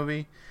woman's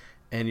movie,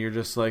 and you're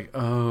just like,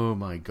 oh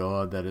my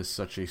god, that is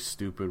such a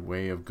stupid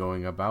way of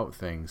going about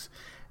things.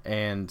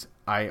 And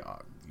if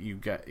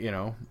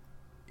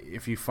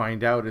you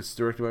find out it's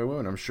directed by a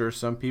woman, I'm sure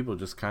some people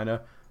just kind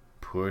of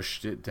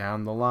pushed it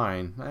down the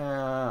line.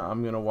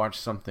 I'm gonna watch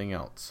something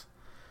else,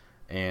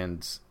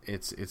 and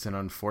it's an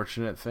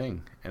unfortunate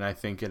thing, and I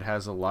think it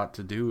has a lot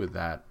to do with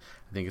that.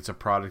 I think it's a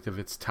product of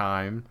its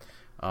time.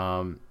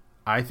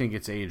 I think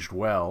it's aged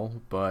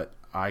well, but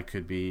I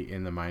could be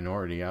in the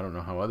minority. I don't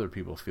know how other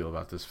people feel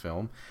about this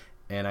film.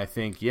 And I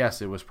think,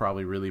 yes, it was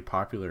probably really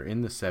popular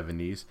in the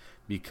 70s,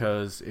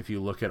 because if you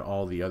look at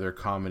all the other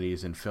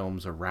comedies and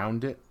films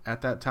around it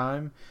at that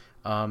time,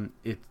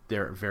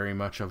 they're very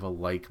much of a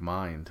like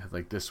mind.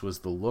 Like, this was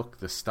the look,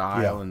 the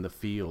style, and the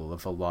feel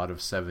of a lot of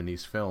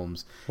 70s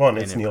films. Well, and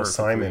it's Neil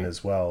Simon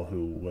as well,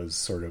 who was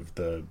sort of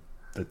the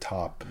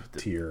top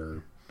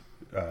tier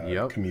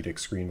comedic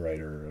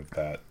screenwriter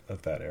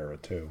of that era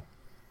too.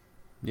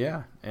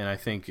 Yeah, and I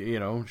think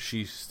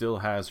she still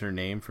has her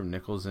name from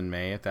Nichols and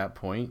May at that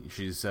point.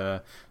 She's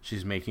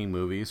making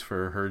movies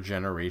for her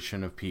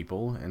generation of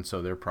people, and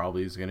so there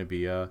probably is going to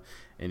be an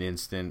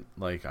instant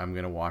like, I'm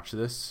going to watch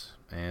this.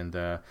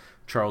 And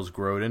Charles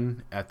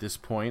Grodin, at this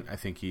point, I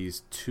think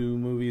he's 2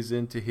 movies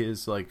into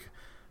his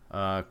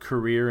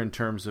career in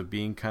terms of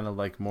being kind of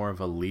like more of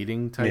a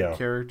leading type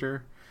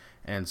character.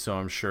 And so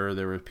I'm sure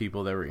there were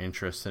people that were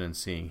interested in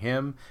seeing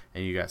him.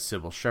 And you got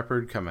Sybil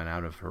Shepherd coming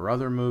out of her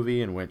other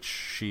movie, in which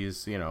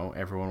she's,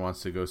 everyone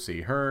wants to go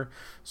see her.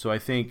 So I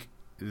think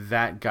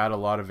that got a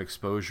lot of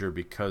exposure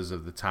because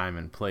of the time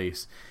and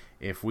place.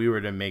 If we were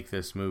to make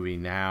this movie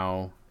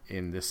now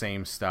in the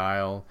same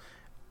style,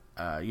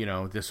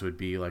 this would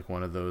be like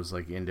one of those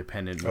like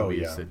independent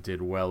movies that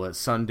did well at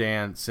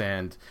Sundance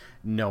and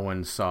no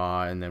one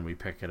saw, and then we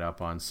pick it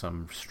up on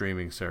some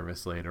streaming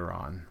service later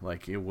on.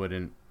 Like, it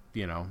wouldn't,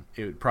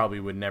 it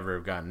probably would never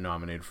have gotten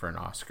nominated for an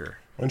Oscar.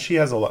 And she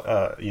has a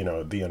lot,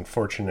 the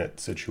unfortunate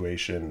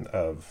situation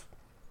of,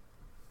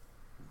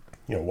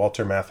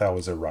 Walter Matthau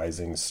was a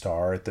rising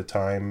star at the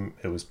time.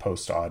 It was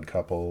post Odd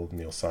Couple,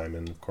 Neil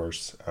Simon, of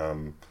course,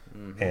 and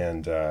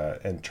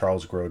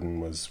Charles Grodin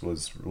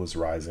was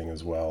rising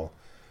as well,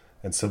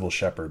 and Sybil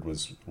Shepherd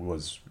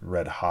was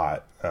red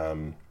hot,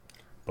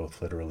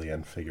 both literally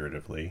and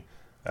figuratively,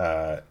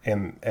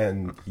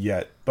 and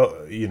yet,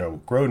 but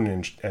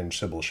Grodin and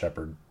Sybil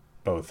Shepherd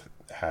both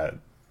had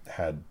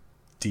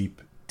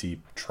deep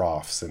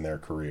troughs in their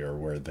career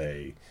where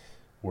they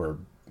were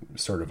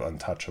sort of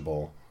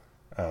untouchable.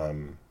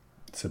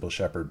 Sybil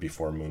Shepherd,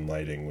 before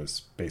Moonlighting,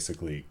 was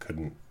basically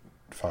couldn't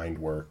find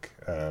work,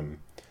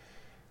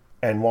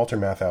 and Walter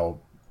Matthau,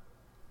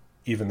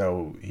 even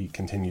though he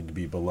continued to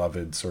be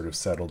beloved, sort of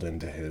settled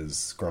into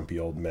his grumpy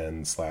old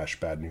men /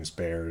 Bad News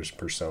Bears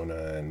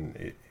persona,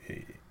 and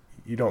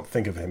you don't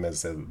think of him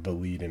as the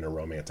lead in a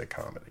romantic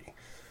comedy.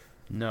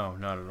 No,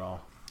 not at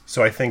all.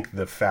 So I think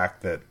the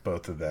fact that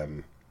both of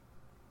them,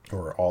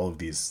 or all of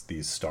these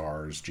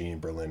stars, Jean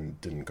Berlin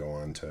didn't go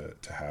on to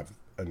have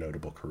a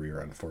notable career,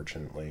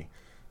 unfortunately.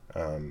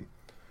 You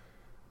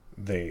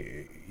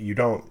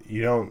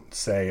don't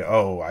say,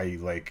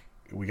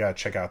 we gotta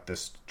check out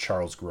this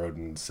Charles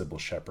Grodin Sybil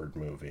Shepherd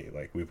movie.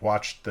 Like, we've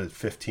watched the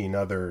 15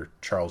 other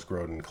Charles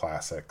Grodin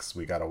classics,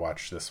 we gotta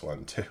watch this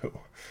one too.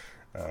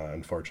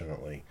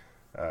 Unfortunately,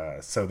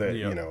 so that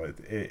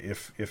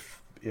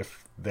if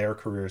if their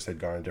careers had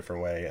gone a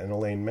different way, and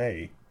Elaine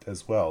May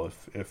as well,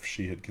 if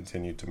she had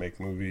continued to make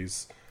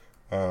movies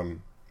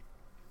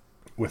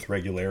with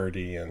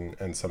regularity,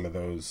 and some of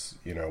those,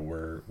 you know,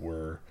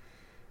 were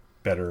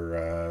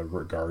better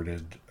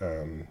regarded,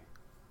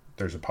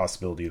 there's a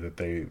possibility that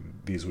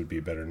these would be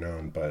better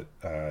known. But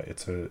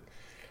it's a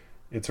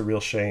real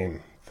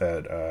shame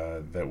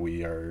that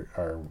we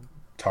are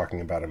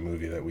talking about a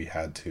movie that we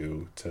had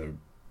to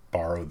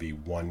borrow the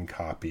one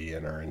copy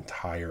in our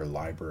entire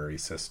library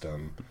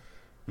system.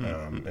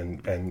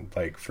 And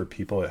like, for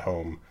people at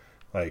home,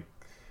 like,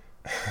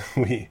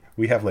 we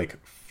have like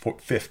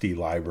 50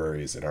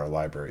 libraries in our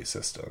library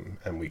system,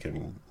 and we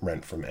can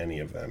rent from any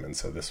of them. And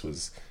so this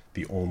was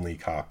the only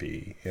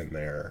copy in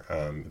there.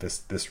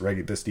 This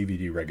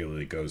DVD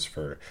regularly goes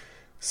for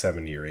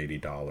 $70 or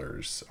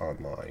 $80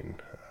 online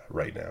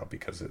right now,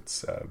 because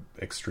it's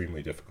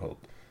extremely difficult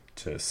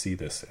to see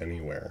this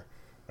anywhere.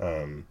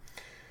 And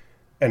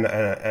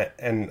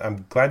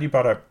I'm glad you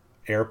brought up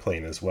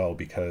Airplane as well,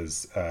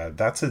 because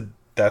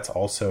that's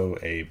also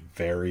a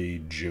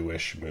very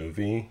Jewish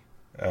movie,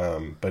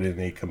 but in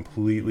a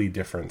completely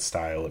different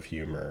style of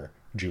humor,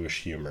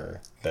 Jewish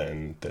humor,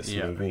 than this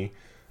movie.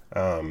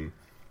 And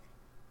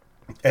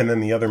then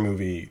the other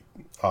movie,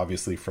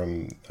 obviously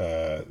from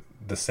the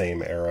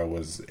same era,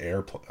 was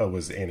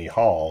Annie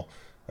Hall,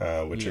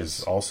 which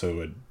is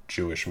also a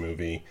Jewish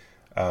movie,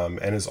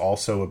 and is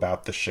also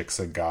about the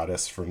Shiksa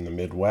goddess from the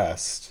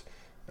Midwest.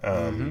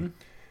 And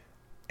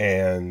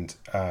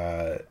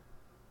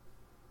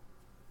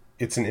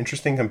it's an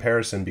interesting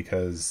comparison,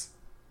 because,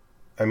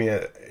 I mean,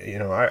 you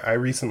know, I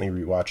recently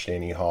rewatched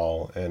Annie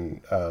Hall,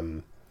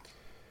 and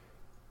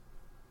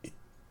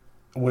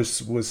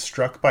was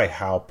struck by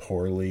how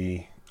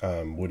poorly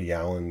Woody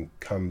Allen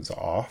comes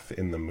off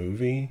in the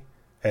movie.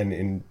 And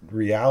in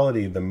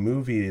reality, the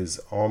movie is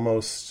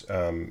almost,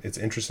 it's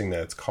interesting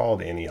that it's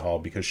called Annie Hall,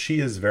 because she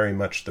is very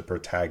much the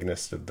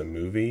protagonist of the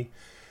movie.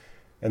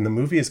 And the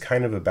movie is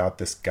kind of about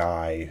this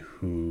guy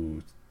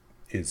who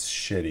is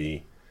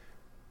shitty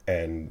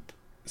and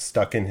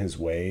stuck in his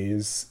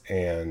ways,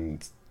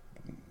 and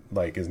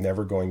like is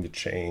never going to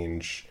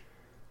change.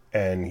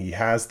 And he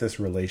has this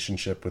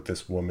relationship with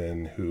this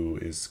woman who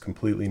is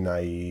completely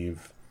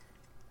naive,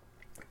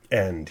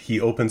 and he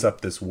opens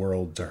up this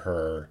world to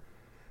her,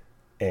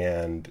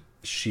 and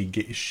she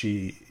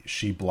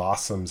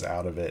blossoms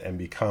out of it and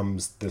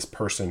becomes this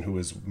person who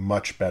is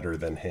much better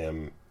than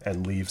him,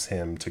 and leaves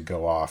him to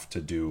go off to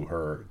do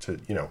her, to,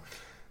 you know,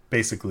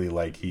 basically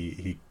like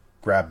he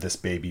grabbed this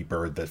baby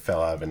bird that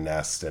fell out of a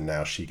nest, and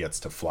now she gets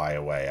to fly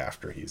away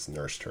after he's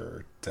nursed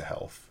her to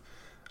health.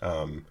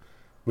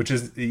 Which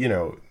is, you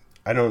know,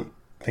 I don't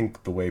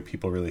think the way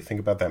people really think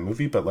about that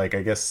movie, but like,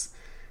 I guess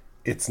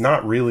it's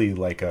not really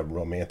like a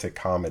romantic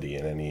comedy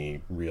in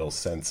any real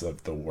sense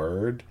of the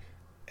word.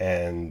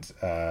 And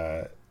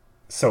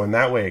so in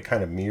that way, it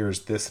kind of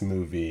mirrors this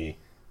movie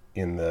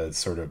in the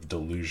sort of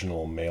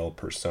delusional male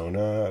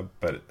persona.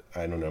 But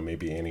I don't know,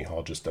 maybe Annie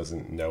Hall just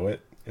doesn't know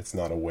it. It's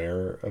not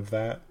aware of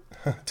that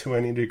to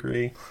any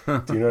degree.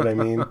 Do you know what I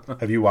mean?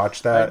 Have you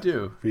watched that? I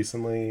do.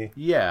 Recently?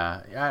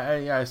 Yeah,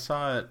 I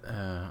saw it.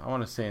 I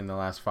want to say in the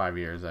last 5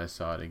 years I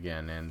saw it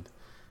again, and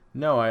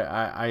no,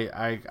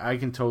 I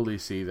can totally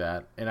see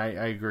that, and I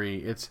agree.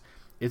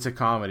 It's a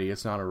comedy.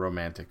 It's not a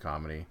romantic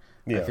comedy.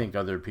 Yeah. I think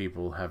other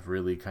people have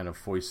really kind of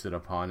foisted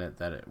upon it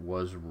that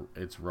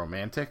it's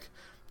romantic.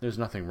 There's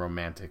nothing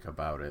romantic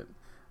about it.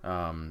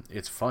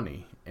 It's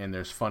funny, and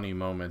there's funny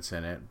moments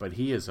in it, but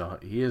he's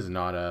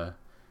not a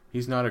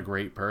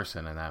great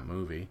person in that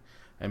movie.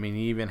 I mean,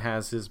 he even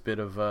has this bit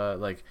of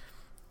like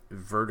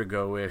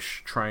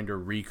Vertigo-ish, trying to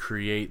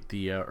recreate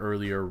the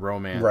earlier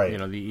romance, right? You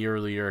know, the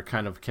earlier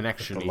kind of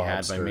connection he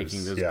had by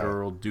making this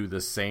girl do the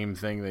same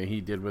thing that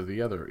he did with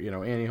the other, you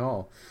know, Annie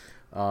Hall.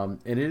 And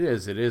it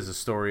is a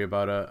story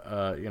about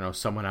a you know,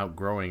 someone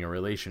outgrowing a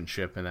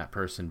relationship and that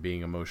person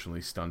being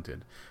emotionally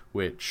stunted,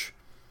 which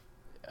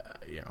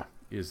you know,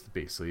 is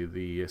basically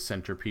the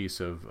centerpiece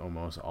of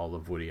almost all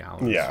of Woody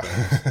Allen's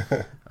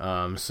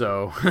films.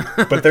 So,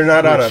 but they're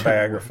not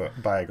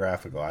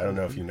autobiographical. I don't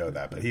know if you know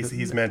that, but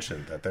he's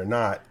mentioned that they're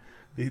not.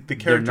 The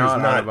character's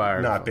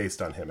not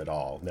based on him at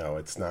all. No,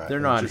 it's not. They're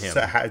not him.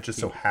 It just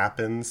so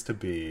happens to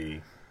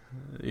be.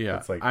 Yeah,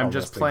 it's like I'm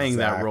just playing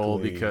that role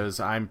because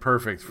I'm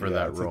perfect for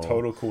that role. It's a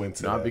total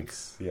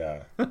coincidence.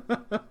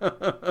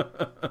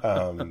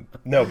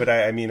 No, but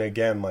I mean,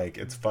 again, like,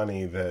 it's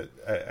funny that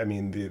I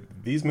mean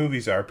these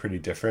movies are pretty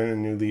different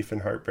in New Leaf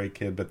and Heartbreak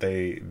Kid, but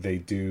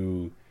they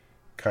do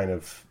kind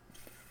of,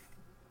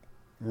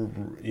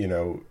 you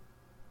know,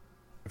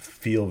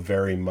 feel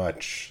very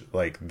much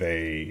like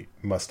they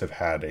must have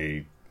had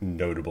a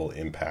notable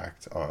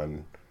impact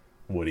on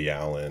Woody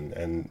Allen,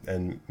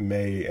 and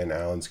May and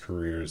Allen's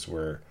careers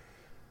were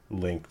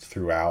linked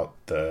throughout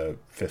the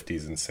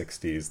 50s and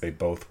 60s. They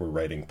both were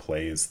writing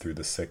plays through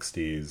the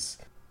 60s,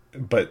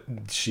 but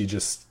she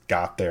just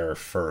got there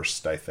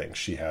first. I think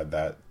she had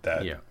that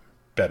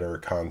better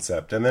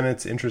concept. And then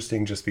it's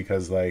interesting just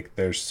because, like,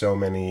 there's so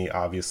many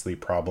obviously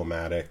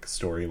problematic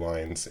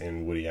storylines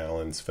in Woody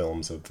Allen's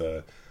films of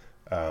the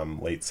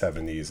late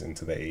 70s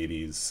into the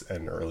 80s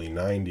and early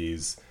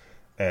 90s.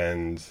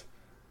 And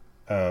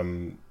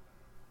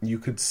you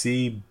could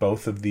see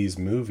both of these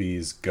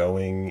movies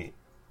going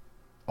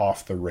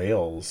off the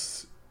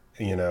rails,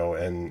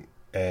 and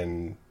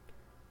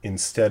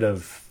instead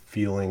of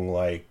feeling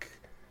like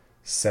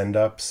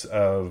send-ups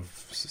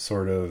of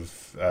sort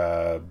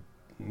of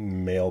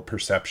male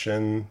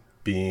perception,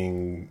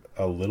 being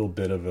a little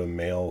bit of a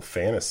male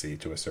fantasy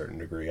to a certain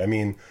degree. I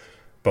mean,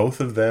 both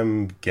of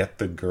them get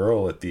the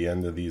girl at the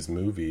end of these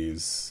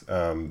movies,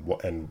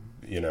 and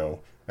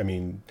I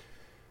mean,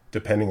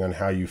 depending on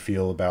how you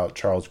feel about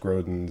Charles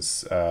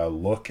Grodin's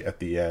look at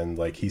the end,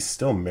 like, he's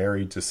still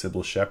married to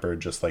Sybil Shepherd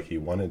just like he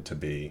wanted to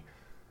be.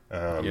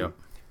 Yep.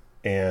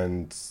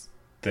 And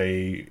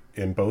they,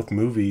 in both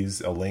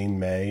movies, Elaine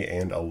May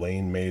and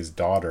Elaine May's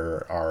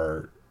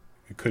daughter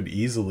could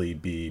easily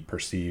be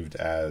perceived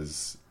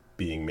as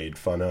being made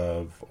fun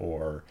of,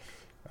 or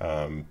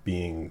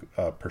being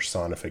a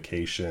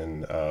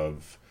personification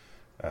of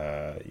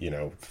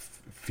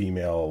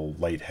female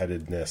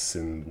lightheadedness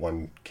in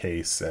one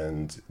case,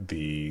 and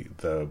the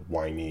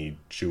whiny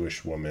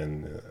Jewish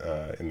woman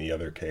in the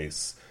other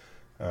case.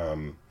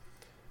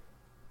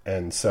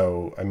 And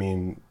so, I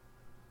mean,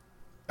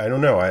 I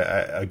don't know. I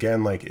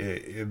again, like,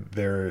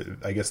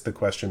 I guess the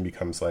question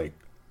becomes, like,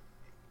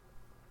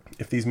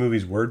 if these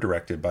movies were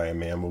directed by a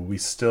man, would we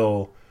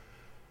still?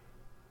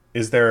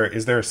 Is there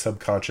a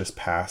subconscious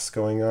past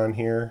going on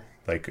here?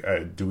 Like,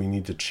 do we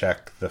need to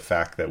check the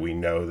fact that we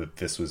know that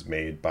this was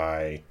made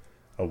by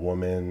a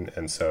woman,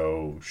 and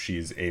so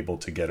she's able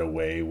to get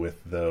away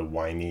with the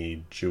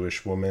whiny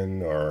Jewish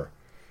woman? Or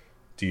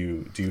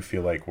do you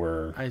feel like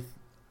we're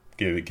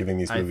giving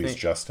these movies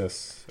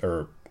justice,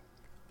 or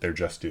their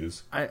just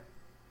dues? I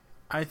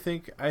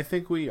think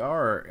we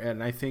are,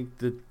 and I think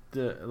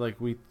that like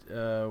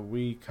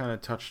we kind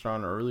of touched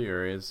on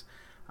earlier, is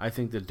I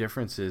think the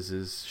difference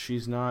is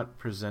she's not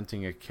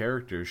presenting a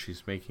character,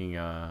 she's making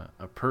a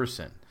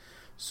person.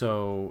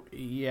 So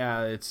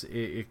yeah,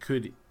 it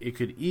could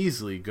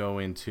easily go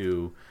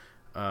into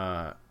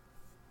a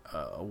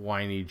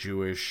whiny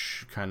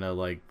Jewish kind of,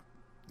 like,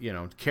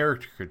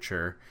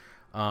 caricature,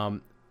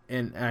 and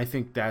I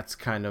think that's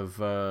kind of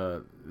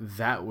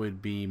that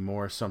would be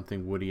more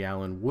something Woody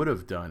Allen would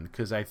have done,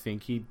 because I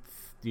think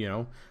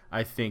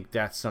I think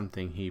that's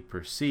something he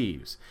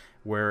perceives.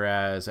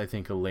 Whereas I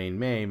think Elaine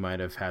May might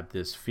have had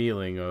this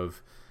feeling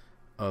of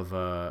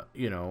I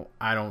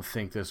don't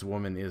think this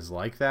woman is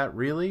like that,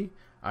 really.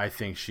 I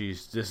think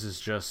this is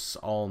just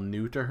all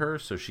new to her,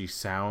 so she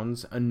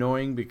sounds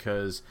annoying,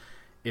 because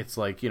it's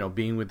like,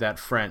 being with that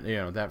friend,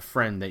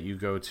 that you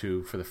go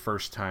to for the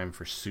first time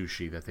for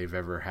sushi that they've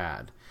ever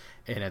had.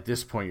 And at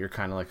this point, you're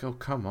kind of like, oh,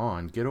 come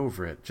on, get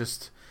over it.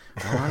 Just,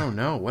 I don't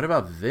know. What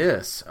about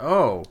this?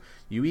 Oh,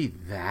 you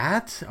eat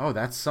that? Oh,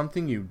 that's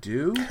something you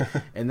do?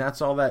 And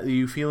that's all that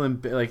you feel,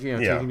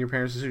 taking your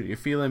parents to sushi. You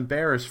feel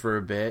embarrassed for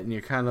a bit, and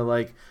you're kind of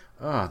like,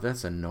 oh,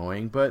 that's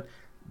annoying. But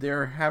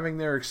they're having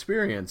their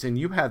experience, and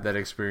you had that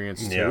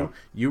experience too. Yeah.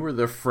 You were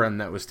the friend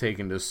that was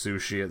taken to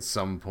sushi at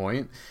some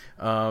point.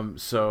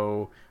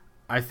 So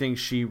I think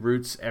she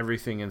roots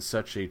everything in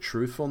such a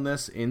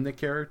truthfulness in the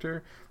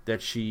character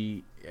that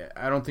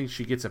I don't think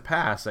she gets a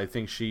pass. I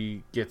think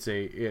she gets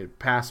a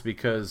pass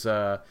because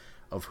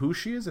of who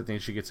she is. I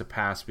think she gets a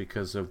pass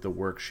because of the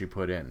work she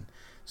put in.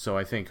 So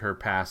I think her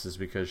pass is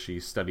because she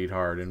studied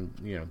hard and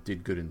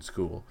did good in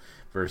school,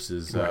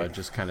 versus right.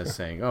 Just kind of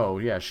saying, oh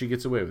yeah, she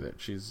gets away with it.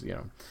 She's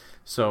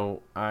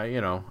So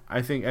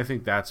I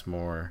think that's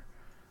more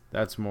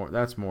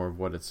of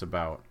what it's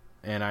about.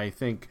 And I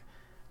think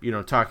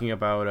talking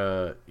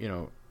about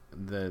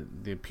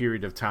the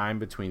period of time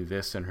between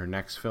this and her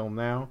next film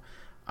now,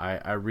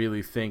 I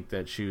really think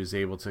that she was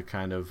able to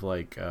kind of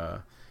like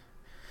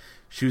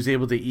she was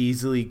able to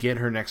easily get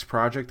her next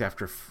project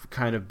after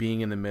kind of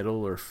being in the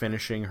middle or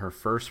finishing her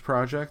first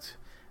project.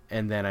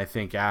 And then I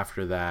think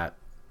after that,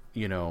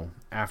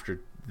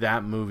 after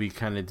that movie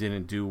kind of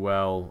didn't do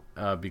well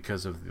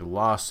because of the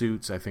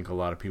lawsuits, I think a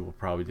lot of people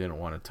probably didn't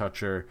want to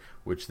touch her,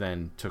 which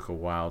then took a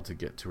while to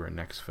get to her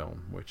next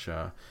film, which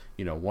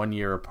 1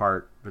 year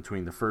apart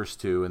between the first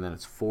two, and then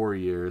it's 4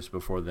 years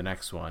before the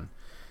next one,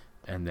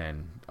 and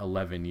then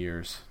 11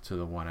 years to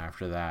the one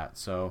after that.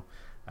 So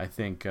I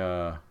think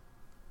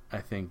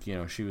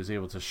she was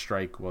able to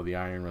strike while the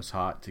iron was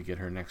hot to get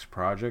her next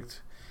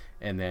project,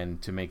 and then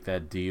to make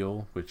that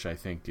deal, which I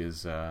think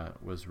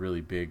was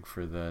really big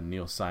for the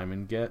Neil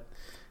Simon get.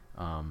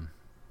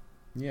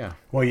 Yeah.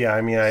 Well, yeah.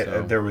 I mean,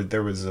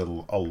 there was a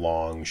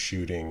long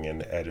shooting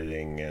and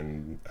editing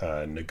and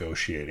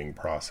negotiating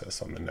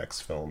process on the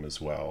next film as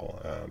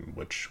well,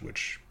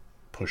 which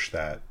pushed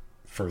that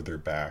further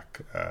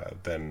back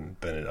than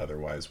it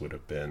otherwise would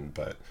have been.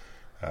 But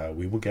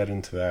we will get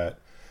into that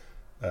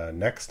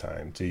next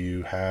time. Do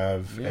you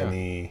have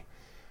any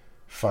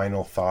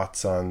final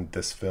thoughts on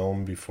this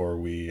film before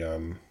we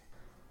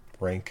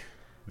rank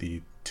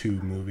the two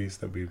movies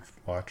that we've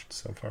watched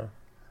so far?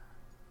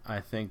 I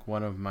think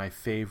one of my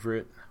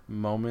favorite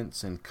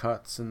moments and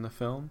cuts in the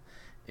film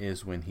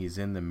is when he's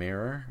in the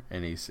mirror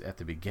and he's at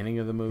the beginning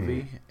of the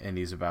movie and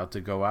he's about to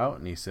go out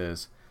and he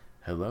says,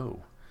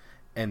 "Hello."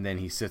 And then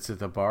he sits at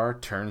the bar,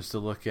 turns to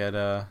look at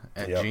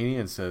Jeannie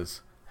and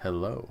says,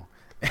 "Hello."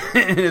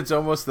 And it's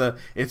almost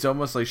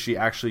like she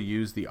actually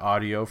used the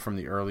audio from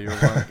the earlier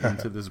one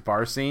into this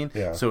bar scene,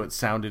 so it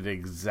sounded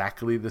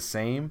exactly the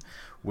same.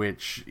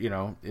 Which, you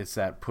know, it's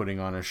that putting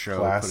on a show,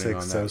 classic putting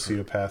on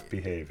sociopath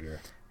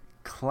behavior.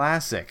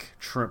 Classic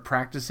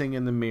practicing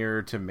in the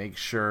mirror to make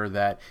sure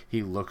that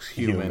he looks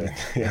human.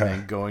 And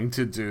then going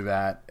to do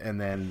that, and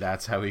then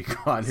that's how he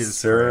got his.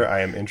 Sir,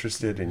 I am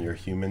interested in your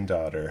human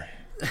daughter.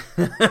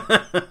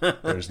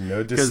 There's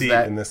no deceit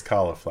in this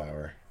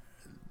cauliflower.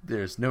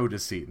 There's no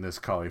deceit in this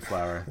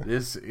cauliflower.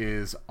 This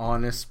is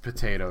honest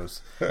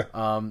potatoes.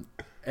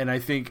 And I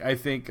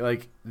think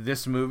like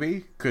this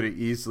movie could have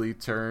easily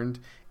turned,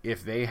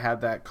 if they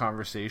had that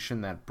conversation,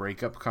 that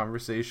breakup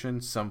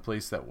conversation,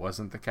 someplace that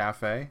wasn't the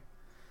cafe.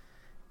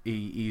 He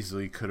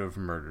easily could have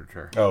murdered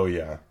her. Oh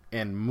yeah,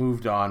 and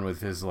moved on with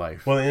his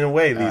life. Well, in a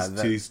way,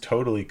 these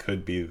totally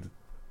could be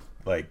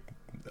like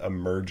a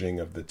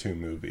merging of the two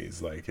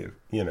movies. Like, if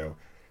you know,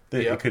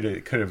 it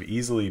could have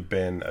easily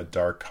been a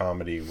dark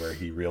comedy where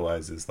he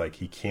realizes like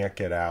he can't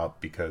get out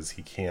because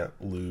he can't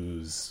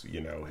lose,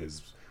 you know,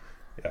 his.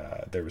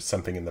 There was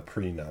something in the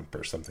prenup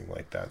or something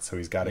like that, so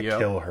he's got to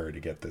kill her to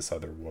get this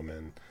other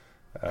woman.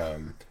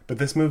 But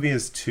this movie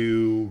is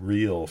too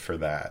real for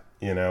that,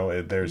 you know.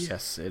 It is.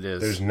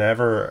 There's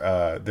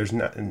never, there's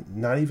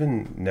not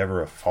even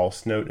never a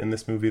false note in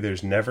this movie.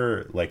 There's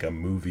never like a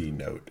movie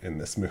note in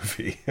this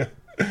movie.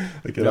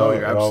 Like it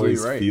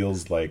always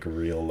feels like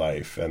real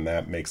life, and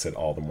that makes it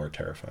all the more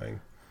terrifying.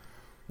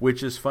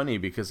 Which is funny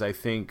because I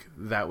think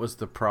that was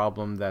the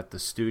problem that the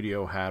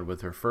studio had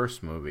with her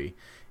first movie.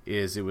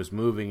 Is it was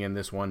moving in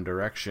this one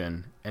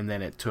direction, and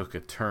then it took a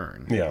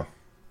turn. Yeah.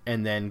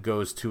 And then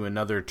goes to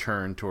another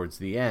turn towards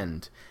the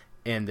end.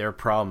 And their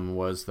problem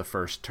was the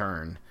first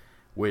turn,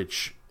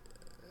 which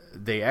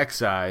they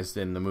excised,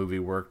 and the movie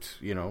worked,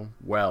 you know,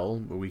 well.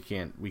 But we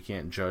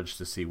can't judge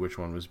to see which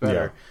one was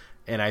better.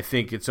 Yeah. And I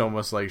think it's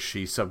almost like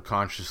she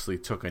subconsciously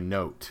took a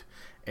note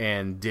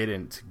and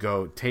didn't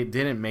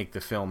make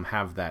the film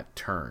have that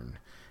turn,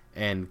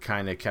 and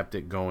kind of kept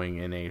it going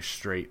in a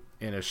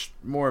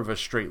more of a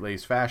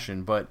straight-laced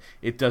fashion, but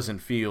it doesn't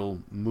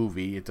feel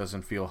movie. It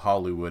doesn't feel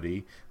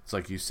Hollywoody. It's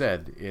like you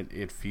said,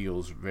 it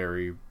feels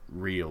very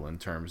real in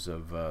terms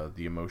of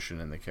the emotion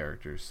and the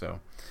characters.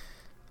 So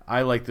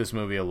I like this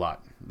movie a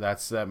lot.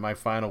 That's my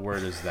final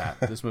word is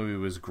that. This movie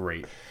was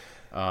great.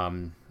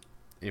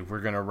 If we're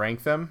going to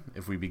rank them,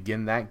 if we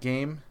begin that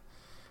game,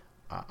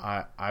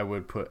 I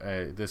would put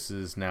this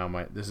is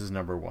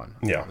number one.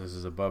 Yeah. This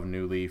is above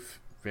New Leaf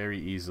very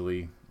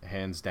easily,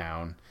 hands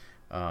down.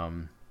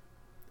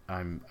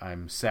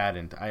 I'm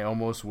saddened. I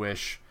almost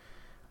wish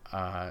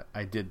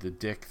I did the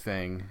dick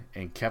thing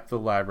and kept the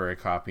library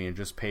copy and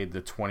just paid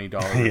the $20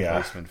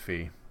 replacement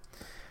fee.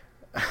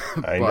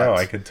 I know.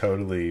 I could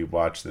totally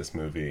watch this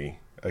movie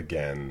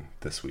again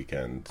this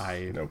weekend.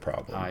 No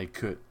problem.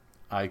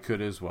 I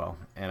could as well.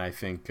 And I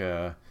think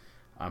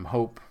I'm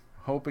hope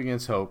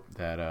against hope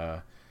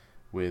that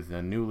with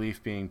a New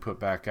Leaf being put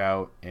back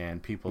out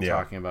and people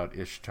talking about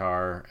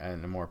Ishtar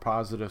in a more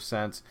positive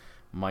sense,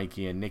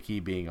 Mikey and Nikki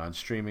being on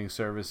streaming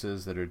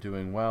services that are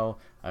doing well,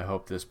 I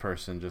hope this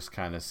person just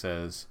kind of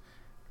says,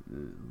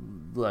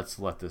 let's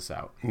let this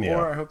out. Yeah.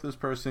 Or I hope this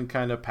person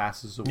kind of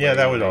passes away. Yeah,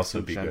 that would also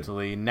be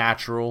gently. Good.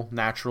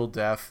 Natural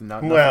death.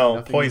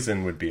 Nothing.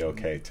 Poison would be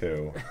okay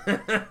too.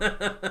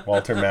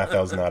 Walter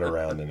Matthau's not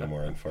around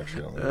anymore,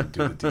 unfortunately, to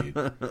do the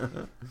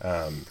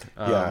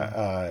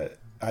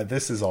deed.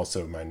 This is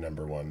also my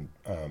number one.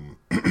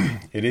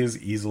 It is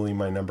easily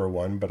my number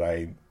one, but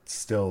I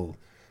still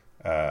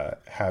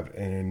have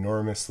an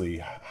enormously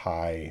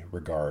high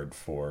regard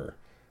for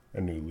A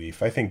New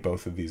Leaf. I think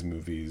both of these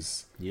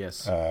movies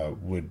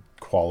would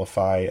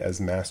qualify as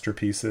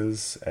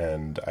masterpieces,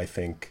 and I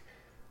think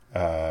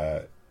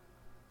I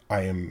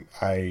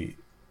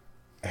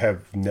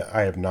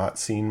have not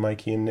seen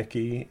Mikey and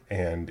Nikki,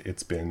 and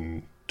it's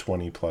been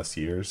 20 plus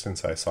years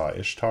since I saw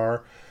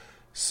Ishtar,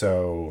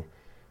 so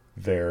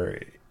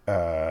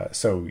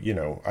you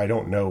know, I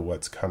don't know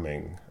what's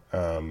coming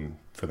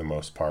for the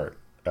most part,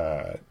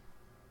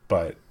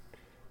 but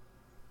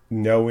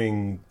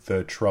knowing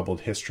the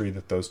troubled history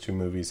that those two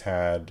movies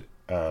had,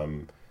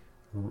 and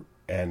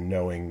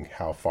knowing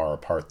how far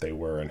apart they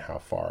were and how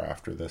far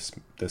after this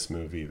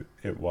movie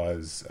it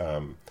was,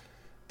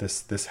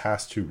 this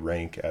has to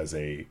rank as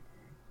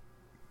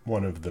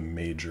one of the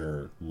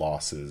major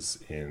losses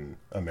in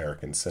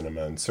American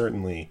cinema, and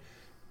certainly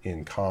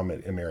in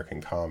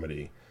American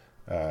comedy,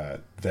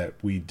 that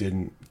we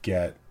didn't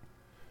get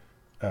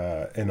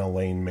an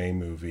Elaine May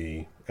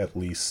movie at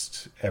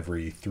least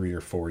every 3 or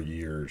 4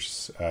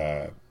 years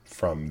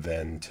from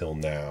then till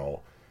now.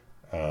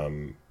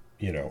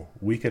 You know,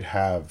 we could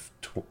have,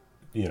 do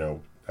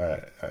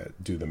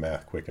the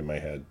math quick in my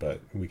head, but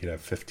we could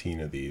have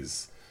 15 of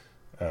these.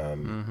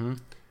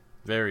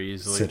 Very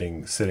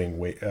easily. Sitting,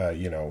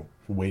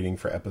 waiting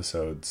for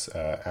episodes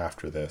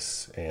after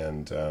this.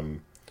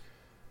 And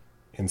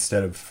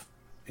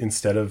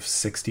instead of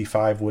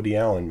 65 Woody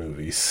Allen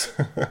movies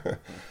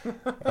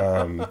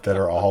that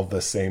are all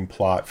the same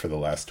plot for the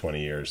last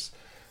 20 years.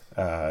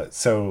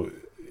 So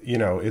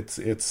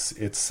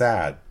it's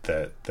sad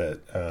that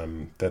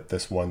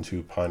this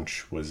 1-2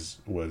 punch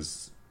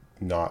was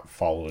not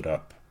followed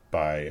up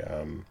by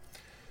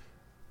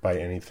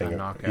anything. A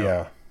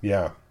knockout.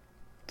 Yeah,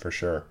 for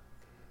sure.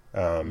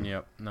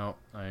 Yep. No,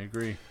 I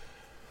agree.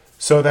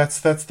 So that's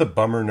the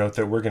bummer note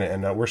that we're going to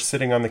end up. We're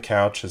sitting on the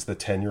couch as the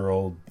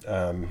 10-year-old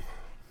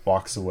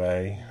walks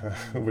away.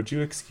 Would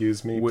you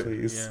excuse me,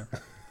 please?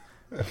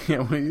 Yeah,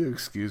 will you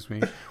excuse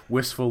me?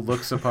 Wistful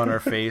looks upon our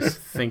face,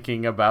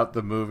 thinking about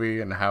the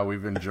movie and how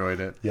we've enjoyed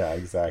it. Yeah,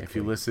 exactly.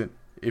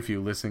 If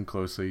you listen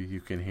closely,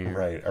 you can hear.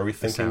 Right. Are we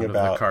thinking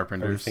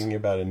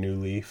about a new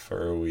leaf,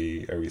 or are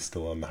we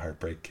still on the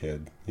Heartbreak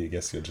Kid? I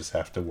guess you'll just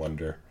have to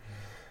wonder.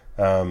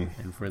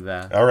 And for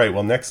that. All right.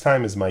 Well, next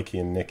time is Mikey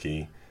and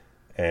Nikki,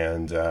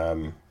 and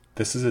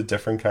this is a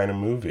different kind of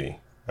movie.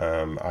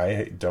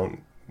 I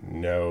don't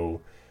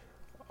know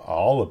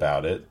all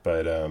about it,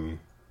 but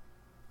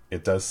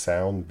it does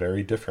sound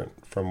very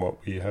different from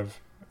what we have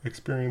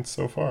experienced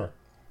so far.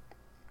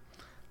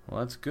 Well,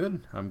 that's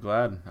good. I'm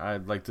glad.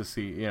 I'd like to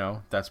see,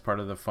 that's part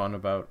of the fun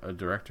about a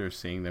director,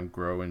 seeing them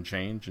grow and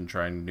change and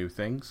trying new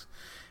things.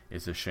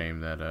 It's a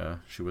shame that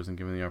she wasn't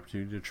given the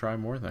opportunity to try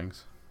more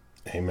things.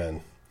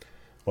 Amen.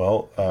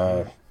 Well,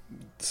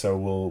 so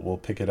we'll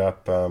pick it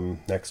up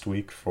next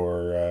week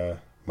for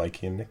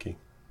Mikey and Nikki.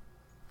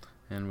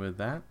 And with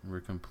that, we're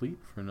complete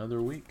for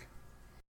another week.